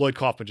 Lloyd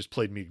Kaufman just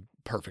played me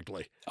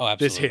perfectly. Oh,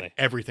 absolutely. This hit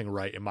everything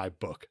right in my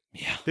book.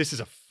 Yeah. This is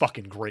a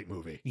fucking great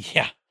movie.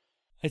 Yeah.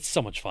 It's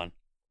so much fun.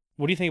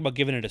 What do you think about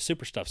giving it a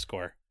Super Stuff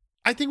score?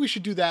 I think we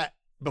should do that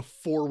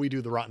before we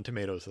do the Rotten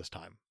Tomatoes this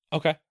time.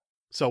 Okay.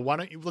 So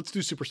let's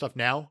do Super Stuff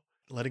now,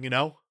 letting you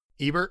know.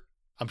 Ebert,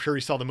 I'm sure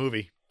he saw the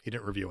movie. He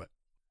didn't review it.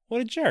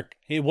 What a jerk.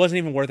 It wasn't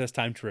even worth his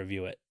time to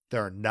review it.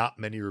 There are not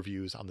many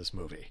reviews on this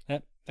movie.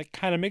 That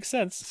kind of makes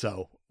sense.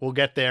 So we'll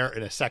get there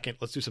in a second.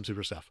 Let's do some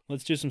Super Stuff.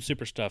 Let's do some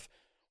Super Stuff.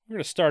 We're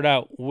going to start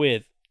out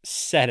with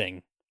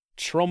setting.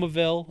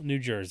 Tromaville, New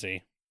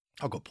Jersey.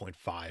 I'll go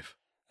 0.5.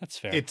 That's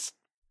fair.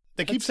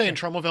 They keep saying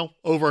Tromaville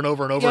over and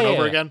over and over and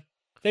over again.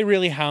 They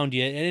really hound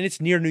you, and it's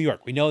near New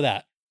York. We know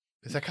that.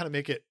 Does that kind of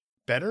make it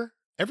better?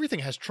 Everything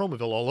has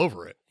Tromaville all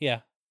over it.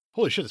 Yeah.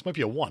 Holy shit, this might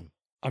be a 1.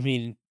 I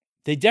mean,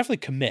 they definitely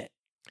commit.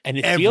 And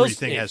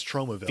everything has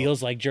Tromaville.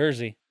 Feels like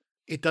Jersey.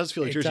 It does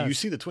feel like Jersey. Does. You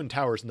see the Twin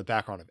Towers in the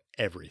background of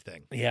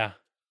everything. Yeah.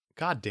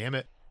 God damn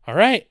it. All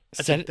right.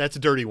 That's a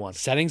dirty one.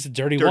 Setting's a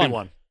dirty one. Dirty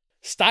one.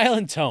 Style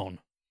and tone.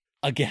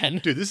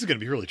 Again. Dude, this is going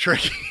to be really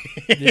tricky.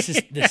 This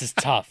is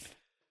tough.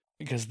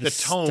 Because the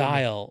tone,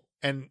 style.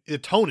 And the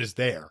tone is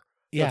there.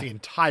 Yeah. The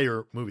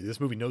entire movie. This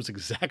movie knows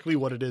exactly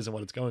what it is and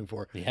what it's going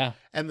for. Yeah.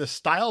 And the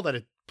style that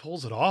it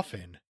pulls it off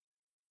in.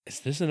 Is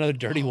this another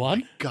dirty one?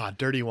 My God,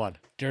 dirty one.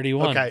 Dirty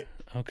one.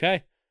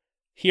 Okay.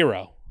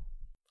 Hero.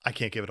 I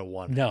can't give it a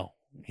 1. No.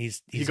 He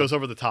goes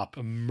over the top.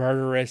 A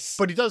murderous.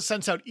 But he does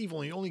sense out evil.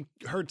 And he only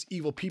hurts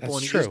evil people.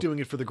 That's and true. He is doing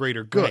it for the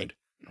greater good.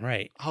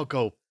 Right. I'll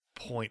go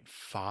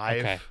 0.5.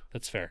 Okay.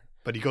 That's fair.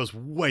 But he goes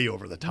way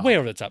over the top. Way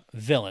over the top.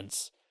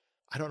 Villains.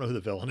 I don't know who the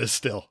villain is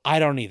still. I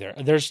don't either.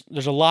 There's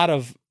a lot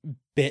of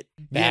bad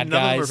guys. None of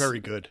them are very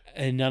good.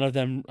 And none of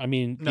them, I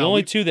mean, the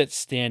only 2 that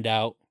stand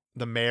out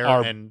the mayor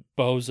are and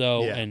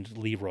Bozo and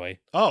Leroy.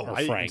 Oh, or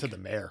I Frank. even said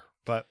the mayor,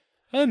 but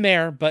the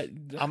mayor, but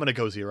I'm going to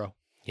go 0.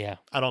 Yeah.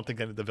 I don't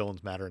think any of the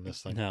villains matter in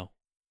this thing. No.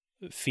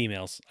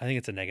 Females. I think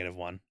it's a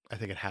 -1. I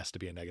think it has to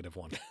be a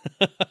 -1.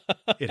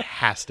 It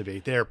has to be.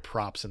 They're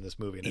props in this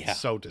movie, and it's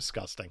so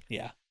disgusting.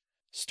 Yeah.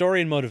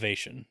 Story and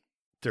motivation.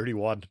 Dirty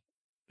 1.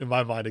 In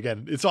my mind,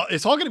 again, it's all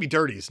going to be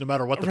dirties, no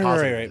matter what the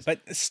positive is.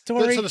 But the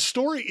story. So the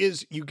story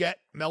is you get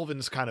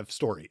Melvin's kind of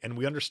story, and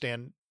we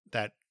understand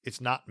that it's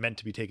not meant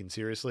to be taken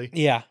seriously.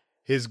 Yeah.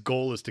 His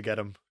goal is to get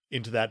him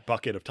into that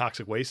bucket of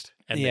toxic waste,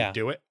 and they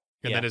do it.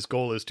 And then his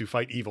goal is to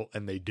fight evil,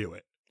 and they do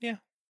it. Yeah.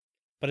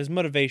 But his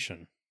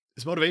motivation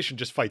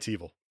just fights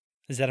evil.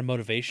 Is that a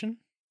motivation?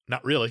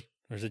 Not really.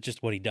 Or is it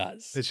just what he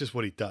does? It's just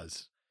what he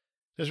does.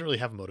 He doesn't really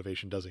have a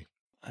motivation, does he?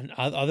 And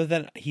other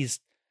than he's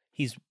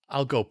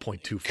I'll go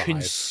 0.25.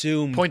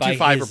 Consumed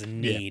by his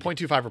need. Yeah,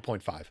 0.25 or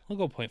 0.5. I'll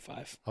go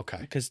 0.5. Okay.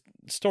 Because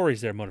story's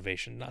their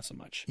motivation, not so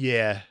much.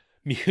 Yeah.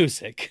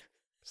 Music.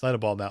 It's not a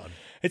ball mountain.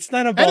 It's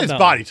not a ball mountain. And it's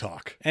body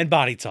talk. And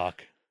body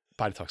talk.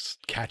 Body talk's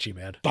catchy,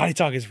 man. Body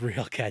talk is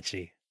real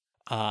catchy.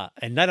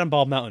 And Night on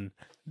Bald Mountain,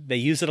 they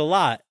use it a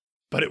lot.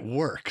 But it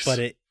works.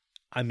 And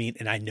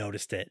I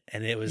noticed it.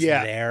 And it was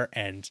there.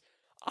 And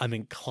I'm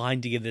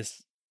inclined to give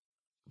this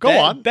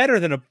better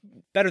than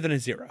a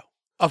 0.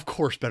 Of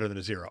course, better than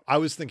a 0. I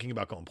was thinking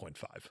about going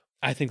 0.5.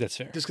 I think that's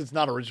fair. Just because it's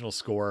not original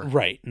score.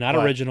 Right. Not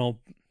original,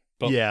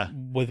 but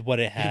with what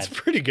it had. It's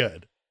pretty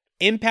good.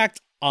 Impact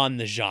on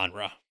the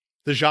genre.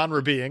 The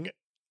genre being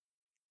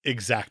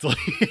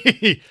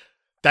exactly.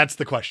 That's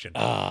the question.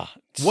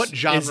 What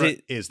genre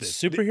is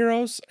this?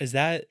 Superheroes? Is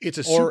that? It's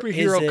a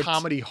superhero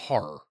comedy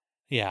horror.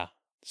 Yeah.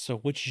 So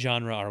which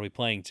genre are we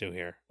playing to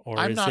here? Or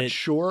I'm not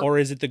sure. Or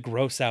is it the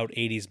gross out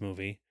 80s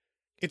movie?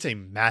 It's a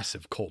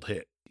massive cult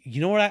hit.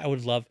 You know what I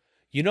would love?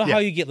 You know Yeah. how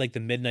you get like the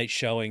midnight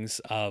showings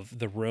of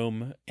The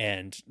Room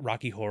and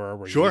Rocky Horror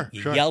where Sure,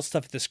 you sure. yell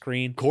stuff at the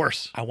screen? Of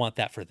course. I want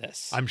that for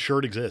this. I'm sure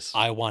it exists.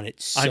 I want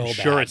it so I'm bad.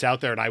 sure it's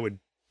out there, and I would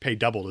pay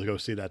double to go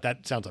see that.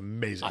 That sounds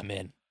amazing. I'm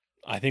in.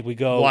 I think we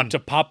go One. to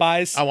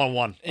Popeyes. I want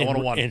one. I want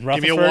a one. In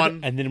Give me a Rutherford, one.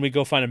 and then we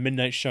go find a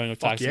midnight showing of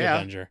Fuck Toxic yeah.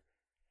 Avenger.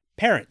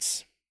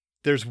 Parents.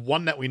 There's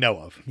one that we know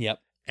of, Yep.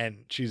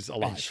 and she's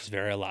And alive she's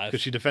very alive.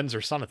 because she defends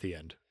her son at the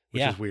end, which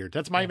Yeah. is weird.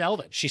 That's my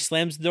Melvin. She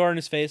slams the door in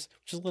his face,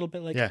 which is a little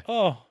bit like, Yeah.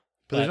 oh.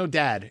 But there's no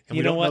dad, and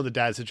you we know don't what? know the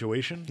dad's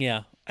situation.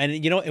 Yeah.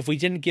 And you know, if we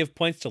didn't give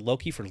points to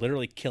Loki for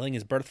literally killing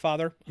his birth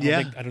father, I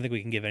don't think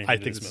we can give anything I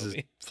to think this this movie.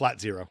 is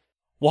flat 0.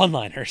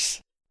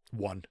 One-liners.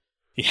 1.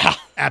 Yeah.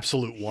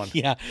 Absolute 1.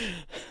 Yeah.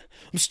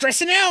 I'm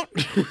stressing out.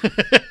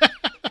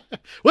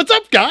 What's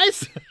up,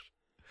 guys?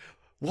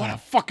 What a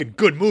fucking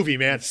good movie,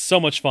 man. So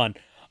much fun.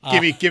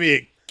 Give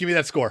me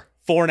that score.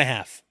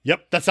 4.5.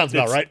 Yep, that sounds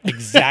about It's right.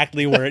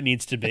 exactly where it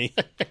needs to be.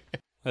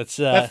 That's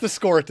the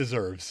score it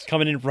deserves.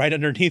 coming in right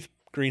underneath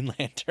Green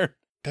Lantern.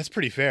 That's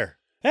pretty fair.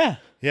 Yeah.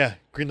 Yeah,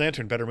 Green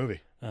Lantern, better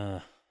movie. Uh,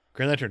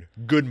 Green Lantern,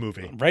 good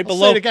movie. Right I'll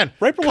below- say it again.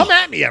 right below- Come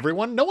at me,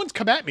 everyone. No one's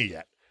come at me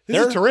yet.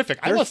 This is terrific.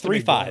 I There are must have 3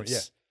 made more. 5s. Yeah.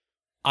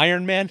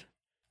 Iron Man,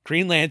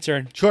 Green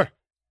Lantern, Sure.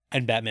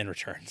 and Batman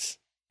Returns.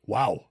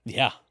 Wow.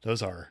 Yeah.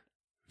 Those are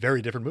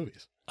very different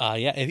movies.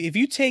 Yeah. If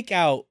you take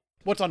out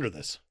What's under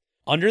this?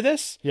 under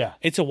this, Yeah.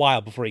 it's a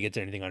while before you get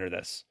to anything under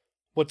this.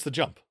 What's the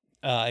jump?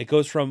 It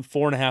goes from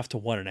 4.5 to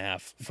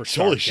 1.5 for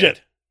Star Holy Kid.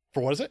 shit.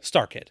 For what is it?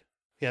 Star Kid.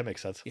 Yeah, it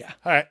makes sense. Yeah.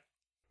 All right.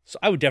 So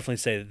I would definitely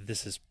say that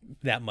this is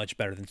that much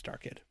better than Star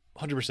Kid.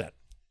 100%.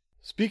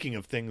 Speaking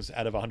of things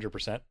out of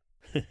 100%,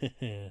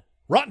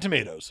 Rotten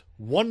Tomatoes,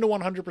 1 to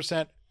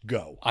 100%,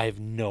 go. I have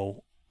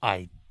no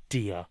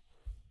idea.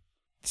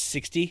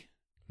 60?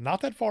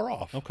 Not that far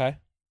off. Okay.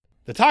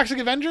 The Toxic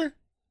Avenger,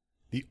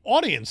 the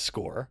audience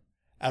score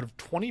out of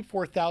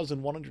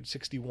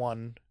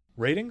 24,161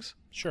 ratings,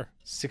 Sure.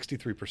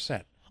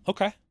 63%.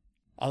 Okay.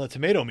 On the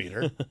tomato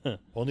meter,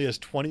 only has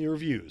 20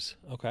 reviews,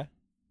 Okay.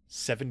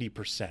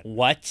 70%.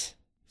 What?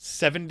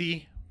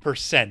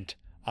 70%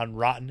 on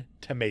Rotten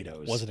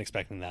Tomatoes. Wasn't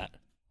expecting that.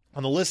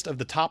 On the list of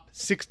the top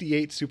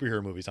 68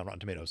 superhero movies on Rotten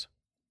Tomatoes,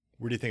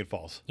 where do you think it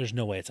falls? There's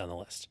no way it's on the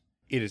list.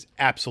 It is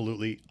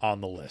absolutely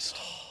on the list.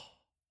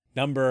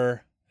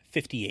 Number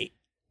 58.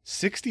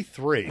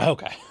 63.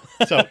 Okay.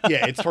 So,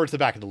 yeah, it's towards the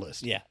back of the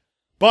list. Yeah.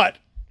 But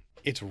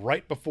it's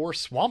right before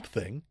Swamp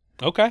Thing,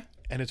 Okay.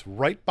 and it's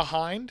right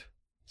behind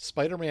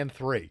Spider-Man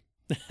 3.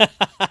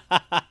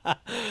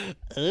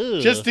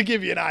 Just to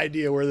give you an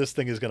idea where this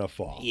thing is going to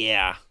fall.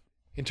 Yeah.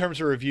 In terms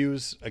of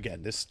reviews,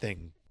 again, this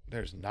thing,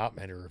 there's not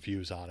many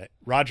reviews on it.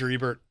 Roger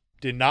Ebert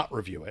did not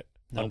review it,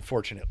 Nope.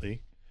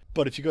 unfortunately.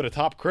 But if you go to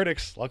top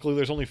critics, luckily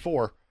there's only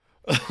 4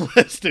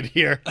 listed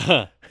here.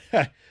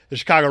 The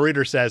Chicago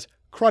Reader says,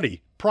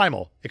 cruddy,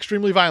 primal,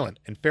 extremely violent,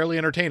 and fairly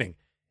entertaining.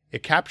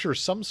 It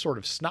captures some sort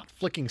of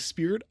snot-flicking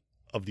spirit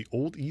of the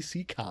old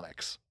EC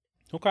comics.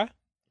 Okay.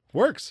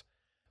 Works.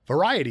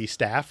 Variety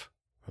staff,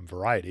 from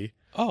Variety,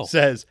 Oh.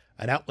 says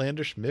an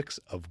outlandish mix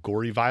of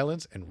gory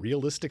violence and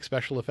realistic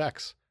special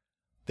effects.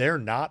 They're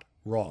not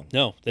wrong.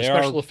 No, The they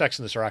special are. effects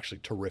in this are actually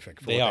terrific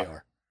for They what they are.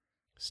 are.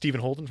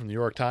 Stephen Holden from the New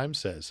York Times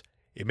says,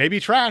 it may be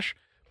trash,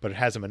 but it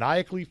has a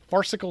maniacally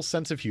farcical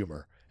sense of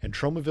humor, and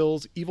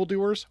Tromaville's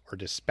evildoers are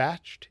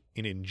dispatched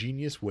in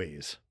ingenious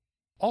ways.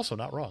 Also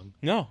not wrong.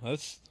 No,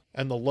 that's.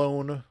 And the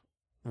lone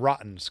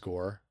rotten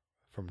score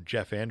from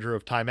Jeff Andrew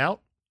of Time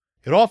Out.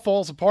 It all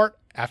falls apart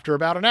after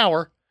about an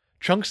hour.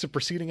 Chunks of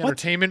preceding What?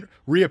 entertainment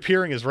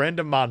reappearing as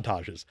random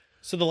montages.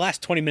 So the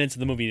last 20 minutes of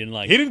the movie you didn't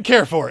like. He didn't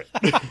care for it.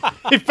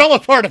 It fell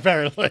apart,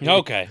 apparently.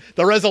 Okay.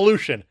 The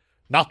resolution,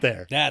 not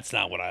there. That's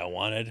not what I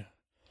wanted.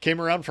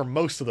 Came around for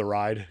most of the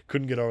ride.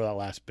 Couldn't get over that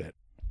last bit.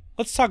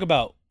 Let's talk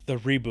about the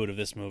reboot of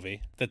this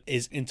movie that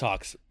is in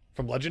talks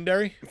From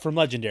Legendary? from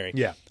Legendary.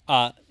 Yeah.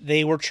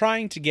 They were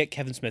trying to get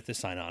Kevin Smith to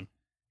sign on,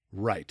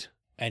 Right.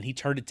 and he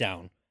turned it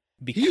down.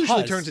 He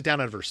usually turns it down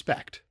out of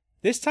respect.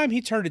 This time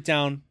he turned it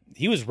down.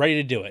 He was ready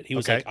to do it. He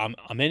was Okay. like,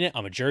 I'm in it.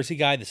 I'm a Jersey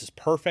guy. This is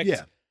perfect.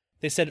 Yeah.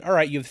 They said, all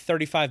right, you have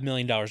 $35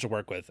 million to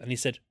work with. And he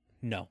said,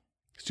 no,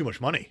 It's too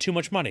much money. too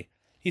much money.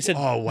 He said,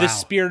 Oh, wow. the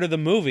spirit of the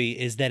movie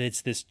is that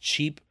it's this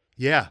cheap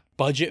Yeah.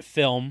 budget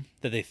film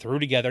that they threw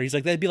together. He's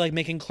like, that'd be like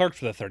making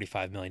Clerks with a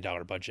 $35 million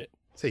budget.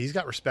 So he's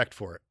got respect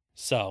for it.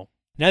 So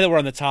now that we're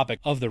on the topic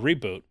of the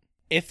reboot,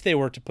 if they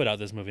were to put out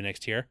this movie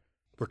next year,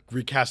 We're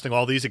recasting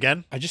all these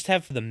again? I just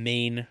have the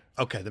main,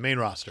 Okay, the main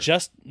roster.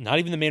 just not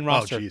even the main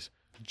roster, Oh, jeez.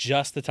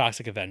 just the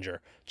Toxic Avenger,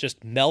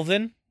 just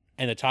Melvin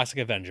and the Toxic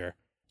Avenger.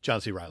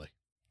 John C. Reilly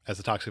as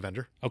the Toxic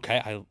Avenger.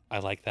 Okay, I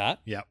like that.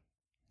 Yeah.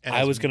 If And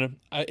I as- was gonna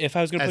as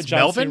put John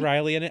Melvin? C.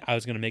 Reilly in it, I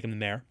was gonna make him the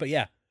mayor. But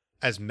yeah,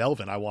 As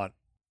Melvin, I want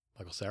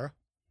Michael Cera.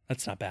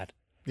 that's not bad.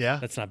 Yeah.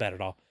 That's not bad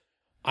at all.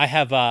 I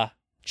have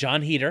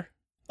John Heater,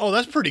 Oh,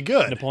 that's pretty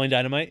good. Napoleon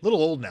Dynamite,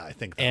 Little old now, I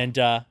think. Though.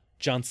 and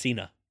John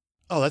Cena.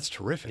 Oh, that's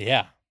terrific.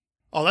 Yeah.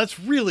 Oh, that's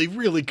really,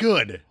 really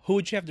good. Who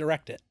would you have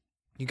direct it?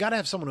 You got to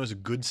have someone who has a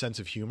good sense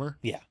of humor,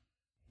 Yeah.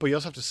 but you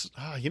also have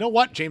to. You know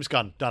what? James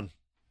Gunn, done.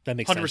 That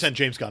makes 100% sense.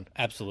 James Gunn.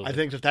 Absolutely. I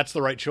think if that's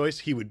the right choice,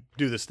 he would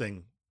do this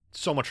thing.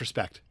 So much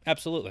respect.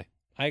 Absolutely.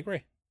 I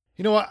agree.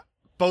 You know what?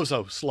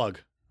 Bozo, Slug.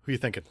 Who you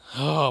thinking?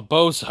 Oh,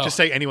 Bozo. Just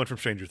say anyone from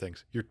Stranger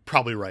Things. You're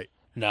probably right.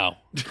 No.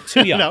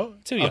 Too young. No?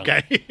 Too young.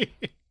 Okay.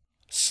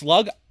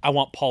 Slug, I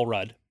want Paul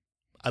Rudd.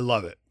 I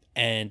love it.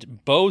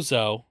 And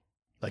Bozo.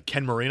 Like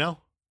Ken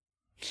Marino?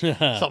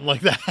 Something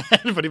like that.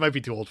 But he might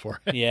be too old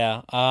for it.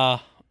 Yeah.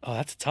 Oh,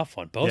 that's a tough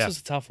one. Bozo's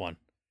a tough one.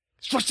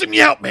 Stressing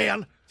me out,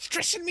 man.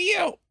 Stressing me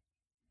out.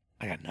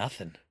 I got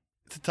nothing.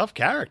 It's a tough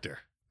character.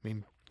 I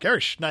mean,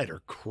 Gary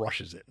Schneider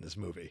crushes it in this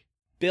movie.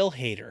 Bill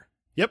Hader.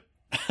 Yep.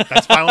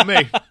 That's fine with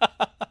me.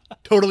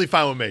 Totally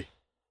fine with me.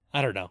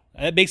 I don't know.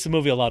 It makes the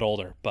movie a lot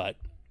older, but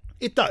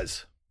it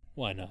does.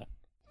 Why not?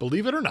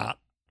 Believe it or not,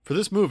 for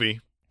this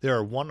movie, there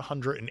are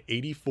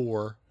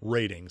 184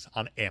 ratings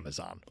on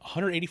Amazon.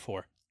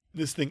 184.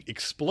 This thing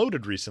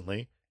exploded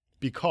recently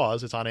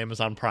because it's on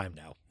Amazon Prime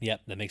now.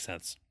 Yep, that makes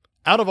sense.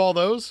 Out of all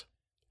those,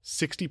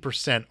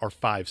 60% are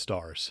 5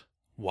 stars.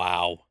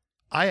 Wow.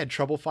 I had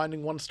trouble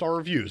finding 1-star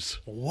reviews.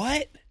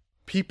 What?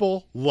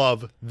 People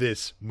love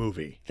this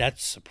movie.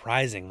 That's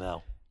surprising,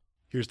 though.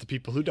 Here's the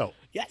people who don't.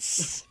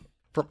 Yes.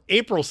 From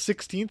April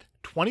 16th,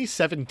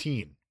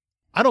 2017.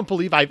 I don't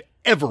believe I've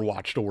ever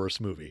watched a worse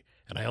movie,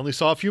 and I only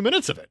saw a few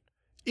minutes of it.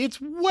 It's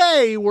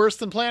way worse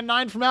than Plan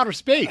 9 from Outer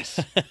Space.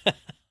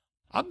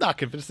 I'm not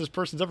convinced this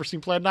person's ever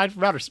seen Plan 9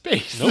 from Outer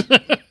Space. Nope.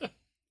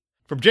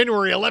 From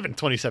January 11th,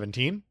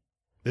 2017.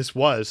 This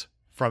was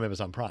from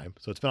Amazon Prime,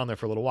 so it's been on there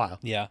for a little while.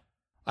 Yeah.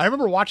 I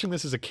remember watching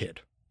this as a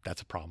kid.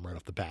 That's a problem right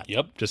off the bat.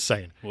 Yep. Just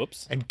saying.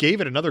 Whoops. And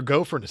gave it another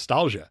go for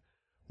nostalgia.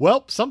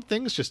 Well, some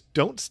things just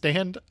don't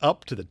stand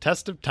up to the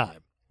test of time.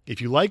 If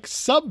you like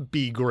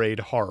sub-B grade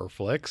horror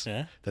flicks,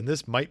 then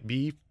this might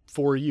be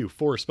for you.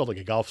 4 is spelled like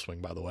a golf swing,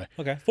 by the way.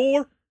 Okay.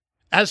 4.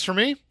 As for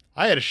me,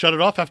 I had to shut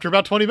it off after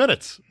about 20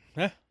 minutes.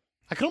 Yeah.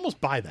 I could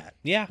almost buy that.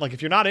 Yeah. Like,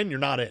 if you're not in, you're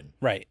not in.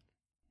 Right.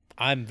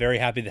 I'm very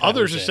happy that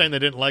Others are saying they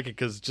didn't like it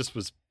because it just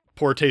was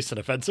poor taste and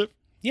offensive.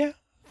 Yeah.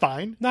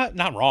 Fine.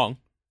 Not wrong.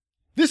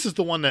 This is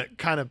the one that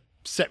kind of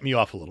set me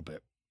off a little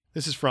bit.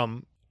 This is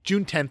from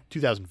June 10th,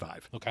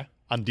 2005. Okay.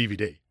 On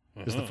DVD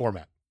is the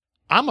format.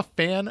 I'm a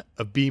fan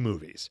of B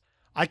movies.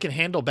 I can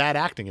handle bad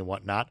acting and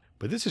whatnot,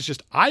 but this is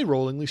just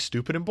eye-rollingly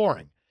stupid and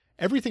boring.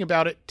 Everything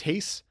about it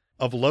tastes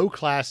of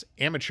low-class,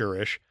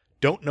 amateurish,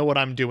 don't know what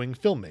I'm doing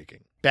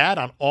filmmaking. Bad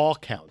on all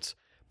counts.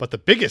 But the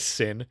biggest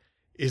sin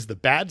is the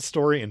bad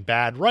story and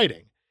bad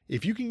writing.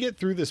 If you can get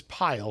through this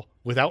pile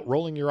without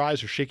rolling your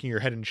eyes or shaking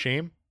your head in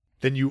shame,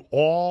 then you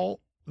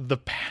all the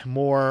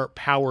more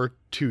power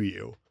to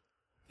you.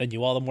 Then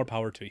you all the more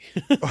power to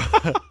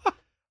you.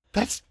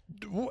 That's...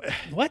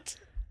 What?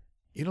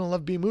 You don't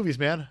love B movies,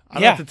 man. I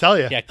don't have to tell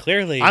you. Yeah,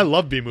 clearly. I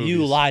love B movies.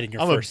 You lied in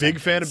your first I'm a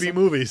big fan of sentence.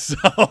 B movies.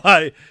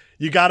 So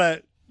you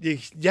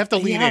have to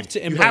lean in.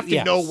 You have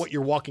to know what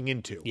you're walking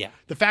into. Yeah.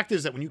 The fact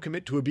is that when you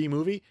commit to a B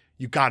movie,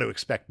 you got to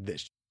expect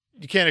this.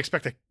 You can't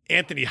expect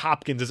Anthony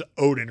Hopkins as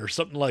Odin or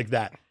something like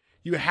that.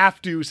 You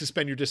have to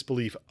suspend your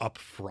disbelief up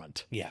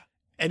front. Yeah.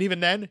 And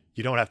even then,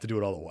 you don't have to do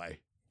it all the way.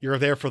 You're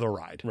there for the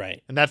ride.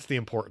 Right. And that's the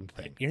important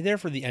thing. You're there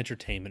for the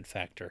entertainment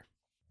factor.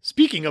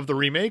 Speaking of the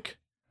remake,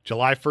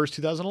 July 1st,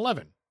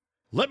 2011.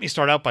 Let me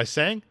start out by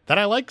saying that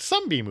I like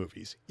some B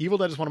movies. Evil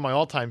Dead is one of my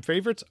all-time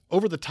favorites.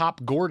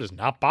 Over-the-top gore does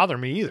not bother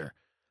me either.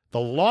 The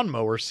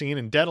lawnmower scene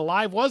in Dead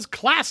Alive was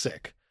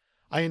classic.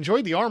 I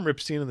enjoyed the arm rip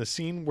scene and the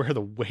scene where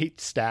the weight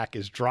stack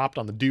is dropped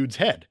on the dude's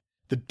head.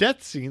 The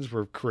death scenes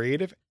were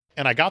creative,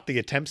 and I got the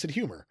attempts at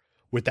humor.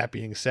 With that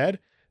being said,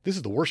 this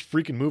is the worst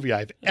freaking movie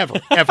I've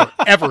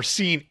ever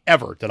seen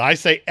ever. Did I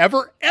say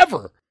ever?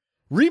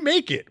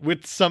 Remake it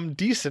with some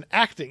decent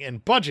acting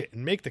and budget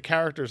and make the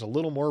characters a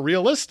little more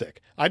realistic.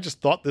 I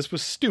just thought this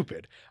was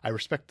stupid. I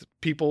respect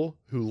people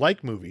who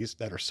like movies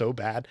that are so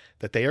bad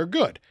that they are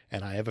good,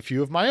 and I have a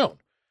few of my own.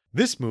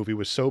 This movie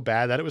was so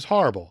bad that it was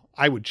horrible.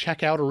 I would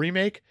check out a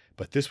remake,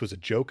 but this was a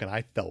joke and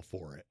I fell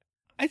for it.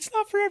 It's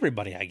not for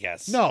everybody, I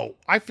guess. No,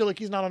 I feel like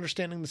he's not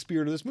understanding the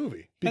spirit of this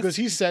movie because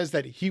he says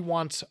that he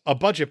wants a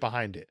budget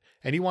behind it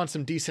and he wants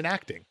some decent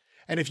acting.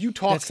 And if you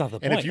talk, that's not the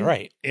point,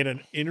 right? In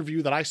an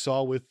interview that I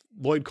saw with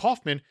Lloyd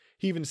Kaufman,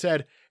 he even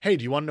said, "Hey,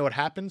 do you want to know what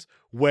happens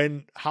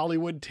when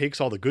Hollywood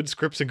takes all the good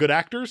scripts and good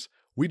actors?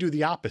 We do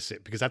the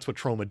opposite because that's what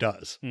Troma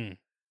does."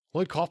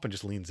 Lloyd Kaufman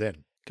just leans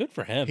in. Good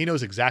for him. He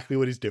knows exactly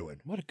what he's doing.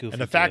 What a goofy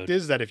And the fact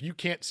is that if you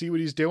can't see what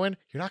he's doing,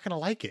 you're not going to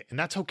like it. And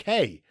that's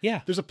okay.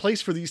 Yeah. There's a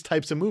place for these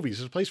types of movies.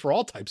 There's a place for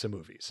all types of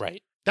movies.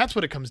 Right. That's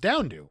what it comes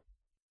down to.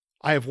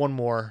 I have one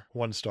more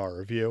 1-star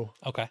review.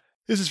 Okay.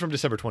 This is from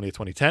December 20th,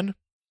 2010.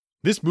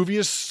 This movie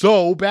is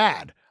so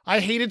bad. I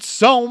hate it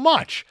so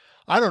much.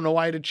 I don't know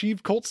why it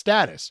achieved cult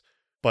status,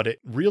 but it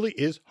really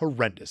is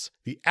horrendous.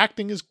 The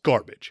acting is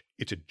garbage.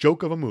 It's a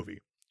joke of a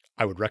movie.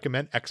 I would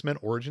recommend X-Men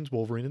Origins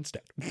Wolverine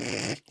instead.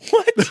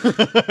 What?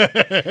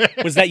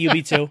 Was that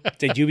UB2?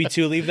 Did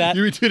UB2 leave that?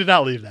 UB2 did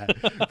not leave that.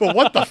 But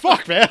what the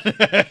fuck, man?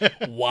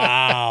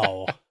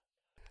 Wow.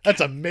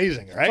 That's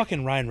amazing, right?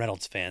 Fucking Ryan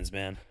Reynolds fans,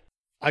 man.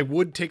 I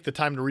would take the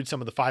time to read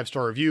some of the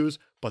 5-star reviews,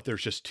 but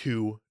there's just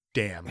too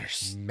damn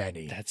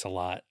many. That's a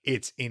lot.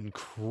 It's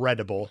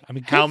incredible. I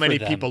mean, how many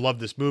people love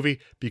this movie,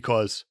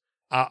 because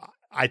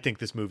I think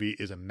this movie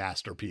is a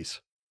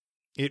masterpiece.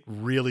 It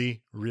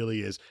really,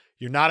 really is.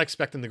 You're not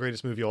expecting the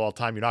greatest movie of all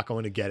time. You're not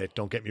going to get it.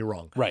 Don't get me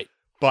wrong. Right.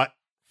 But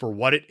for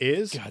what it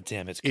is, God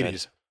damn, it's good. It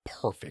is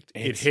perfect.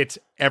 It hits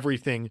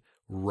everything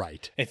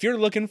right. If you're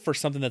looking for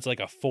something that's like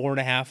a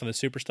 4.5 on the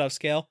super stuff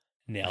scale,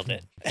 nailed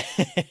it.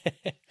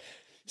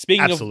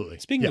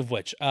 Speaking of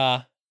which,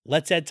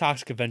 let's add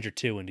Toxic Avenger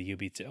 2 into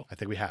UB2. I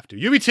think we have to.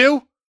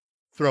 UB2,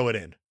 throw it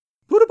in.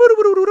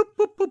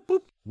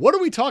 What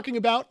are we talking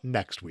about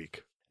next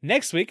week?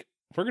 Next week,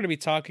 we're going to be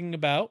talking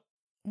about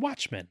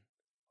Watchmen.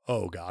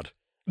 Oh, God.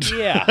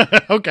 Yeah.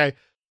 Okay.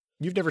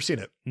 You've never seen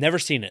it. Never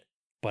seen it,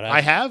 but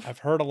I have. I've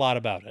heard a lot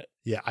about it.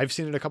 Yeah, I've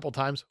seen it a couple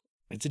times.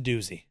 It's a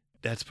doozy.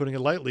 That's putting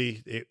it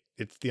lightly.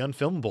 It's the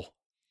unfilmable.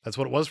 That's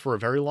what it was for a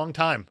very long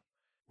time.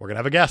 We're going to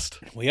have a guest.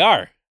 We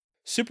are.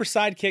 Super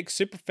sidekick,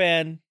 super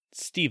fan,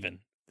 Steven.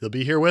 He'll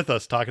be here with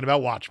us talking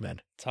about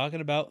Watchmen. Talking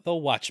about the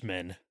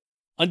Watchmen.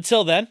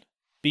 Until then,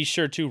 be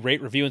sure to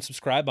rate, review, and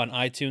subscribe on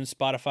iTunes,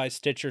 Spotify,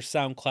 Stitcher,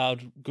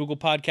 SoundCloud, Google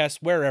Podcasts,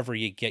 wherever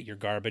you get your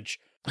garbage.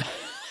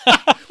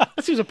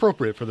 That seems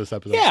appropriate for this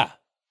episode. Yeah.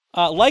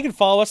 Like and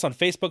follow us on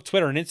Facebook,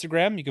 Twitter, and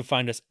Instagram. You can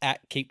find us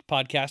at Caped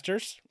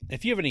Podcasters.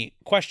 If you have any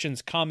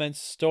questions,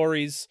 comments,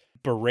 stories,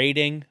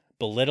 berating,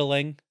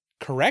 belittling,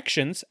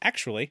 corrections,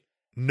 actually.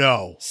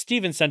 No.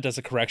 Steven sent us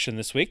a correction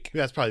this week.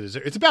 Yeah, that's probably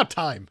deserved. It's about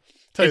time.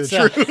 Tell you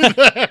the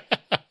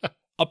truth.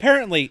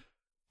 Apparently,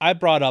 I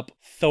brought up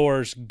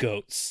Thor's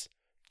goats,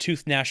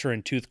 Tooth Gnasher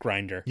and Tooth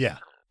Grinder. Yeah.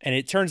 And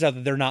it turns out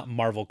that they're not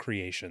Marvel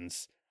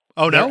creations.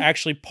 Oh, no? They're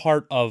actually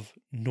part of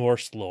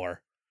Norse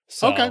lore.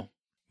 So okay.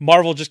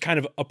 Marvel just kind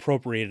of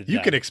appropriated them.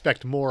 You can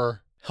expect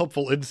more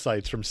helpful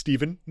insights from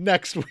Steven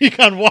next week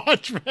on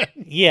Watchmen.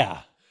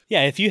 Yeah.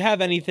 Yeah, if you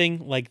have anything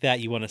like that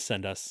you want to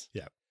send us,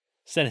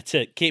 send it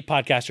to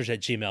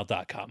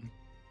capepodcasters@gmail.com.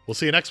 We'll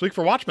see you next week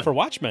for Watchmen. For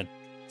Watchmen.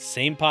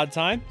 Same pod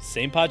time,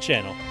 same pod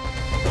channel.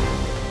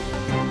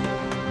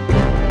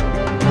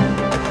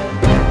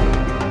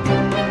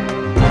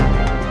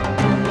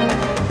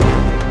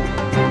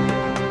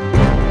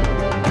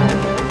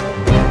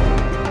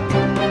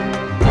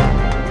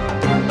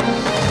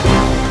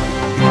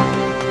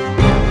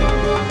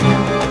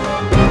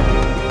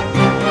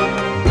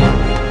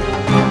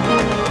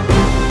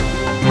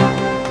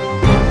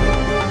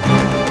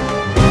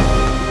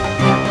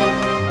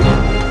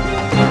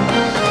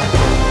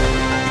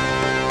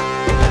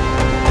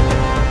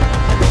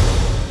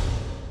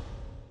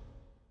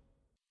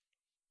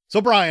 So,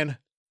 Brian,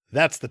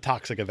 that's the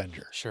Toxic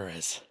Avenger. Sure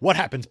is. What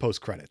happens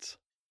post-credits?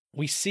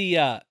 We see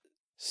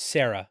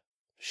Sarah.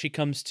 She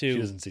comes to... She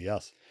doesn't see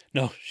us.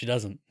 No, she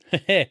doesn't.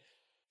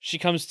 She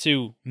comes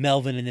to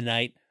Melvin in the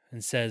night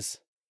and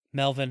says,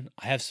 Melvin,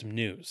 I have some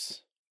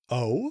news.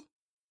 Oh?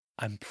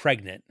 I'm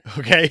pregnant.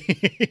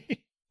 Okay.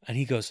 And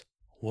he goes,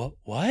 What?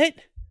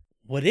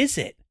 What is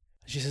it?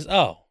 And she says,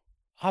 oh,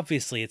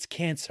 obviously it's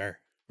cancer.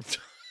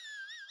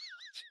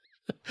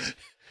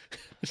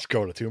 Just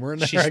growing a tumor in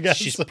there, I guess.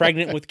 She's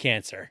pregnant with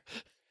cancer.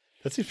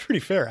 That seems pretty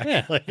fair,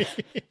 actually. Yeah.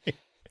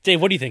 Dave,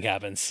 what do you think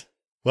happens?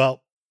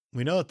 Well,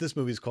 we know that this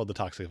movie is called The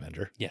Toxic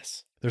Avenger.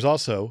 Yes. There's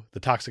also The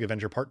Toxic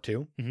Avenger Part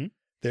 2. Mm-hmm.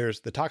 There's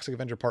The Toxic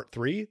Avenger Part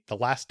 3, The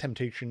Last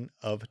Temptation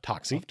of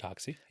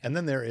Toxie. And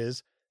then there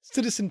is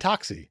Citizen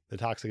Toxie, The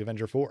Toxic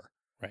Avenger 4.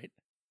 Right.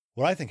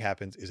 What I think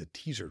happens is a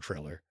teaser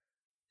trailer,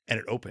 and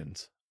it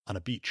opens on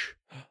a beach.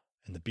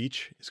 And the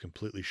beach is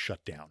completely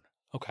shut down.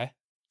 Okay.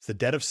 It's the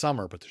dead of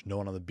summer, but there's no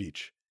one on the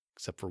beach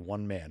except for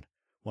one man,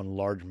 one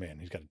large man.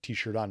 He's got a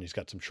t-shirt on. He's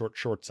got some short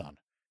shorts on,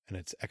 and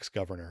it's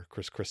ex-governor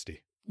Chris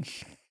Christie.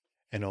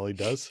 And all he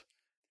does,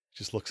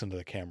 just looks into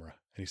the camera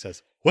and he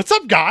says, "What's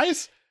up,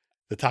 guys?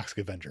 The Toxic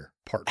Avenger,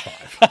 Part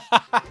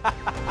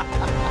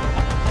 5."